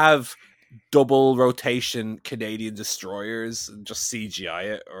 Have double rotation Canadian destroyers and just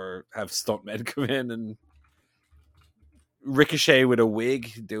CGI it, or have stuntmen come in and Ricochet with a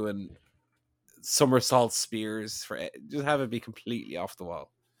wig doing somersault spears for it. Just have it be completely off the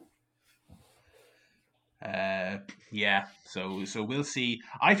wall. Yeah, so we'll see.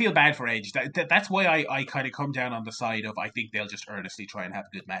 I feel bad for Edge. That's why I kind of come down on the side of I think they'll just earnestly try and have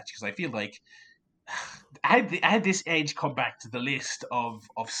a good match, because I feel like had this Edge come back to the list of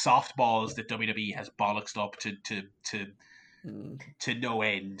softballs that WWE has bollocksed up to no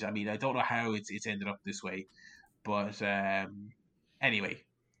end. I mean, I don't know how it's ended up this way, but anyway,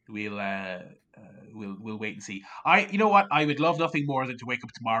 we'll wait and see. You know what? I would love nothing more than to wake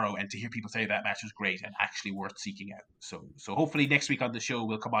up tomorrow and to hear people say that match was great and actually worth seeking out. So hopefully next week on the show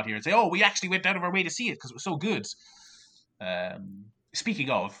we'll come out here and say, oh, we actually went out of our way to see it because it was so good. Speaking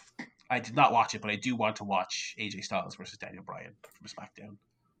of, I did not watch it, but I do want to watch AJ Styles versus Daniel Bryan from SmackDown.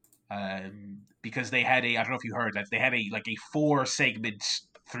 Because they had I don't know if you heard that, they had a 4-segment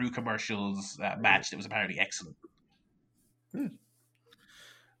through commercials match that was apparently excellent.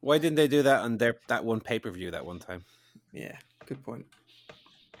 Why didn't they do that on that one pay-per-view that one time? Yeah, good point.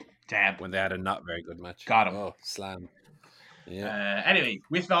 Damn. When they had a not very good match. Got him. Oh, slam. Yeah. Anyway,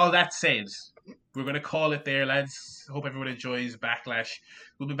 with all that said, we're going to call it there, lads. Hope everyone enjoys Backlash.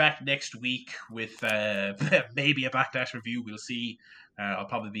 We'll be back next week with maybe a Backlash review. We'll see. I'll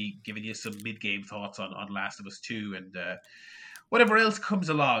probably be giving you some mid-game thoughts on Last of Us 2 and whatever else comes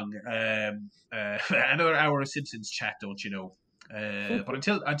along. Another hour of Simpsons chat, don't you know? But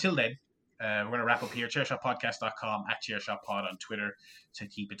until then, we're going to wrap up here. Chairshotpodcast.com, @ChairshotPod on Twitter to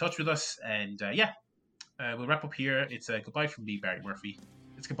keep in touch with us. And we'll wrap up here. It's goodbye from me, Barry Murphy.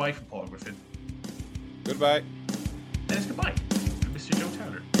 It's goodbye from Paul Griffin. Goodbye. And it's goodbye from Mr. Joe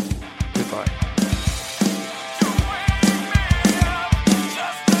Towner. Goodbye.